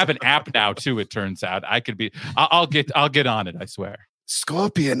 They have an app now too. It turns out I could be. I'll get on it. I swear.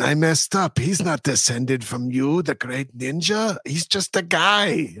 Scorpion, I messed up. He's not descended from you, the great ninja. He's just a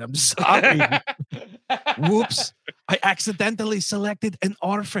guy. I'm sorry. Whoops. I accidentally selected an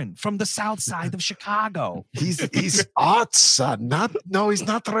orphan from the south side of Chicago. He's Art's son. He's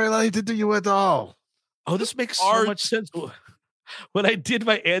not related to you at all. Oh, this makes so much sense. When I did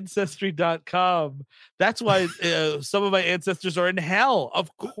my Ancestry.com, that's why some of my ancestors are in hell.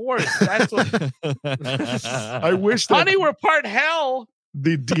 Of course. That's what. I wish that Honey, we're part hell.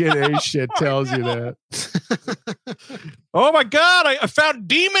 the DNA shit tells you that. Oh my God, I found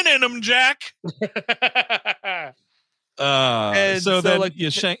demon in him, Jack. And so then like,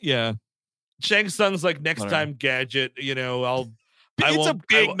 yeah. Shang Tsung's like next time gadget, It's a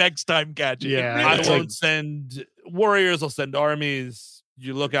big next time gadget. Yeah, I won't send warriors, I'll send armies.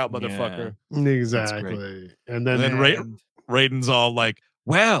 You look out, motherfucker. Exactly. And then Raiden's all like,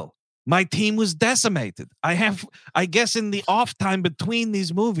 well, my team was decimated. I guess in the off time between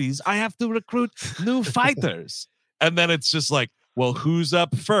these movies, I have to recruit new fighters. And then it's just like, well, who's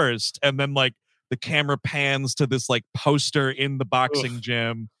up first? And then like the camera pans to this like poster in the boxing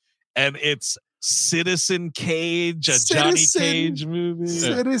gym, and it's Citizen Cage, Johnny Cage movie.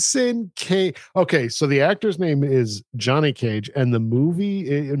 Citizen Cage. Okay, so the actor's name is Johnny Cage, and the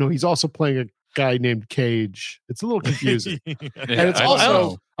movie, he's also playing a guy named Cage. It's a little confusing. And it's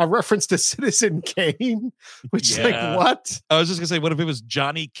also a reference to Citizen Kane, which is like, what? I was just gonna say, what if it was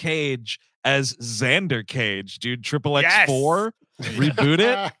Johnny Cage as Xander Cage, dude? Triple X4? Reboot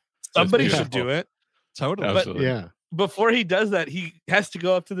it? Somebody should do it. Totally. But Yeah. before he does that, he has to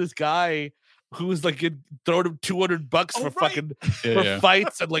go up to this guy who's like throw him $200 for fucking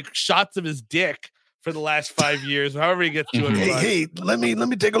fights and like shots of his dick for the last 5 years. However he gets $200. Hey, let me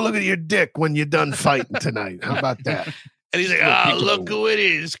take a look at your dick when you're done fighting tonight. How about that? And he's like, look who it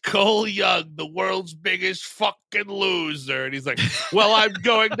is, Cole Young, the world's biggest fucking loser. And he's like, well, I'm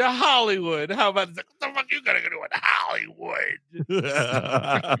going to Hollywood. How about what the fuck you gonna go to in Hollywood?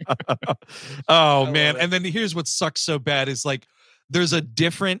 Oh man. And then here's what sucks so bad is like there's a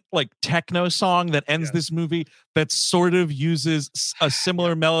different like techno song that ends this movie that sort of uses a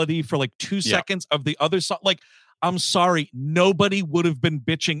similar melody for like 2 seconds of the other song. Like, I'm sorry, nobody would have been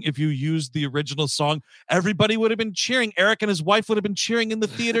bitching if you used the original song. Everybody would have been cheering. Eric and his wife would have been cheering in the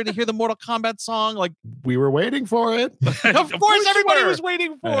theater to hear the Mortal Kombat song. Like, we were waiting for it. Of course, everybody was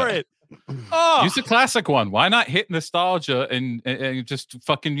waiting for it. Oh. Use the classic one. Why not hit nostalgia and just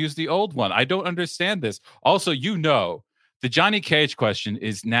fucking use the old one? I don't understand this. Also, the Johnny Cage question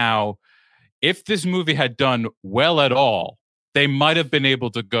is now, if this movie had done well at all, they might have been able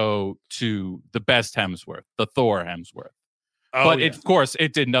to go to the best Hemsworth, the Thor Hemsworth. Of course,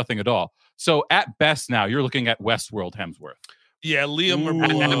 it did nothing at all. So at best now, you're looking at Westworld Hemsworth. Yeah,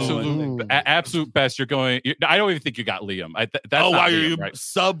 Liam. Absolute best. You're going. I don't even think you got Liam. That's why Liam, you right?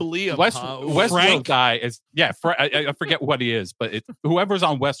 sub Liam? Westworld guy is I forget what he is, but it's whoever's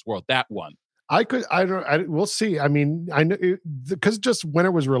on Westworld. That one. We'll see. I mean, I know because just when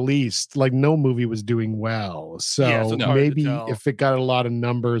it was released, like no movie was doing well. So maybe if it got a lot of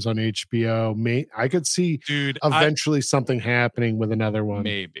numbers on HBO, I could see eventually something happening with another one.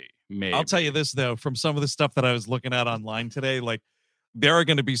 Maybe. I'll tell you this though, from some of the stuff that I was looking at online today, like there are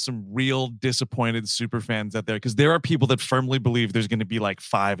going to be some real disappointed super fans out there because there are people that firmly believe there's going to be like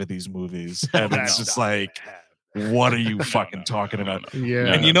 5 of these movies, and it's just like, what are you fucking talking about?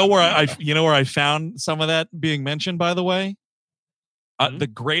 Yeah. And you know where I found some of that being mentioned, by the way? The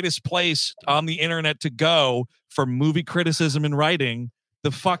greatest place on the internet to go for movie criticism and writing,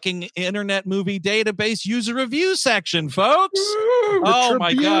 the fucking Internet Movie Database user review section, folks. Oh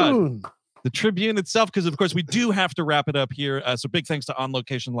my God. The Tribune itself, because of course we do have to wrap it up here. So big thanks to On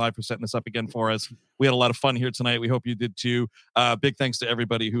Location Live for setting this up again for us. We had a lot of fun here tonight. We hope you did too. Big thanks to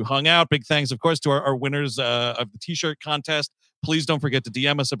everybody who hung out. Big thanks, of course, to our winners of the t-shirt contest. Please don't forget to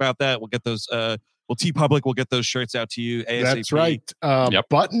DM us about that. We'll get those. TeePublic will get those shirts out to you ASAP. That's right.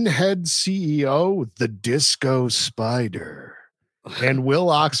 Buttonhead CEO, the Disco Spider, and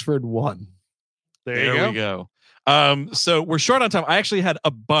Will Oxford won. There we go. So we're short on time. I actually had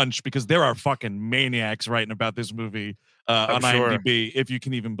a bunch because there are fucking maniacs writing about this movie on IMDb, if you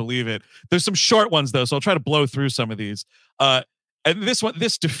can even believe it. There's some short ones though, so I'll try to blow through some of these. And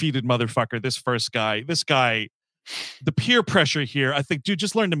this defeated motherfucker, this guy, the peer pressure here. I think, dude,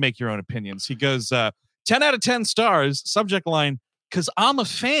 just learn to make your own opinions. He goes, 10 out of 10 stars. Subject line, "'Cause I'm a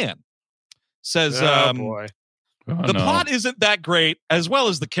fan." Says, boy. The plot isn't that great, as well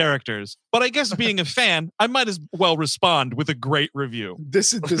as the characters. But I guess being a fan, I might as well respond with a great review.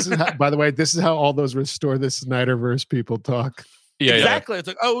 This is how, by the way, this is how all those Restore the Snyderverse people talk. Yeah, exactly. Yeah. It's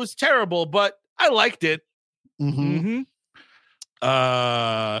like, oh, it was terrible, but I liked it. Mm-hmm.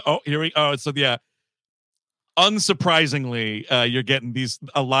 Here we go. So yeah. Unsurprisingly, you're getting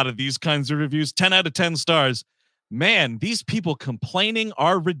a lot of these kinds of reviews. 10 out of 10 stars. Man, these people complaining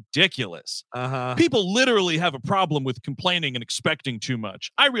are ridiculous. People literally have a problem with complaining and expecting too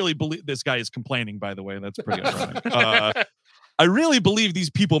much. I really believe this guy is complaining, by the way. That's pretty ironic. I really believe these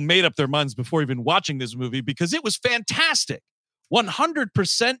people made up their minds before even watching this movie because it was fantastic.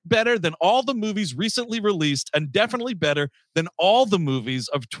 100% better than all the movies recently released and definitely better than all the movies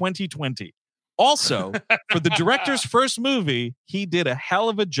of 2020. Also, for the director's first movie, he did a hell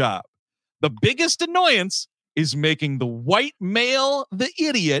of a job. The biggest annoyance is making the white male the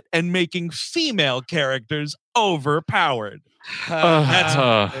idiot and making female characters overpowered.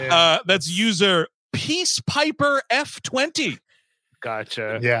 That's user Peace Piper F20.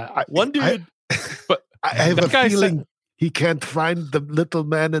 Gotcha. Yeah. One dude. But I have a feeling he can't find the little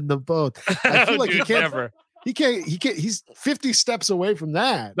man in the boat. I feel like he can't. Never. He can't. He's 50 steps away from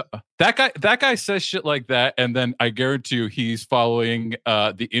that. That guy says shit like that, and then I guarantee you he's following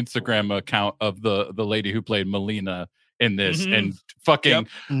the Instagram account of the lady who played Melina in this, and fucking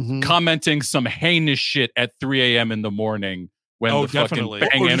commenting some heinous shit at 3 a.m. in the morning when the fucking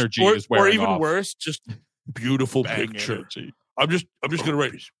bang energy is wearing off. Or even worse, just beautiful picture. Energy. I'm just gonna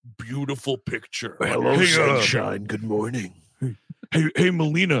write beautiful picture. Hello, sunshine. Good morning. Hey,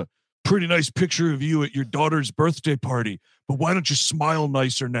 Melina. Pretty nice picture of you at your daughter's birthday party, but why don't you smile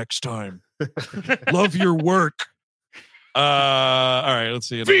nicer next time? Love your work. All right, let's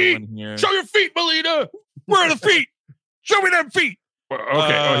see another one here. Show your feet, Melina. Where are the feet? Show me them feet. Well,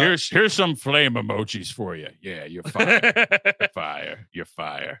 okay. Here's some flame emojis for you. Yeah, you're fire. You're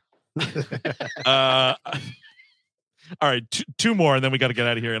fire. All right, two more, and then we got to get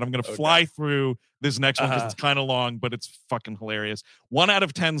out of here. And I'm going to fly through this next one because it's kind of long, but it's fucking hilarious. 1 out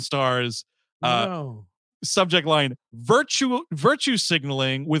of 10 stars. Subject line, virtue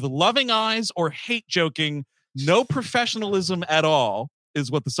signaling with loving eyes or hate joking. No professionalism at all is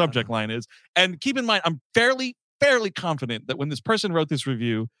what the subject line is. And keep in mind, I'm fairly confident that when this person wrote this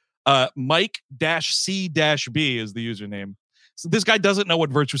review, Mike-C-B is the username. So this guy doesn't know what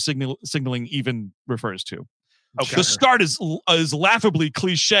virtue signaling even refers to. Okay. The start is laughably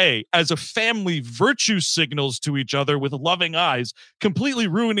cliche as a family virtue signals to each other with loving eyes, completely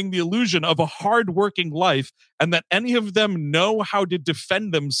ruining the illusion of a hard-working life and that any of them know how to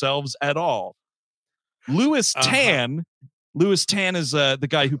defend themselves at all. Louis Tan is the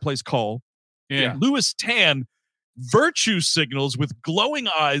guy who plays Cole. Yeah. Louis Tan virtue signals with glowing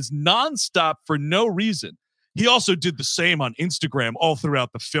eyes nonstop for no reason. He also did the same on Instagram all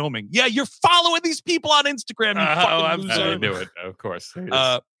throughout the filming. Yeah, you're following these people on Instagram, you fucking loser. I knew it, of course.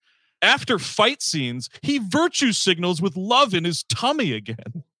 After fight scenes, he virtue signals with love in his tummy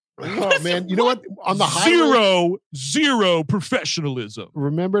again. Oh, man. You know what? On the highway, zero professionalism.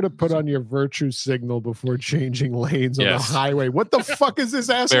 Remember to put on your virtue signal before changing lanes on the highway. What the fuck is this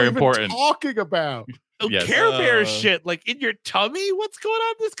asshole even talking about? Care Bear shit, like in your tummy? What's going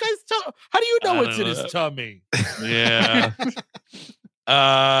on in this guy's tummy? How do you know it's in his tummy? Yeah.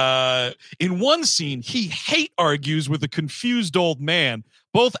 In one scene, he hate argues with a confused old man,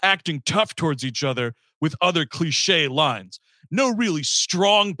 both acting tough towards each other with other cliche lines. No really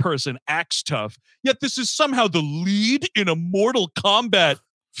strong person acts tough, yet this is somehow the lead in a Mortal Kombat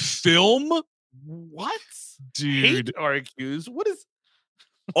film? What? Dude. Hate argues? What is...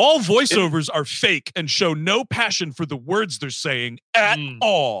 All voiceovers are fake and show no passion for the words they're saying at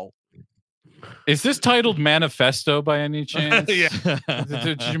all. Is this titled Manifesto by any chance? Yeah.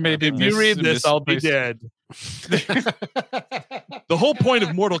 If you read this, I'll be dead. The whole point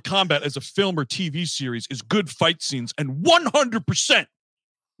of Mortal Kombat as a film or TV series is good fight scenes and 100%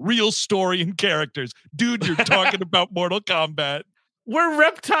 real story and characters. Dude, you're talking about Mortal Kombat. Where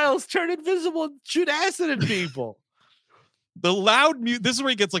reptiles turn invisible and shoot acid at people. The loud music, this is where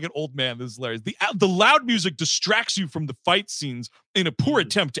he gets like an old man. This is hilarious. The loud music distracts you from the fight scenes in a poor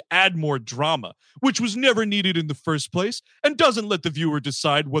attempt to add more drama, which was never needed in the first place, and doesn't let the viewer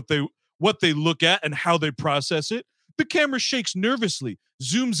decide what what they look at and how they process it. The camera shakes nervously,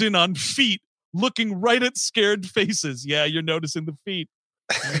 zooms in on feet, looking right at scared faces. Yeah, you're noticing the feet.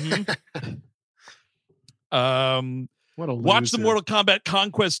 Mm-hmm. Watch the Mortal Kombat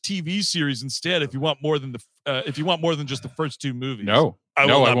Conquest TV series instead if you want more than just the first two movies. No, I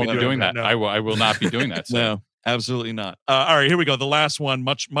won't be doing that. No. I will not be doing that. So. No, absolutely not. All right, here we go. The last one,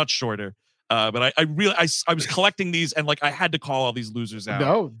 much shorter. But I was collecting these and I had to call all these losers out.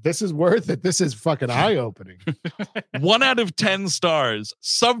 No, this is worth it. This is fucking eye-opening. 1 out of 10 stars.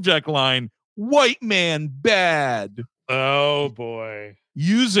 Subject line: white man bad. Oh boy.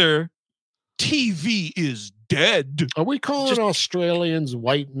 User: TV is dead. Are we calling Australians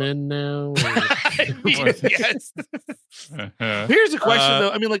white men now? Yes. Here's a question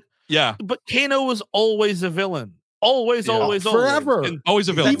though. I mean, but Kano was always a villain. Always, forever. Always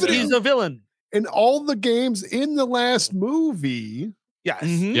a villain. He's a villain in all the games in the last movie. Yes.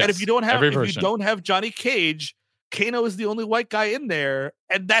 Mm-hmm. And if you don't have Johnny Cage, Kano is the only white guy in there,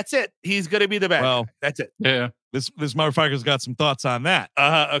 and that's it. He's gonna be the bad guy. That's it. Yeah. This motherfucker's got some thoughts on that.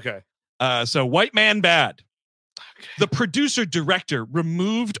 Okay. So white man bad. Okay. The producer director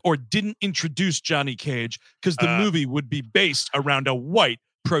removed or didn't introduce Johnny Cage because the movie would be based around a white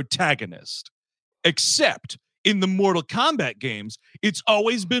protagonist. Except in the Mortal Kombat games, it's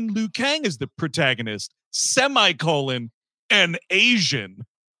always been Liu Kang as the protagonist, an Asian.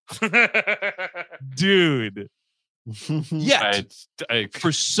 Dude. Yet,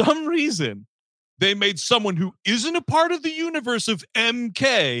 for some reason, they made someone who isn't a part of the universe of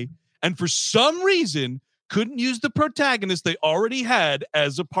MK, and for some reason, couldn't use the protagonist they already had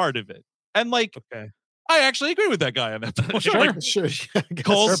as a part of it. And I actually agree with that guy on that point. Sure.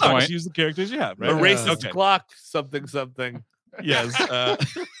 Cole sucks. Use the characters you have, right? A racist clock, something. Yes.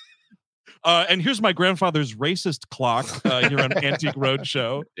 And here's my grandfather's racist clock here on Antique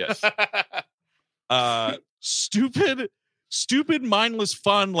Roadshow. Yes. Stupid, mindless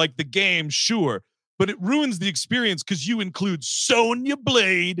fun like the game, sure, but it ruins the experience because you include Sonya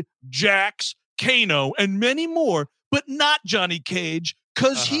Blade, Jax, Kano, and many more, but not Johnny Cage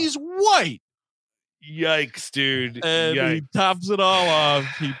because he's white. Yikes, dude. And he tops it all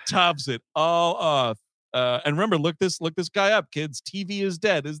off. And remember, look this guy up, kids. TV is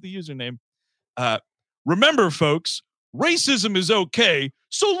dead is the username. Remember, folks, racism is okay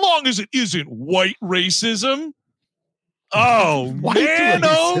so long as it isn't white racism. Oh, man,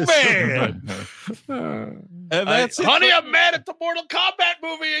 oh, man. And that's it. Honey, I'm mad at the Mortal Kombat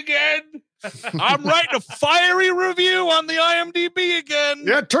movie again. I'm writing a fiery review on the IMDb again.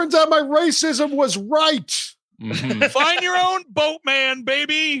 Yeah, it turns out my racism was right. Mm-hmm. Find your own boatman,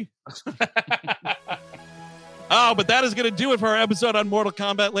 baby. But that is going to do it for our episode on Mortal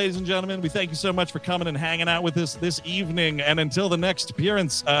Kombat, ladies and gentlemen. We thank you so much for coming and hanging out with us this evening. And until the next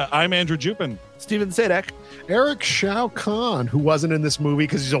appearance, I'm Andrew Jupin. Steven Sadek. Eric Shao Kahn, who wasn't in this movie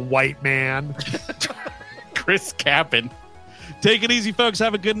because he's a white man. Chris Kappen. Take it easy, folks.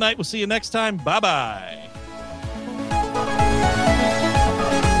 Have a good night. We'll see you next time. Bye-bye.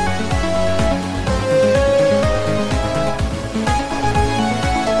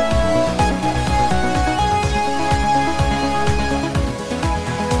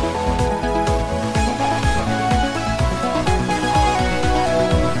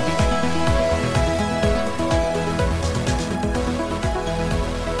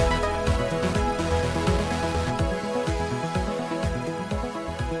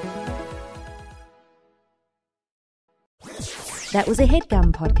 That was a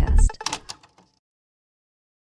HeadGum podcast.